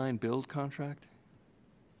design build contract?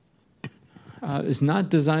 It's not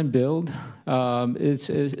design build.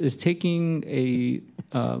 It's taking a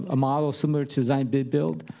model similar to design bid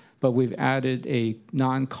build, but we've added a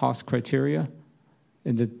non-cost criteria.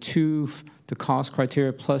 And the cost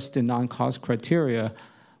criteria plus the non-cost criteria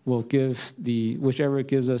will give whichever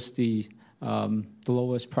gives us the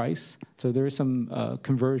lowest price. So there is some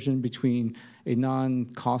conversion between a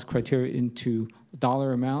non-cost criteria into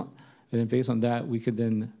dollar amount, and then based on that, we could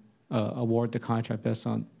then award the contract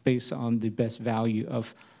based on the best value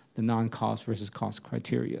of the non-cost versus cost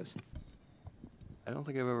criteria. I don't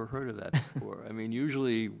think I've ever heard of that before. I mean,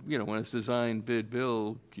 usually, when it's design, bid,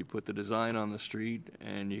 build, you put the design on the street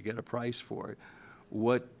and you get a price for it.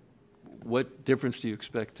 What difference do you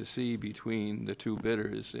expect to see between the two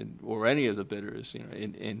bidders or any of the bidders,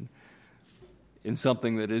 in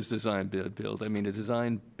something that is design, bid, build? I mean, a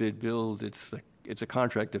design, bid, build, it's a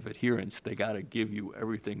contract of adherence. They got to give you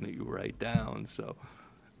everything that you write down. So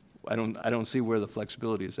I don't see where the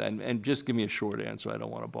flexibility is. And just give me a short answer. I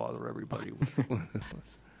don't want to bother everybody.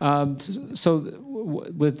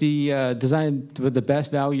 With the design, with the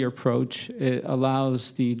best value approach, it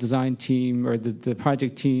allows the design team or the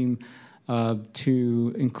project team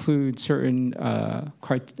to include certain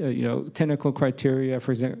technical criteria.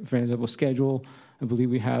 For example, schedule. I believe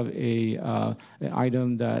we have an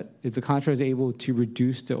item that if the contractor is able to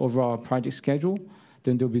reduce the overall project schedule,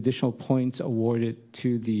 then there'll be additional points awarded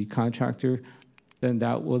to the contractor. Then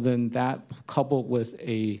that coupled with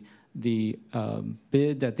the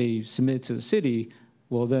bid that they submit to the city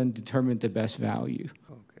will then determine the best value.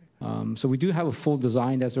 Okay. So we do have a full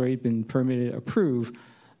design that's already been permitted, approved.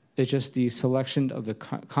 It's just the selection of the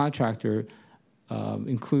contractor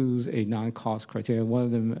includes a non-cost criteria. One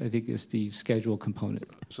of them, I think, is the schedule component.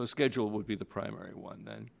 So schedule would be the primary one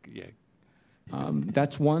then, yeah.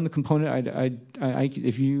 That's one component.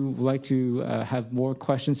 If you would like to have more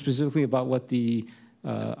questions specifically about what the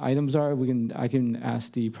items are, I can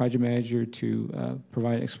ask the project manager to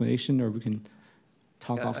provide an explanation, or we can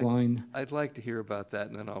talk offline. I'd like to hear about that,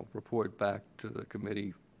 and then I'll report back to the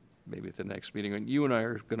committee maybe at the next meeting. And you and I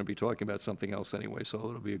are going to be talking about something else anyway, so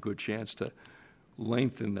it'll be a good chance to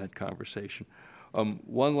lengthen that conversation.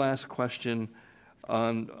 One last question.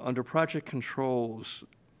 Under project controls,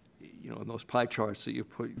 in those pie charts that you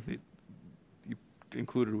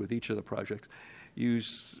included with each of the projects,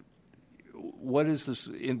 what is this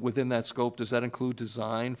within that scope? Does that include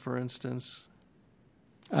design, for instance?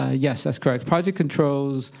 Yes, that's correct. Project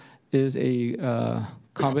controls is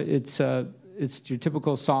it's your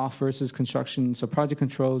typical soft versus construction. So project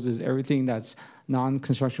controls is everything that's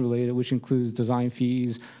non-construction related, which includes design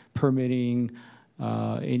fees, permitting,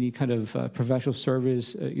 any kind of professional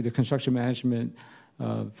service, either construction management,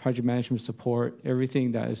 project management support,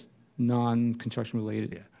 everything that is non-construction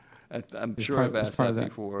related. Yeah. I'm sure I've asked that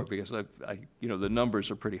before because the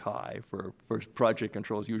numbers are pretty high for project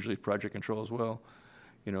controls. Usually project controls,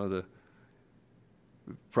 the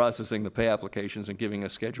processing the pay applications and giving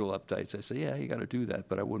us schedule updates. I say, yeah, you got to do that,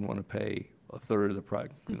 but I wouldn't want to pay a third of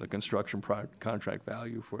the construction contract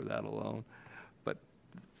value for that alone. But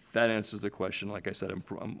that answers the question. Like I said,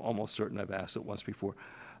 I'm almost certain I've asked it once before.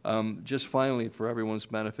 Just finally, for everyone's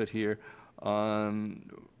benefit here,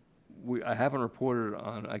 I haven't reported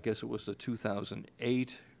on, I guess it was the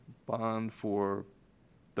 2008 bond for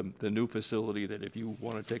the new facility that if you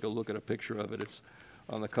want to take a look at a picture of it, it's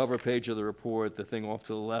on the cover page of the report, the thing off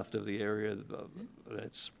to the left of the area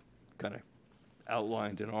that's kind of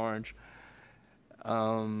outlined in orange.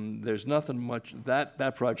 There's nothing much.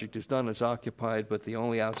 That project is done, it's occupied, but the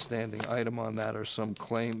only outstanding item on that are some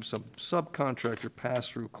claims, some subcontractor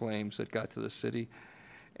pass-through claims that got to the city.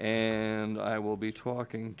 And I will be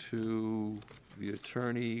talking to the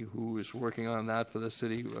attorney who is working on that for the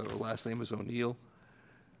city. Her last name is O'Neill,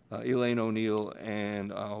 Elaine O'Neill,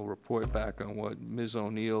 and I'll report back on what Ms.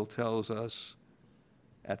 O'Neill tells us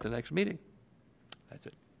at the next meeting. That's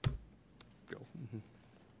it. Go.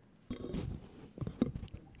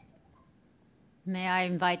 May I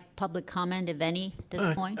invite public comment, if any, at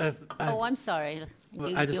this point? I'm sorry.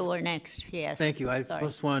 You were next, yes. Thank you. I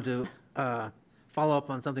just wanted to follow up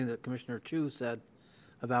on something that Commissioner Chu said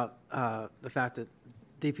about the fact that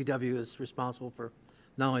DPW is responsible for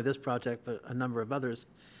not only this project, but a number of others.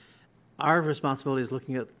 Our responsibility is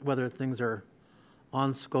looking at whether things are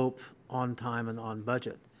on scope, on time, and on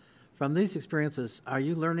budget. From these experiences, are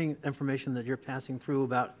you learning information that you're passing through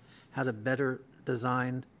about how to better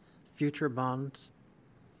design future bonds?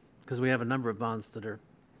 Because we have a number of bonds that are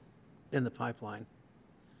in the pipeline.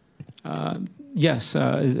 Yes,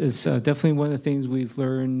 it's definitely one of the things we've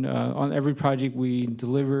learned. On every project we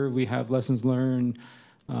deliver, we have lessons learned.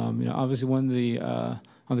 Obviously, one of the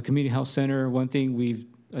on the community health center, one thing we've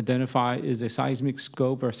identified is a seismic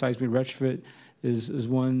scope or seismic retrofit is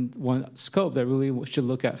one scope that really should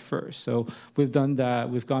look at first. So we've done that.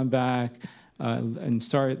 We've gone back and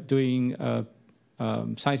started doing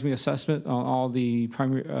seismic assessment on all the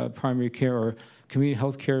primary care or community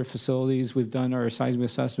health care facilities. We've done our seismic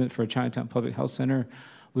assessment for Chinatown Public Health Center.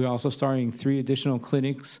 We're also starting 3 additional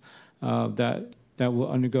clinics that will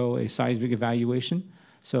undergo a seismic evaluation.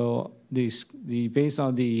 So based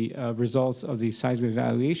on the results of the seismic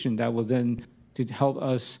evaluation, that will then to help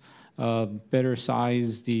us better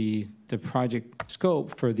size the project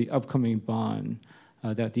scope for the upcoming bond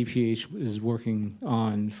that DPH is working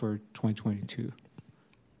on for 2022.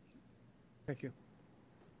 Thank you.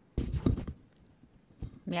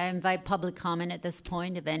 May I invite public comment at this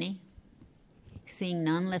point, if any? Seeing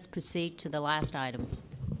none, let's proceed to the last item.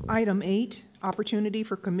 Item 8, opportunity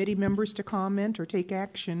for committee members to comment or take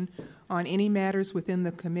action on any matters within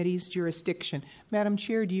the committee's jurisdiction. Madam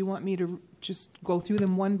Chair, do you want me to just go through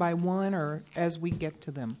them one by one or as we get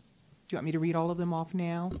to them? Do you want me to read all of them off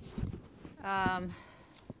now? I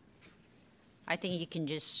think you can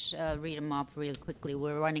just read them off real quickly.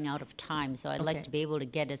 We're running out of time, so I'd like to be able to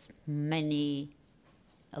get as many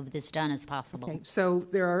of this done as possible. Okay, so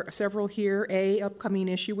there are several here. A, upcoming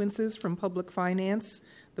issuances from public finance,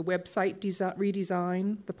 the website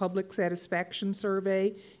redesign, the public satisfaction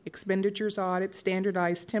survey, expenditures audit,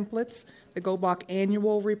 standardized templates, the GOBOC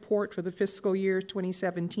annual report for the fiscal year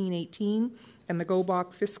 2017-18, and the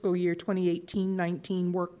GOBOC fiscal year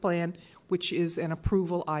 2018-19 work plan, which is an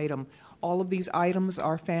approval item. All of these items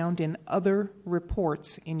are found in other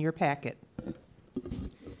reports in your packet.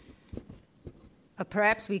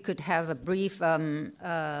 Perhaps we could have a brief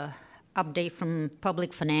update from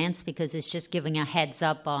public finance because it's just giving a heads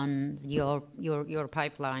up on your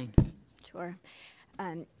pipeline. Sure.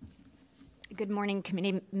 Good morning,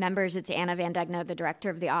 committee members. It's Anna Van Degno, the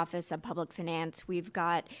Director of the Office of Public Finance. We've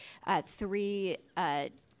got 3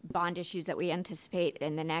 bond issues that we anticipate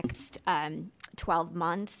in the next 12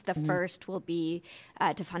 months. The first will be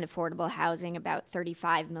to fund affordable housing, about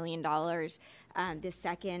 $35 million. The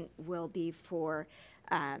second will be for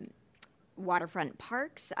waterfront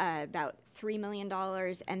parks, about $3 million.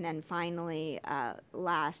 And then finally,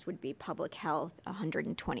 last would be public health,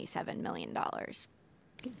 $127 million.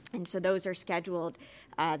 And so those are scheduled.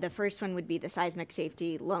 The first one would be the seismic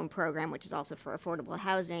safety loan program, which is also for affordable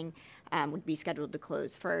housing, would be scheduled to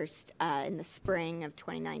close first in the spring of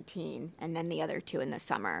 2019, and then the other 2 in the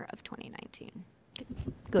summer of 2019.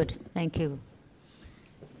 Good, thank you.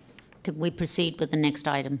 Could we proceed with the next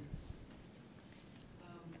item?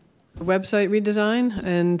 Website redesign,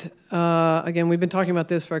 and again, we've been talking about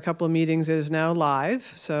this for a couple of meetings. It is now live,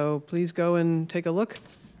 so please go and take a look.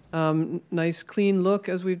 Nice, clean look,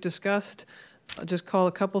 as we've discussed. I'll just call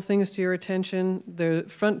a couple things to your attention. The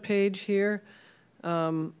front page here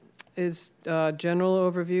is a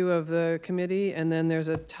general overview of the committee, and then there's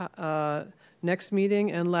a next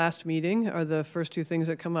meeting and last meeting are the first 2 things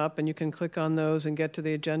that come up, and you can click on those and get to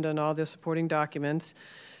the agenda and all the supporting documents.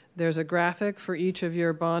 There's a graphic for each of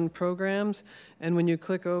your bond programs, and when you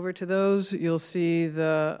click over to those, you'll see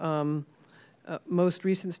the most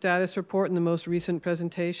recent status report and the most recent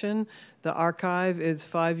presentation. The archive is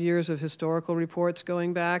 5 years of historical reports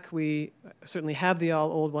going back. We certainly have the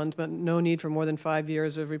all old ones, but no need for more than 5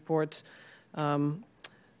 years of reports on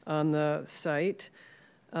the site.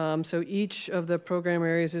 So each of the program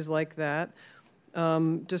areas is like that.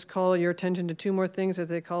 Just call your attention to 2 more things, as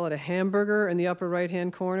they call it, a hamburger in the upper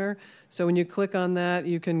right-hand corner. So when you click on that,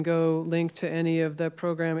 you can go link to any of the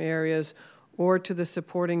program areas or to the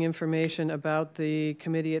supporting information about the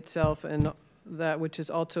committee itself, and that which is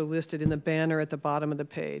also listed in the banner at the bottom of the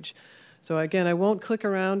page. So again, I won't click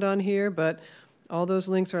around on here, but all those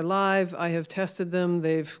links are live. I have tested them.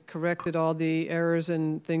 They've corrected all the errors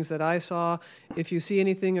and things that I saw. If you see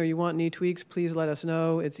anything or you want any tweaks, please let us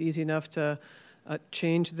know. It's easy enough to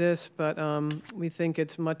change this, but we think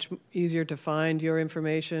it's much easier to find your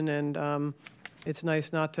information, and it's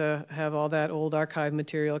nice not to have all that old archive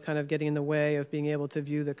material kind of getting in the way of being able to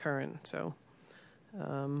view the current. So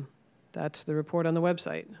that's the report on the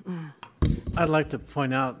website. I'd like to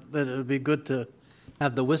point out that it would be good to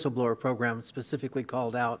have the whistleblower program specifically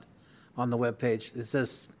called out on the webpage. It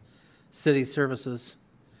says city services,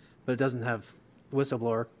 but it doesn't have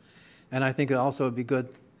whistleblower. And I think it also would be good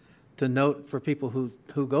to note for people who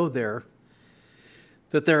go there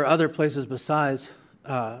that there are other places besides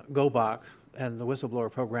GOBOC and the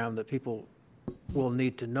whistleblower program that people will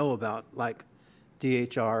need to know about, like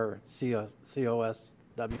DHR,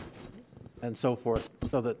 COSW, and so forth,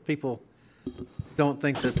 so that people don't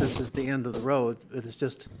think that this is the end of the road. It is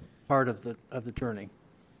just part of the journey.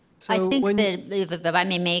 So I think that if I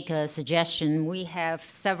may make a suggestion, we have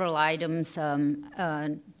several items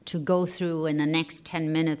to go through in the next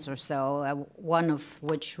 10 minutes or so, one of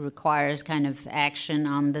which requires kind of action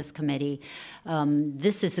on this committee.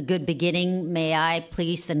 This is a good beginning. May I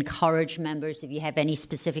please encourage members, if you have any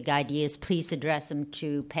specific ideas, please address them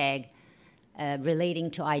to PEG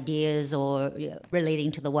relating to ideas or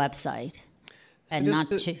relating to the website. And so not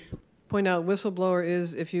to point out, whistleblower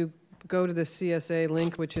is, if you go to the CSA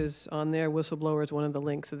link, which is on there, whistleblower is one of the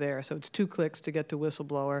links there. So it's 2 clicks to get to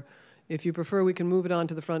whistleblower. If you prefer, we can move it on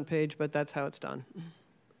to the front page, but that's how it's done.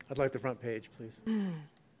 I'd like the front page, please.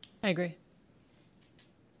 I agree.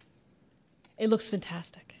 It looks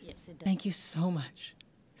fantastic. Yes, it does. Thank you so much.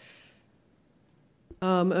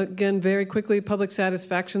 Again, very quickly, public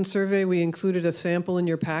satisfaction survey. We included a sample in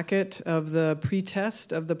your packet of the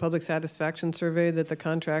pre-test of the public satisfaction survey that the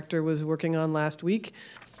contractor was working on last week.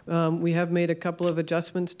 We have made a couple of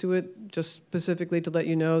adjustments to it, just specifically to let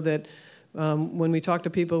you know that when we talk to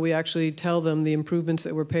people, we actually tell them the improvements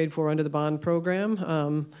that were paid for under the bond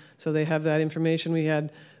program. So they have that information. We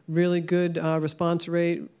had really good response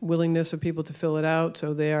rate, willingness of people to fill it out.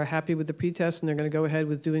 So they are happy with the pretest, and they're going to go ahead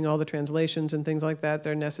with doing all the translations and things like that that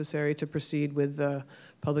are necessary to proceed with the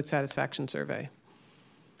public satisfaction survey.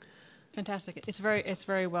 Fantastic. It's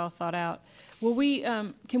very well thought out. Will we,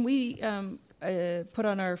 can we put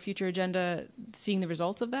on our future agenda seeing the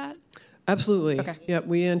results of that? Absolutely. Okay. Yep.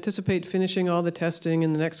 We anticipate finishing all the testing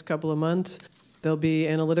in the next couple of months. There'll be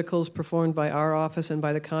analyticals performed by our office and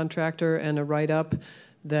by the contractor, and a write-up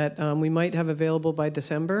that we might have available by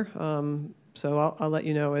December. So I'll let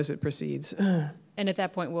you know as it proceeds. And at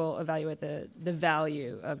that point, we'll evaluate the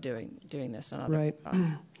value of doing this on other. Right.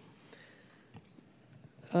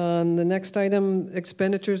 On the next item,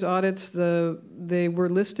 expenditures audits, they were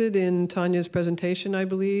listed in Tanya's presentation, I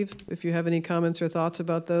believe. If you have any comments or thoughts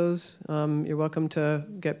about those, you're welcome to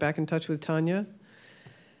get back in touch with Tanya.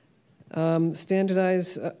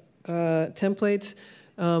 Standardized templates.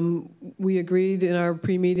 We agreed in our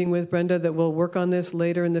pre-meeting with Brenda that we'll work on this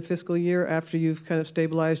later in the fiscal year after you've kind of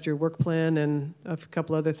stabilized your work plan and a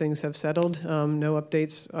couple other things have settled. No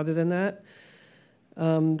updates other than that.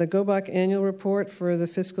 The GOBAC annual report for the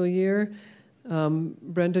fiscal year.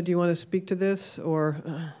 Brenda, do you want to speak to this or?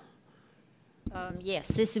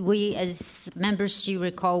 Yes, we as members, do you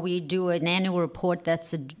recall, we do an annual report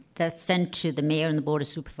that's sent to the mayor and the board of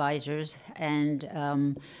supervisors,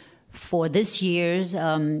 and for this year's,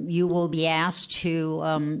 you will be asked to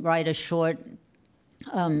write a short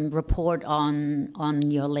report on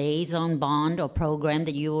your liaison bond or program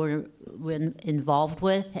that you were involved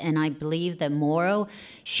with. And I believe that Mauro,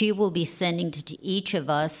 she will be sending to each of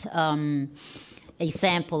us a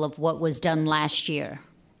sample of what was done last year.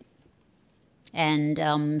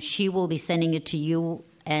 And she will be sending it to you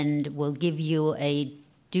and will give you a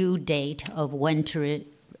due date of when to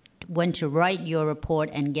write your report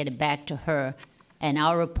and get it back to her. And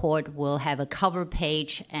our report will have a cover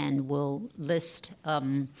page and will list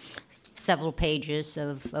several pages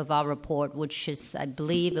of our report, which is, I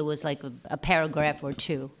believe it was like a paragraph or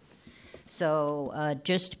two. So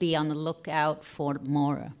just be on the lookout for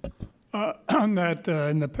Maura. On that,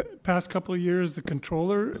 in the past couple of years, the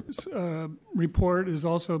controller's report has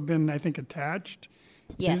also been, I think, attached.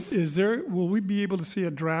 Yes. Will we be able to see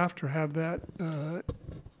a draft or have that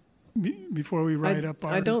before we write up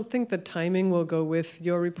ours? I don't think the timing will go with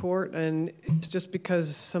your report, and it's just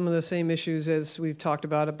because some of the same issues as we've talked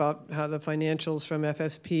about how the financials from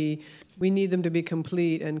FSP, we need them to be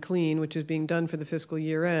complete and clean, which is being done for the fiscal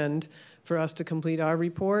year end, for us to complete our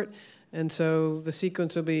report. And so the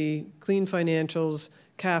sequence will be clean financials,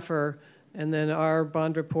 CAFR, and then our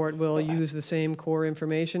bond report will use the same core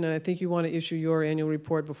information. And I think you want to issue your annual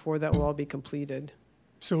report before that will all be completed.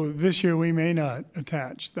 So this year we may not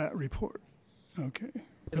attach that report. Okay.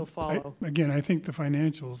 It'll follow. Again, I think the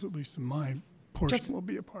financials, at least in my portion, will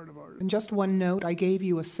be a part of ours. And just one note, I gave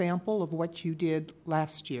you a sample of what you did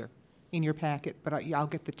last year in your packet, but I'll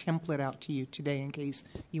get the template out to you today in case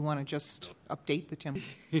you want to just update the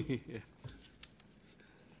template.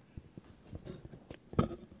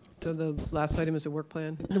 So the last item is the work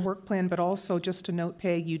plan? The work plan, but also just to note,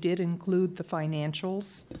 Peg, you did include the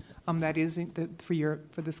financials. That is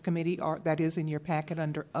for this committee, that is in your packet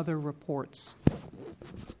under other reports.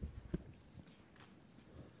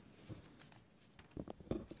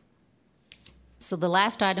 So the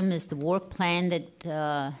last item is the work plan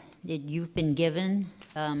that you've been given.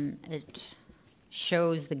 It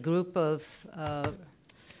shows the group of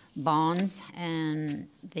bonds and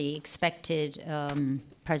the expected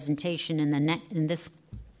presentation in this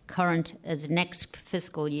current as next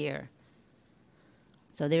fiscal year.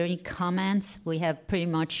 So are there any comments? We have pretty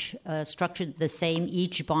much structured the same.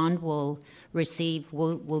 Each bond will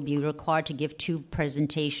be required to give 2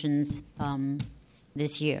 presentations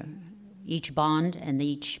this year, each bond and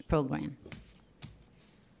each program.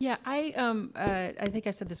 Yeah, I think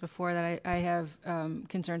I've said this before, that I have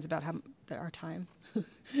concerns about our time.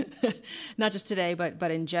 Not just today,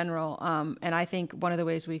 but in general. And I think one of the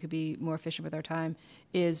ways we could be more efficient with our time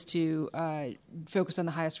is to focus on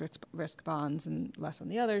the highest risk bonds and less on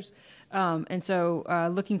the others. And so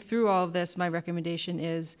looking through all of this, my recommendation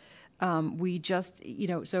is we just,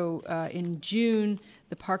 in June,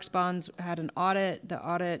 the Parks bonds had an audit. The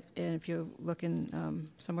audit, and if you look in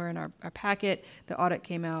somewhere in our packet, the audit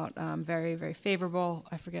came out very, very favorable.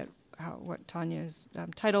 I forget what Tanya's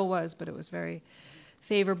title was, but it was very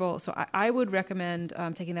favorable. So I would recommend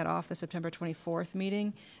taking that off the September 24th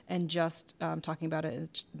meeting and just talking about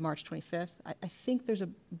it at March 25th. I think there's a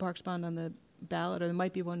parks bond on the ballot, or there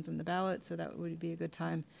might be ones on the ballot, so that would be a good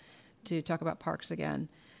time to talk about parks again.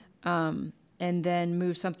 And then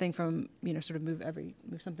move something from, sort of move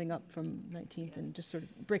something up from 19th and just sort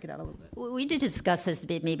of break it out a little bit. We did discuss this a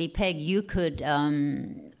bit. Maybe, Peg, you could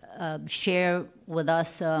share with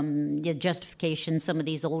us the justification, some of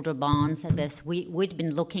these older bonds. I guess we'd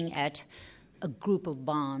been looking at a group of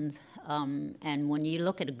bonds. And when you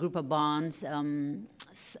look at a group of bonds,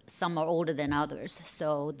 some are older than others.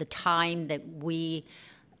 So the time that we,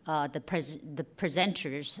 the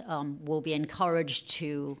presenters, will be encouraged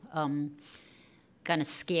to kind of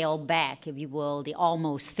scale back, if you will, the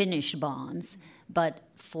almost finished bonds. But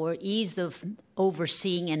for ease of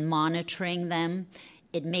overseeing and monitoring them,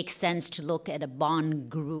 it makes sense to look at a bond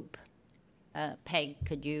group. Peg,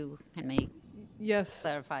 could you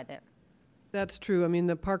clarify that? That's true. I mean,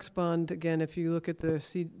 the parks bond, again, if you look at the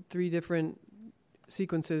three different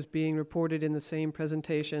sequences being reported in the same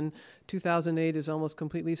presentation, 2008 is almost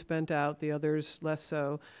completely spent out, the others less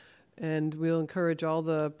so. And we'll encourage all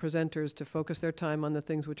the presenters to focus their time on the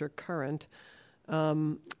things which are current.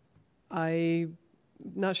 I'm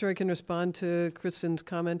not sure I can respond to Kristen's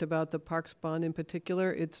comment about the parks bond in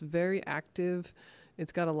particular. It's very active.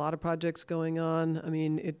 It's got a lot of projects going on. I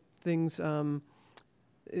mean,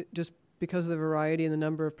 just because of the variety and the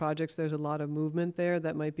number of projects, there's a lot of movement there.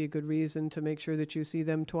 That might be a good reason to make sure that you see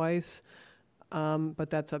them twice, but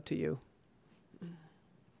that's up to you.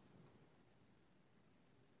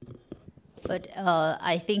 But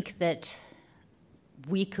I think that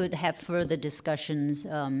we could have further discussions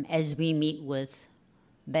as we meet with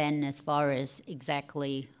Ben as far as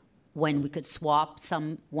exactly when we could swap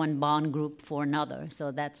one bond group for another.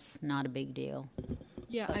 So that's not a big deal.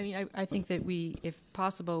 Yeah, I mean, I think that we, if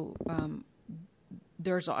possible,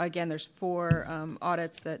 there's 4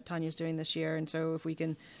 audits that Tanya's doing this year, and so if we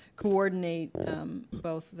can coordinate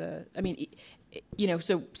both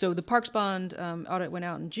so the Parks Bond audit went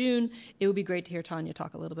out in June. It would be great to hear Tanya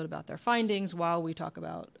talk a little bit about their findings while we talk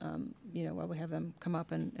about, while we have them come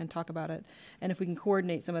up and talk about it. And if we can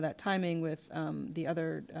coordinate some of that timing with the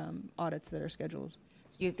other audits that are scheduled.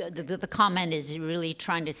 The comment is really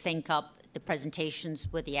trying to sync up the presentations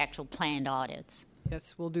with the actual planned audits.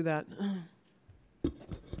 Yes, we'll do that.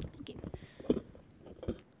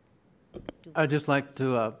 I'd just like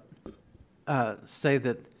to say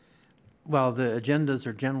that while the agendas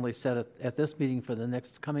are generally set at this meeting for the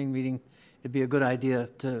next coming meeting, it'd be a good idea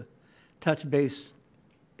to touch base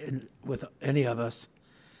with any of us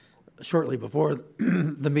shortly before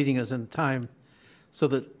the meeting is in time so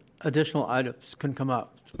that additional items can come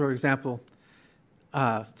up. For example,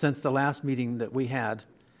 since the last meeting that we had,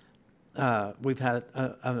 we've had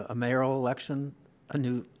a mayoral election, a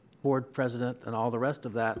new board president, and all the rest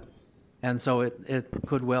of that. And so it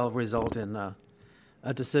could well result in a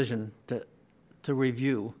decision to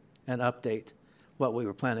review and update what we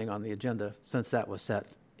were planning on the agenda since that was set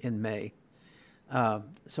in May.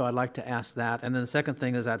 So I'd like to ask that. And then the second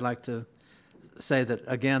thing is I'd like to say that,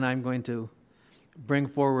 again, I'm going to bring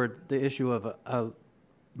forward the issue of a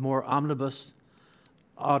more omnibus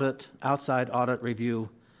audit, outside audit review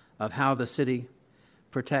of how the city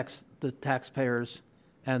protects the taxpayers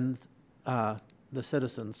and the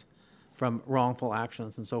citizens from wrongful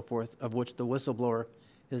actions and so forth, of which the whistleblower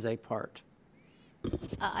is a part.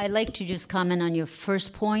 I'd like to just comment on your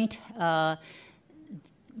first point.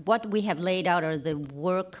 What we have laid out are the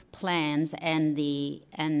work plans and the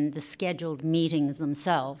scheduled meetings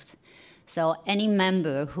themselves. So any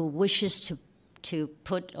member who wishes to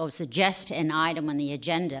put or suggest an item on the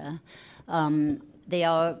agenda, they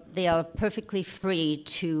are perfectly free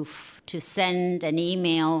to send an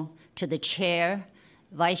email to the chair,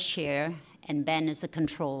 vice chair, and Ben as a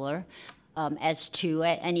controller as to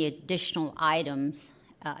any additional items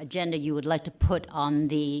agenda you would like to put on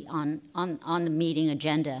the meeting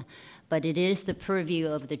agenda. But it is the purview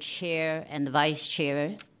of the chair and the vice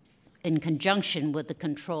chair in conjunction with the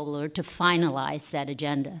controller to finalize that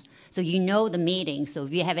agenda. So you know the meeting, so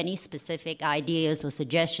if you have any specific ideas or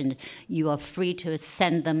suggestions, you are free to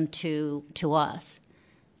send them to us.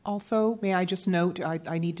 Also, may I just note,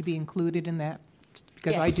 I need to be included in that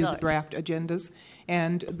because Yes, I do sorry. the draft agendas.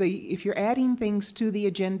 And if you're adding things to the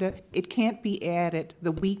agenda, it can't be added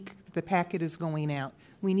the week the packet is going out.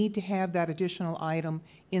 We need to have that additional item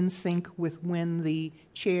in sync with when the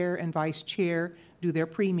chair and vice chair do their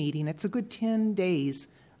pre-meeting. It's a good 10 days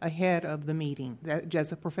ahead of the meeting, that,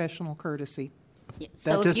 as a professional courtesy. Yeah, That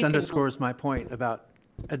so just you can- underscores my point about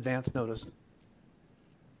advance notice.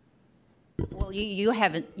 Well, you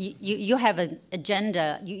have an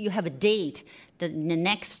agenda, you have a date, the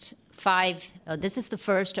next five, this is the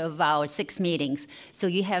first of our 6 meetings, so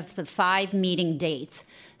you have the 5 meeting dates.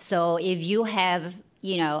 So if you have,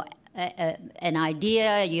 an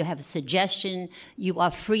idea, you have a suggestion, you are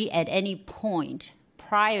free at any point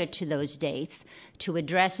prior to those dates to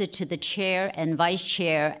address it to the chair and vice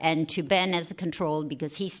chair and to Ben as a control,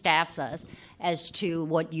 because he staffs us, as to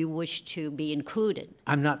what you wish to be included.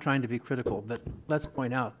 I'm not trying to be critical, but let's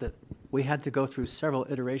point out that we had to go through several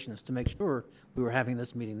iterations to make sure we were having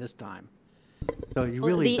this meeting this time. So you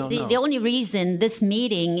really don't know. The only reason this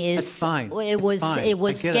meeting is That's fine. It was I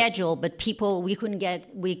get scheduled, but we couldn't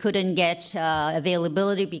get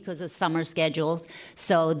availability because of summer schedules.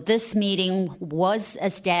 So this meeting was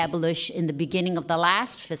established in the beginning of the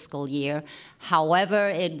last fiscal year. However,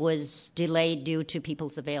 it was delayed due to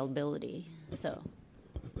people's availability. So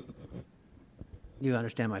You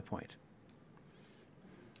understand my point.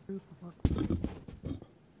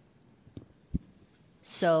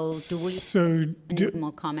 So do we? Any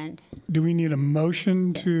more comment? Do we need a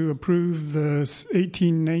motion to approve the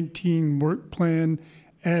 18-19 work plan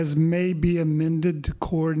as may be amended to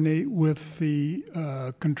coordinate with the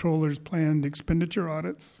controller's planned expenditure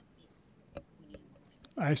audits?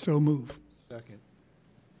 I so move. Second.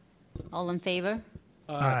 All in favor?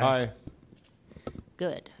 Aye.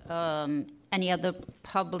 Good. Any other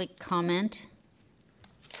public comment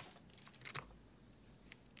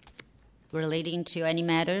relating to any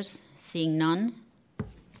matters? Seeing none,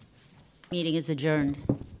 meeting is adjourned.